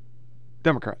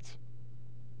 Democrats.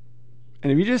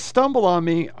 And if you just stumble on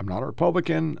me, I'm not a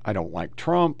Republican. I don't like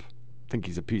Trump. Think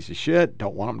he's a piece of shit.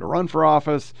 Don't want him to run for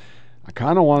office. I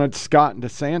kind of wanted Scott and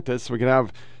DeSantis so we could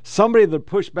have somebody that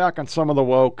push back on some of the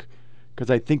woke, because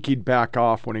I think he'd back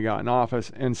off when he got in office,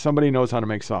 and somebody knows how to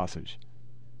make sausage.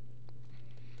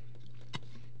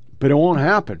 But it won't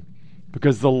happen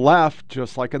because the left,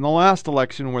 just like in the last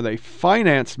election where they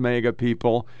financed MAGA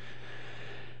people,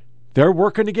 they're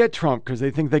working to get Trump because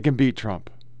they think they can beat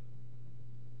Trump.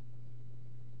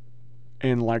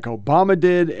 And like Obama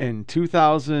did in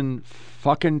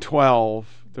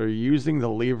 2012, they're using the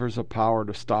levers of power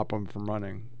to stop him from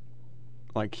running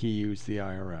like he used the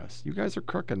IRS. You guys are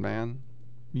crooked, man.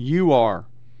 You are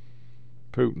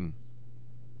Putin.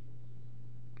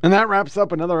 And that wraps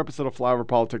up another episode of Flyover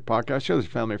PolitiK podcast. Share this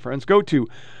with your family and friends. Go to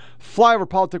Flyover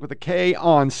PolitiK with a K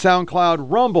on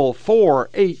SoundCloud, Rumble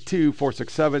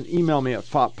 482467. Email me at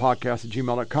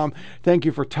foppodcast@gmail.com. Thank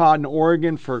you for Todd in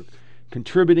Oregon for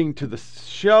contributing to the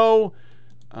show.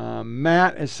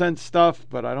 Matt has sent stuff,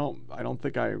 but I don't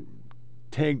think I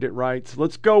tagged it right. So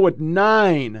let's go with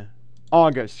 9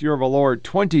 August, year of the Lord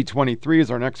 2023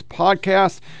 is our next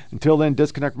podcast. Until then,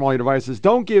 disconnect from all your devices.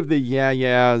 Don't give the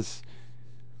yeah-yeahs.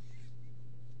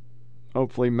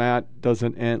 Hopefully Matt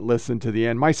doesn't listen to the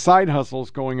end. My side hustle is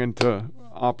going into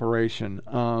operation.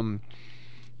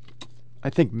 I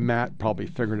think Matt probably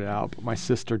figured it out, but my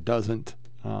sister doesn't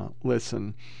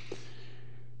listen.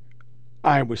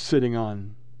 I was sitting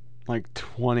on like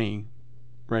 20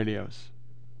 radios.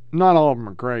 Not all of them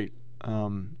are great.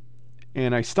 And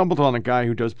I stumbled on a guy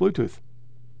who does Bluetooth.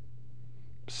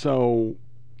 So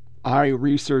I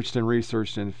researched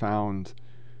and found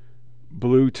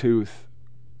Bluetooth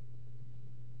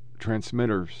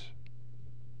transmitters,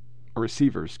 or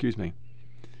receivers,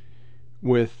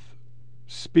 with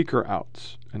speaker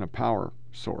outs and a power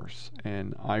source.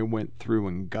 And I went through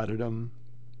and gutted them,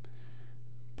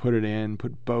 put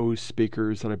Bose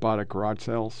speakers that I bought at garage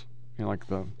sales, like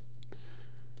the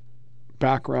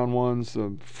background ones,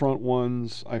 the front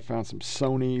ones. I found some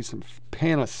Sony, some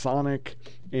Panasonic,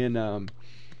 and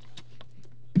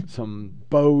some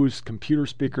Bose computer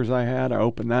speakers I had. I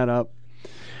opened that up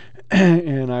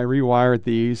and I rewired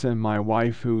these, and my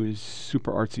wife, who is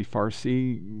super artsy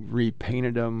fartsy,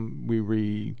 repainted them.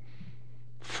 We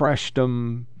refreshed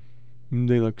them.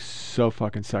 They look so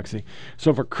fucking sexy.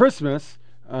 So for Christmas,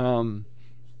 I'm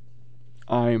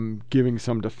giving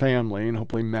some to family, and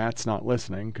hopefully Matt's not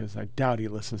listening, because I doubt he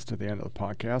listens to the end of the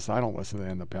podcast. I don't listen to the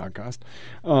end of the podcast.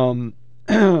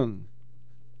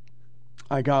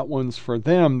 I got ones for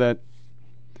them that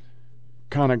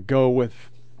kind of go with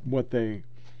what they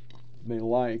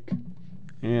like,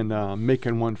 and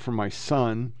making one for my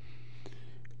son.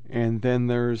 And then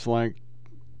there's like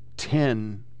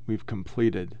 10 we've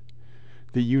completed.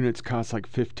 the units cost like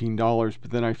 $15,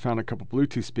 but then I found a couple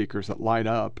Bluetooth speakers that light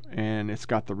up, and it's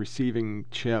got the receiving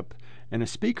chip and a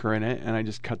speaker in it, and I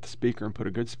just cut the speaker and put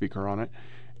a good speaker on it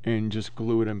and just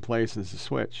glue it in place as a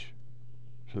switch.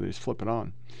 So they just flip it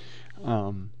on.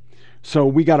 So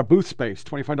we got a booth space,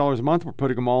 $25 a month. We're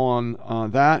putting them all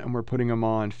on that, and we're putting them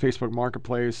on Facebook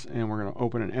Marketplace, and we're going to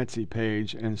open an Etsy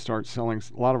page and start selling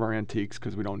a lot of our antiques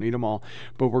because we don't need them all.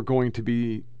 But we're going to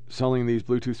be selling these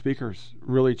Bluetooth speakers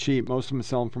really cheap. Most of them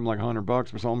sell them from like $100.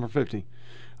 We're selling them for $50.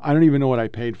 I don't even know what I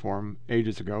paid for them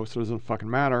ages ago, so it doesn't fucking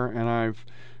matter. And I've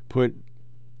put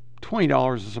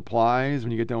 $20 of supplies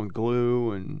when you get done with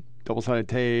glue and double-sided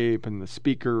tape and the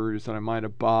speakers that I might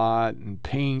have bought and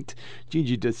paint.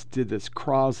 Gigi just did this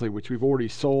Crosley, which we've already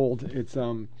sold. It's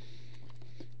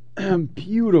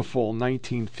beautiful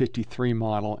 1953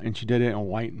 model, and she did it in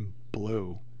white and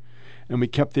blue. And we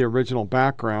kept the original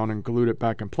background and glued it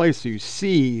back in place so you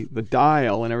see the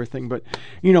dial and everything. But,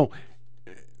 you know,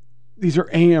 these are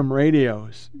AM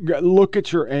radios. Look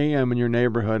at your AM in your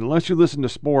neighborhood. Unless you listen to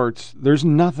sports, there's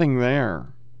nothing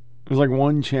there. There's like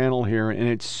one channel here, and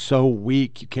it's so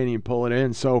weak you can't even pull it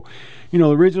in. So, you know,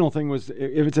 the original thing was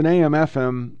if it's an AM,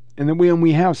 FM, and then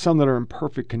we have some that are in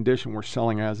perfect condition we're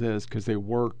selling as is because they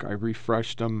work. I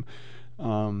refreshed them.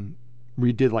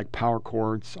 Redid like power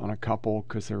cords on a couple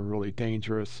because they were really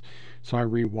dangerous. So I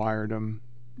rewired them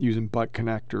using butt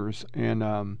connectors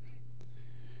and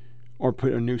or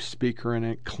put a new speaker in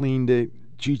it, cleaned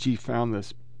it. Gigi found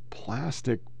this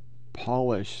plastic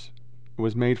polish. It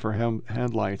was made for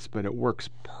headlights, but it works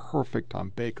perfect on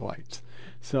bake lights.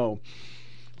 So,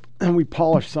 and we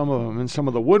polished some of them, and some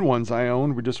of the wood ones I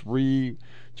owned, we just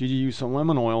Gigi used some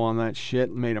lemon oil on that shit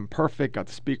and made them perfect. Got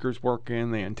the speakers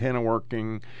working, the antenna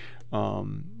working.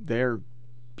 They're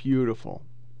beautiful,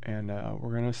 and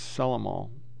we're gonna sell them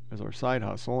all as our side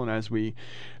hustle. And as we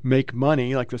make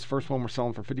money, like this first one we're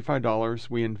selling for $55,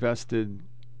 we invested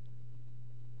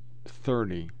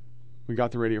 $30. We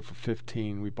got the radio for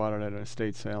 $15. We bought it at an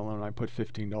estate sale, and I put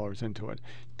 $15 into it.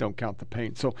 Don't count the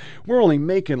paint. So we're only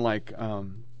making like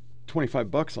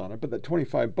 $25 on it. But that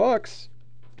 $25,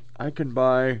 I can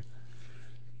buy,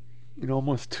 you know,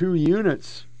 almost 2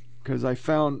 units because I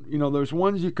found, you know, there's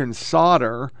ones you can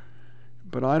solder,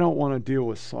 but I don't want to deal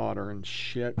with solder and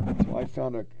shit. So I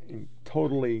found a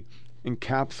totally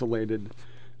encapsulated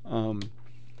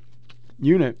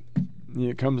unit.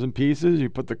 It comes in pieces. You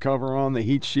put the cover on, the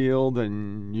heat shield,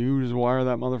 and you just wire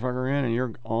that motherfucker in, and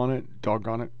you're on it.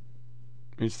 Doggone it.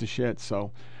 It's the shit.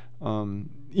 So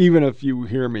even if you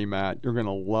hear me, Matt, you're going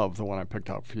to love the one I picked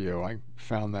out for you. I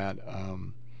found that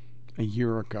a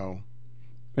year ago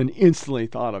and instantly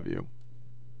thought of you.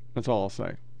 That's all I'll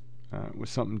say. It was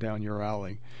something down your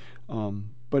alley.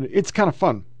 But it's kind of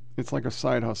fun. It's like a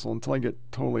side hustle until I get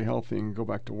totally healthy and go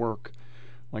back to work.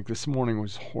 Like this morning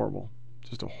was horrible.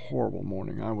 Just a horrible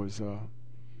morning. I was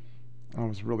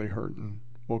really hurting.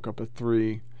 Woke up at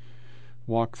 3,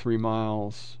 walked 3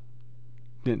 miles,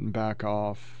 didn't back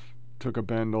off, took a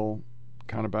bendel,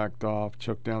 kind of backed off,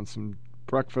 choked down some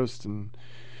breakfast, and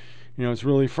you know it's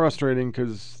really frustrating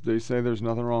because they say there's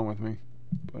nothing wrong with me,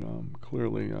 but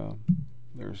clearly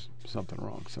there's something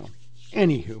wrong. So,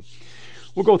 anywho.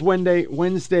 We'll go with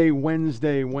Wednesday.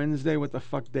 What the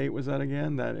fuck date was that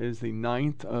again? That is the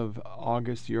 9th of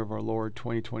August, year of our Lord,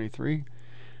 2023.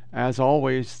 As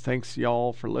always, thanks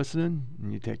y'all for listening,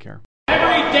 and you take care.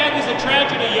 Every death is a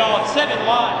tragedy, y'all. It's 7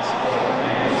 lives.